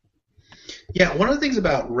 Yeah, one of the things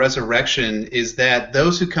about resurrection is that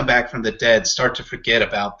those who come back from the dead start to forget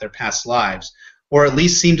about their past lives, or at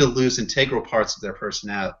least seem to lose integral parts of their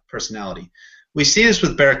personality. We see this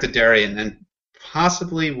with Beric Dondarrion and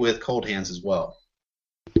possibly with Cold Hands as well.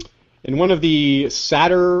 In one of the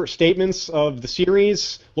sadder statements of the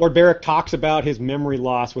series, Lord Beric talks about his memory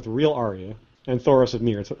loss with real Arya and Thoros of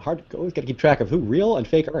Myr. It's hard to always got to keep track of who real and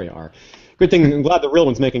fake Arya are. Good thing, I'm glad the real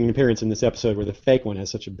one's making an appearance in this episode where the fake one has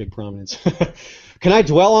such a big prominence. Can I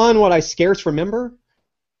dwell on what I scarce remember?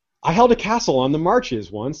 I held a castle on the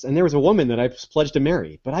Marches once, and there was a woman that I was pledged to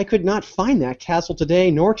marry, but I could not find that castle today,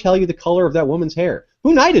 nor tell you the color of that woman's hair.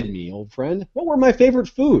 Who knighted me, old friend? What were my favorite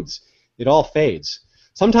foods? It all fades.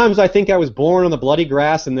 Sometimes I think I was born on the bloody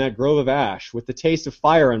grass in that grove of ash, with the taste of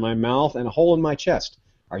fire in my mouth and a hole in my chest.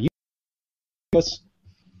 Are you?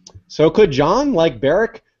 So could Jon, like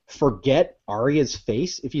Beric, forget Arya's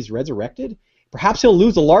face if he's resurrected? Perhaps he'll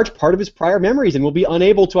lose a large part of his prior memories and will be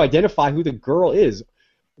unable to identify who the girl is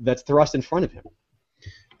that's thrust in front of him.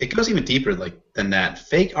 It goes even deeper than that.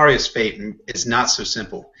 Fake Arya's fate is not so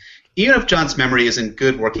simple. Even if Jon's memory is in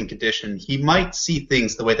good working condition, he might see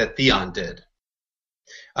things the way that Theon did.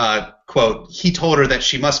 Quote, he told her that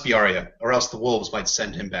she must be Arya, or else the wolves might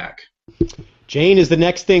send him back. Jane is the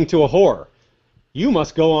next thing to a whore. You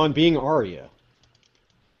must go on being Arya.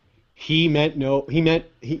 He meant no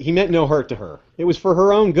hurt to her. It was for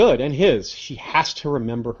her own good and his. She has to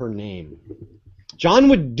remember her name. John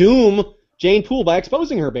would doom Jane Poole by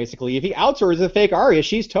exposing her, basically. If he outs her as a fake Arya,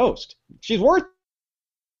 she's toast. She's worth.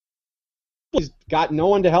 She's got no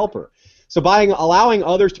one to help her. So by allowing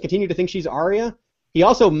others to continue to think she's Arya, he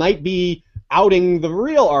also might be outing the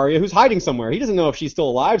real Arya, who's hiding somewhere. He doesn't know if she's still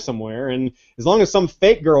alive somewhere, and as long as some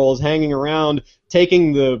fake girl is hanging around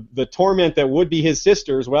taking the torment that would be his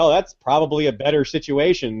sister's, well, that's probably a better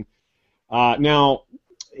situation. Now,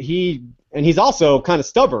 he's also kind of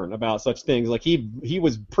stubborn about such things. Like he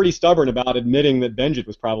was pretty stubborn about admitting that Benjit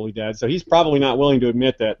was probably dead, so he's probably not willing to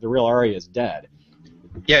admit that the real Arya is dead.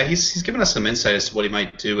 Yeah, he's given us some insight as to what he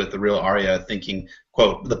might do with the real Arya, thinking,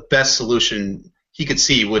 quote, the best solution he could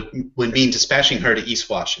see would mean dispatching her to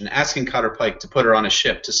Eastwatch and asking Cotter Pike to put her on a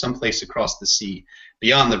ship to some place across the sea,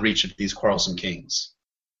 beyond the reach of these quarrelsome kings.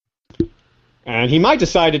 And he might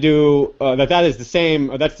decide to do that is the same.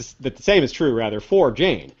 That the same is true, rather, for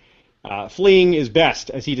Jane. Fleeing is best,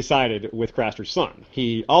 as he decided with Craster's son.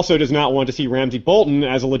 He also does not want to see Ramsay Bolton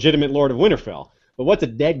as a legitimate Lord of Winterfell. But what's a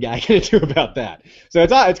dead guy going to do about that? So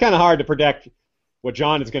it's kind of hard to predict what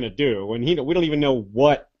Jon is going to do when we don't even know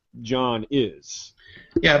what Jon is.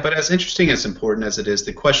 Yeah, but as interesting and as important as it is,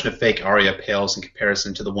 the question of fake Arya pales in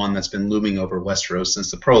comparison to the one that's been looming over Westeros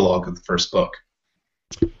since the prologue of the first book.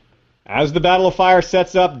 As the Battle of Fire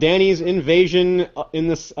sets up Dany's invasion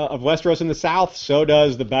of Westeros in the south, so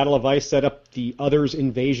does the Battle of Ice set up the Others'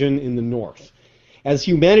 invasion in the north. As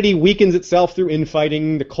humanity weakens itself through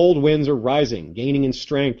infighting, the cold winds are rising, gaining in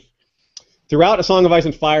strength. Throughout A Song of Ice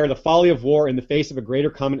and Fire, the folly of war in the face of a greater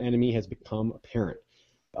common enemy has become apparent.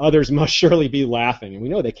 Others must surely be laughing, and we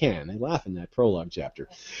know they can. They laugh in that prologue chapter,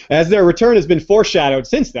 as their return has been foreshadowed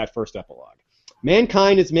since that first epilogue.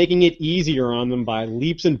 Mankind is making it easier on them by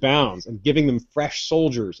leaps and bounds and giving them fresh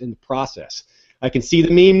soldiers in the process. I can see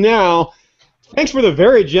the meme now. Thanks for the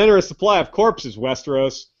very generous supply of corpses,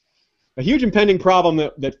 Westeros. A huge impending problem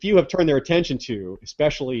that few have turned their attention to,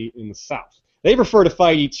 especially in the South. They prefer to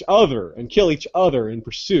fight each other and kill each other in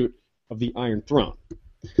pursuit of the Iron Throne.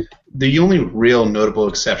 The only real notable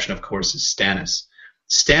exception, of course, is Stannis.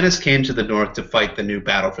 Stannis came to the north to fight the new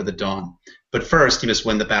battle for the Dawn, but first he must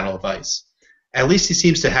win the Battle of Ice. At least he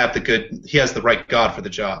seems to have he has the right god for the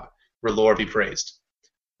job. R'hllor be praised.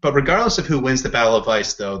 But regardless of who wins the Battle of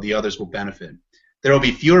Ice, though, the others will benefit. There will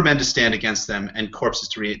be fewer men to stand against them and corpses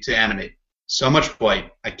to animate. So much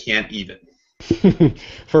white, I can't even.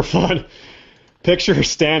 For fun, picture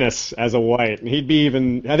Stannis as a white.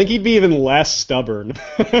 I think he'd be even less stubborn.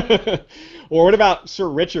 Or what about Sir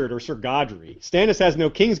Richard or Sir Godry? Stannis has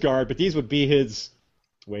no Kingsguard, but these would be his,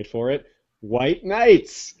 wait for it, White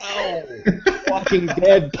Knights. Oh, Walking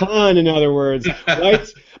Dead pun, in other words.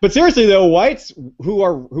 Whites. But seriously though, whites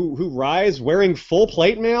who rise wearing full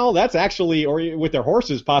plate mail, that's actually, or with their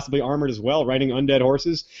horses possibly armored as well, riding undead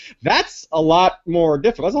horses, that's a lot more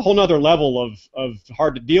difficult. That's a whole nother level of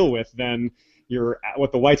hard to deal with than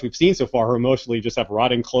what the whites we've seen so far, who mostly just have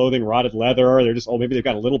rotting clothing, rotted leather. They're just, maybe they've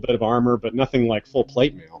got a little bit of armor, but nothing like full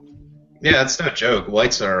plate mail. Yeah, that's no joke.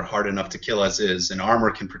 Whites are hard enough to kill as is, and armor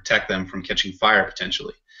can protect them from catching fire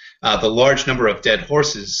potentially. The large number of dead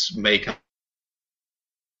horses may come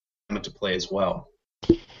into play as well.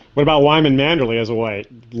 What about Wyman Manderley as a white?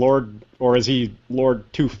 Lord, or is he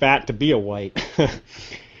Lord too fat to be a white?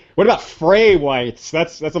 What about Frey whites?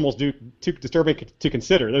 That's almost too disturbing to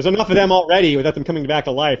consider. There's enough of them already without them coming back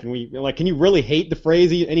to life, and can you really hate the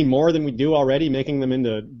Freys any more than we do already, making them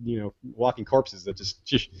into walking corpses? That's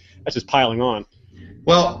just piling on.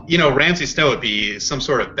 Well, Ramsay Snow would be some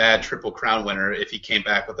sort of bad Triple Crown winner if he came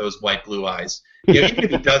back with those white blue eyes. Even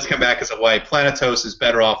if he does come back as a white, Planetos is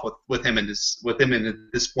better off with him in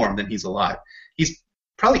this form than he's alive. He's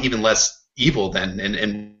probably even less evil than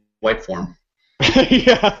in white form.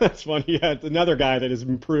 Yeah, that's funny. Yeah, it's another guy that is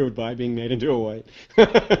improved by being made into a white.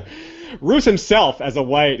 Roose himself as a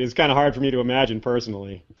white is kind of hard for me to imagine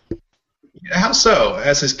personally. How so?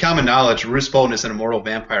 As is common knowledge, Roose Bolton is an immortal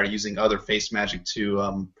vampire using other face magic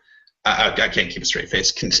to... I can't keep a straight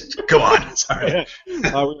face. Go on. Sorry.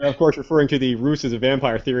 Of course, referring to the Roose is a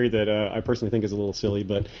vampire theory that I personally think is a little silly,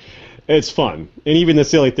 but it's fun. And even the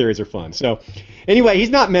silly theories are fun. So, anyway,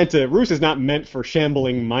 Roose is not meant for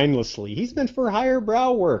shambling mindlessly. He's meant for higher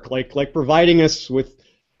brow work, like providing us with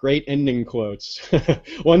great ending quotes,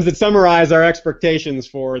 ones that summarize our expectations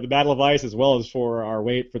for the Battle of Ice as well as for our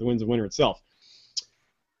wait for the Winds of Winter itself.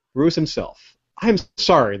 Roose himself. I'm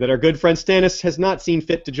sorry that our good friend Stannis has not seen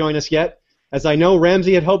fit to join us yet, as I know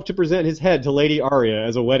Ramsay had hoped to present his head to Lady Arya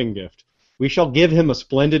as a wedding gift. We shall give him a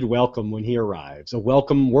splendid welcome when he arrives, a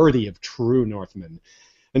welcome worthy of true Northmen.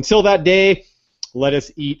 Until that day, let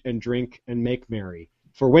us eat and drink and make merry.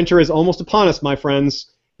 For winter is almost upon us, my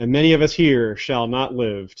friends, and many of us here shall not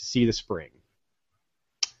live to see the spring.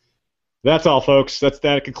 That's all, folks.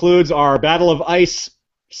 That concludes our Battle of Ice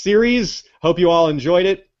series. Hope you all enjoyed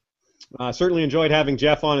it. Certainly enjoyed having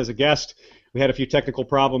Jeff on as a guest. We had a few technical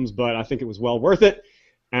problems, but I think it was well worth it.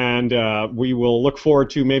 And we will look forward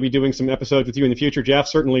to maybe doing some episodes with you in the future, Jeff.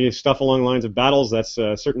 Certainly stuff along the lines of battles. That's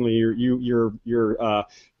certainly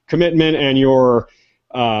your commitment and your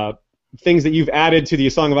things that you've added to the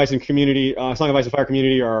Song of Ice and Fire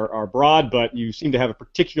community are broad, but you seem to have a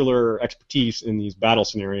particular expertise in these battle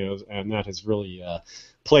scenarios, and that has really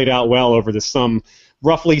played out well over the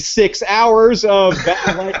roughly 6 hours of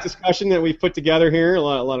battle of Ice discussion that we've put together here. A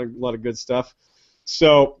lot of good stuff.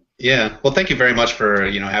 So. Yeah, well, thank you very much for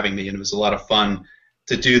having me, and it was a lot of fun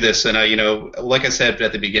to do this. And like I said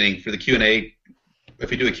at the beginning, for the Q&A,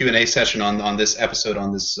 if we do a Q&A session on this episode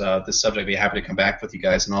on this subject, I'd be happy to come back with you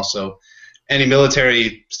guys. And also, any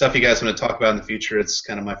military stuff you guys want to talk about in the future, it's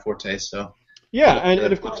kind of my forte. So yeah, and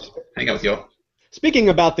of course, hang out with you all. Speaking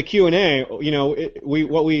about the Q&A,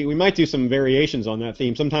 we might do some variations on that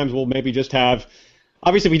theme. Sometimes we'll maybe just have.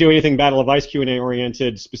 Obviously, if we do anything Battle of Ice Q&A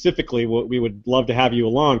oriented specifically, we would love to have you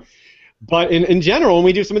along. But in general, when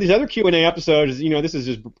we do some of these other Q&A episodes, this is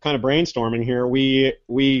just kind of brainstorming here.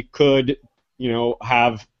 We could,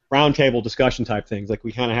 have roundtable discussion type things like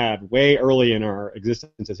we kind of had way early in our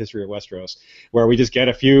existence as History of Westeros, where we just get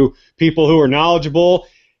a few people who are knowledgeable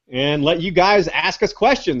and let you guys ask us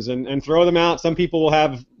questions and throw them out. Some people will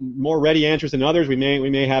have more ready answers than others. We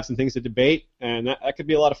may have some things to debate, and that could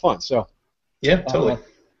be a lot of fun. So. Yeah, totally.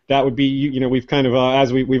 That would be, we've kind of,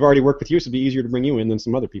 as we've already worked with you, so it'd be easier to bring you in than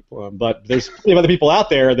some other people. But there's plenty of other people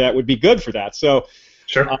out there that would be good for that. So,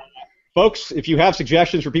 sure. Folks, if you have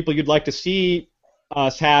suggestions for people you'd like to see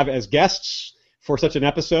us have as guests for such an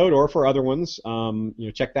episode or for other ones,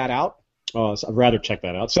 check that out. Rather check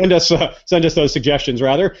that out. Send us those suggestions,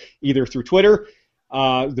 rather, either through Twitter.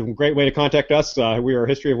 The great way to contact us, we are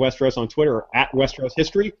History of Westeros on Twitter, or at Westeros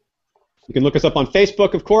History. You can look us up on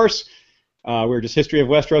Facebook, of course. We're just History of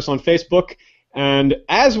Westeros on Facebook. And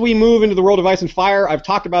as we move into the world of Ice and Fire, I've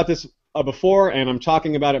talked about this before, and I'm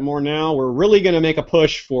talking about it more now. We're really going to make a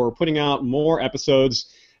push for putting out more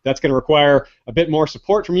episodes. That's going to require a bit more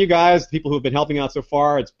support from you guys, the people who have been helping out so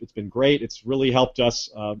far. It's been great. It's really helped us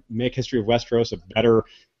make History of Westeros a better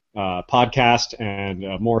podcast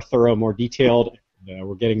and more thorough, more detailed.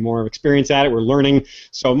 We're getting more experience at it. We're learning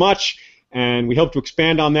so much, and we hope to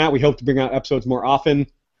expand on that. We hope to bring out episodes more often.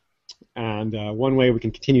 And one way we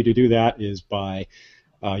can continue to do that is by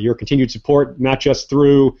your continued support, not just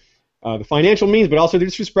through the financial means, but also through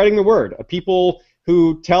spreading the word. People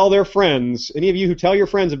who tell their friends, any of you who tell your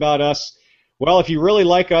friends about us, well, if you really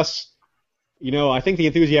like us, I think the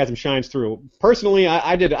enthusiasm shines through. Personally,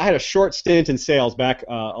 I had a short stint in sales back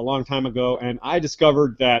a long time ago, and I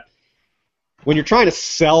discovered that when you're trying to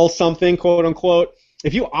sell something, quote unquote,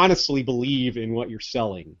 if you honestly believe in what you're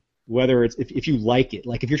selling, whether it's if you like it,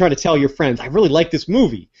 like if you're trying to tell your friends, I really like this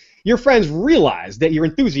movie, your friends realize that your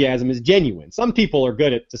enthusiasm is genuine. Some people are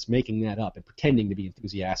good at just making that up and pretending to be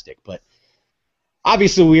enthusiastic, but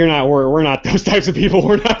obviously we're not those types of people.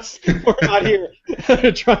 We're not here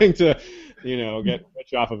trying to, get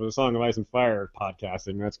rich off of a Song of Ice and Fire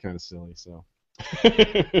podcasting. That's kind of silly. So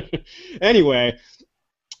anyway,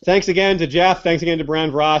 thanks again to Jeff. Thanks again to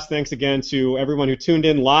Brian Ross. Thanks again to everyone who tuned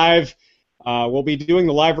in live. We'll be doing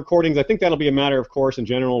the live recordings. I think that'll be a matter of course in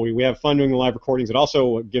general. We have fun doing the live recordings. It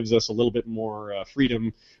also gives us a little bit more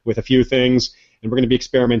freedom with a few things, and we're going to be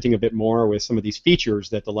experimenting a bit more with some of these features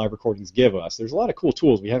that the live recordings give us. There's a lot of cool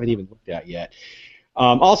tools we haven't even looked at yet.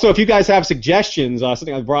 Also, if you guys have suggestions,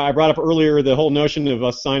 something I brought up earlier, the whole notion of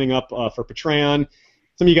us signing up for Patreon.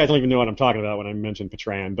 Some of you guys don't even know what I'm talking about when I mention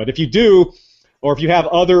Patreon, but if you do, or if you have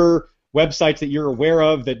other websites that you're aware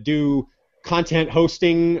of that do content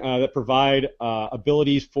hosting that provide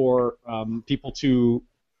abilities for people to,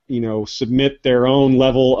 submit their own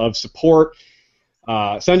level of support.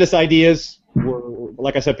 Send us ideas.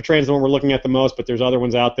 Like I said, Patreon's the one we're looking at the most, but there's other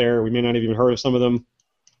ones out there. We may not have even heard of some of them.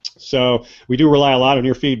 So we do rely a lot on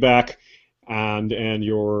your feedback and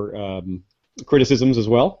your criticisms as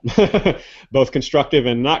well, both constructive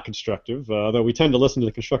and not constructive, though we tend to listen to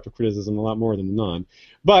the constructive criticism a lot more than the non.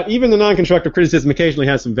 But even the non-constructive criticism occasionally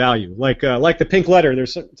has some value. Like the pink letter,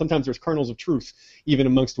 sometimes there's kernels of truth, even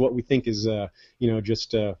amongst what we think is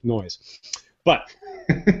just noise. But,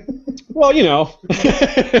 well,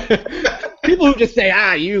 people who just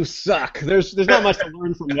say, you suck, there's not much to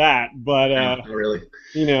learn from that, but, not really.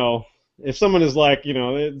 if someone is like,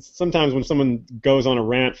 sometimes when someone goes on a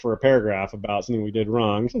rant for a paragraph about something we did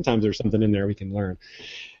wrong, sometimes there's something in there we can learn.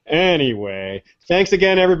 Anyway, thanks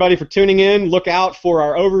again, everybody, for tuning in. Look out for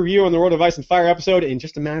our overview on the World of Ice and Fire episode in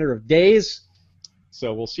just a matter of days.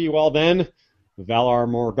 So we'll see you all then. Valar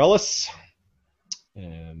Morghulis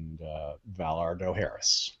and Valar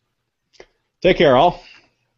Dohaeris. Take care, all.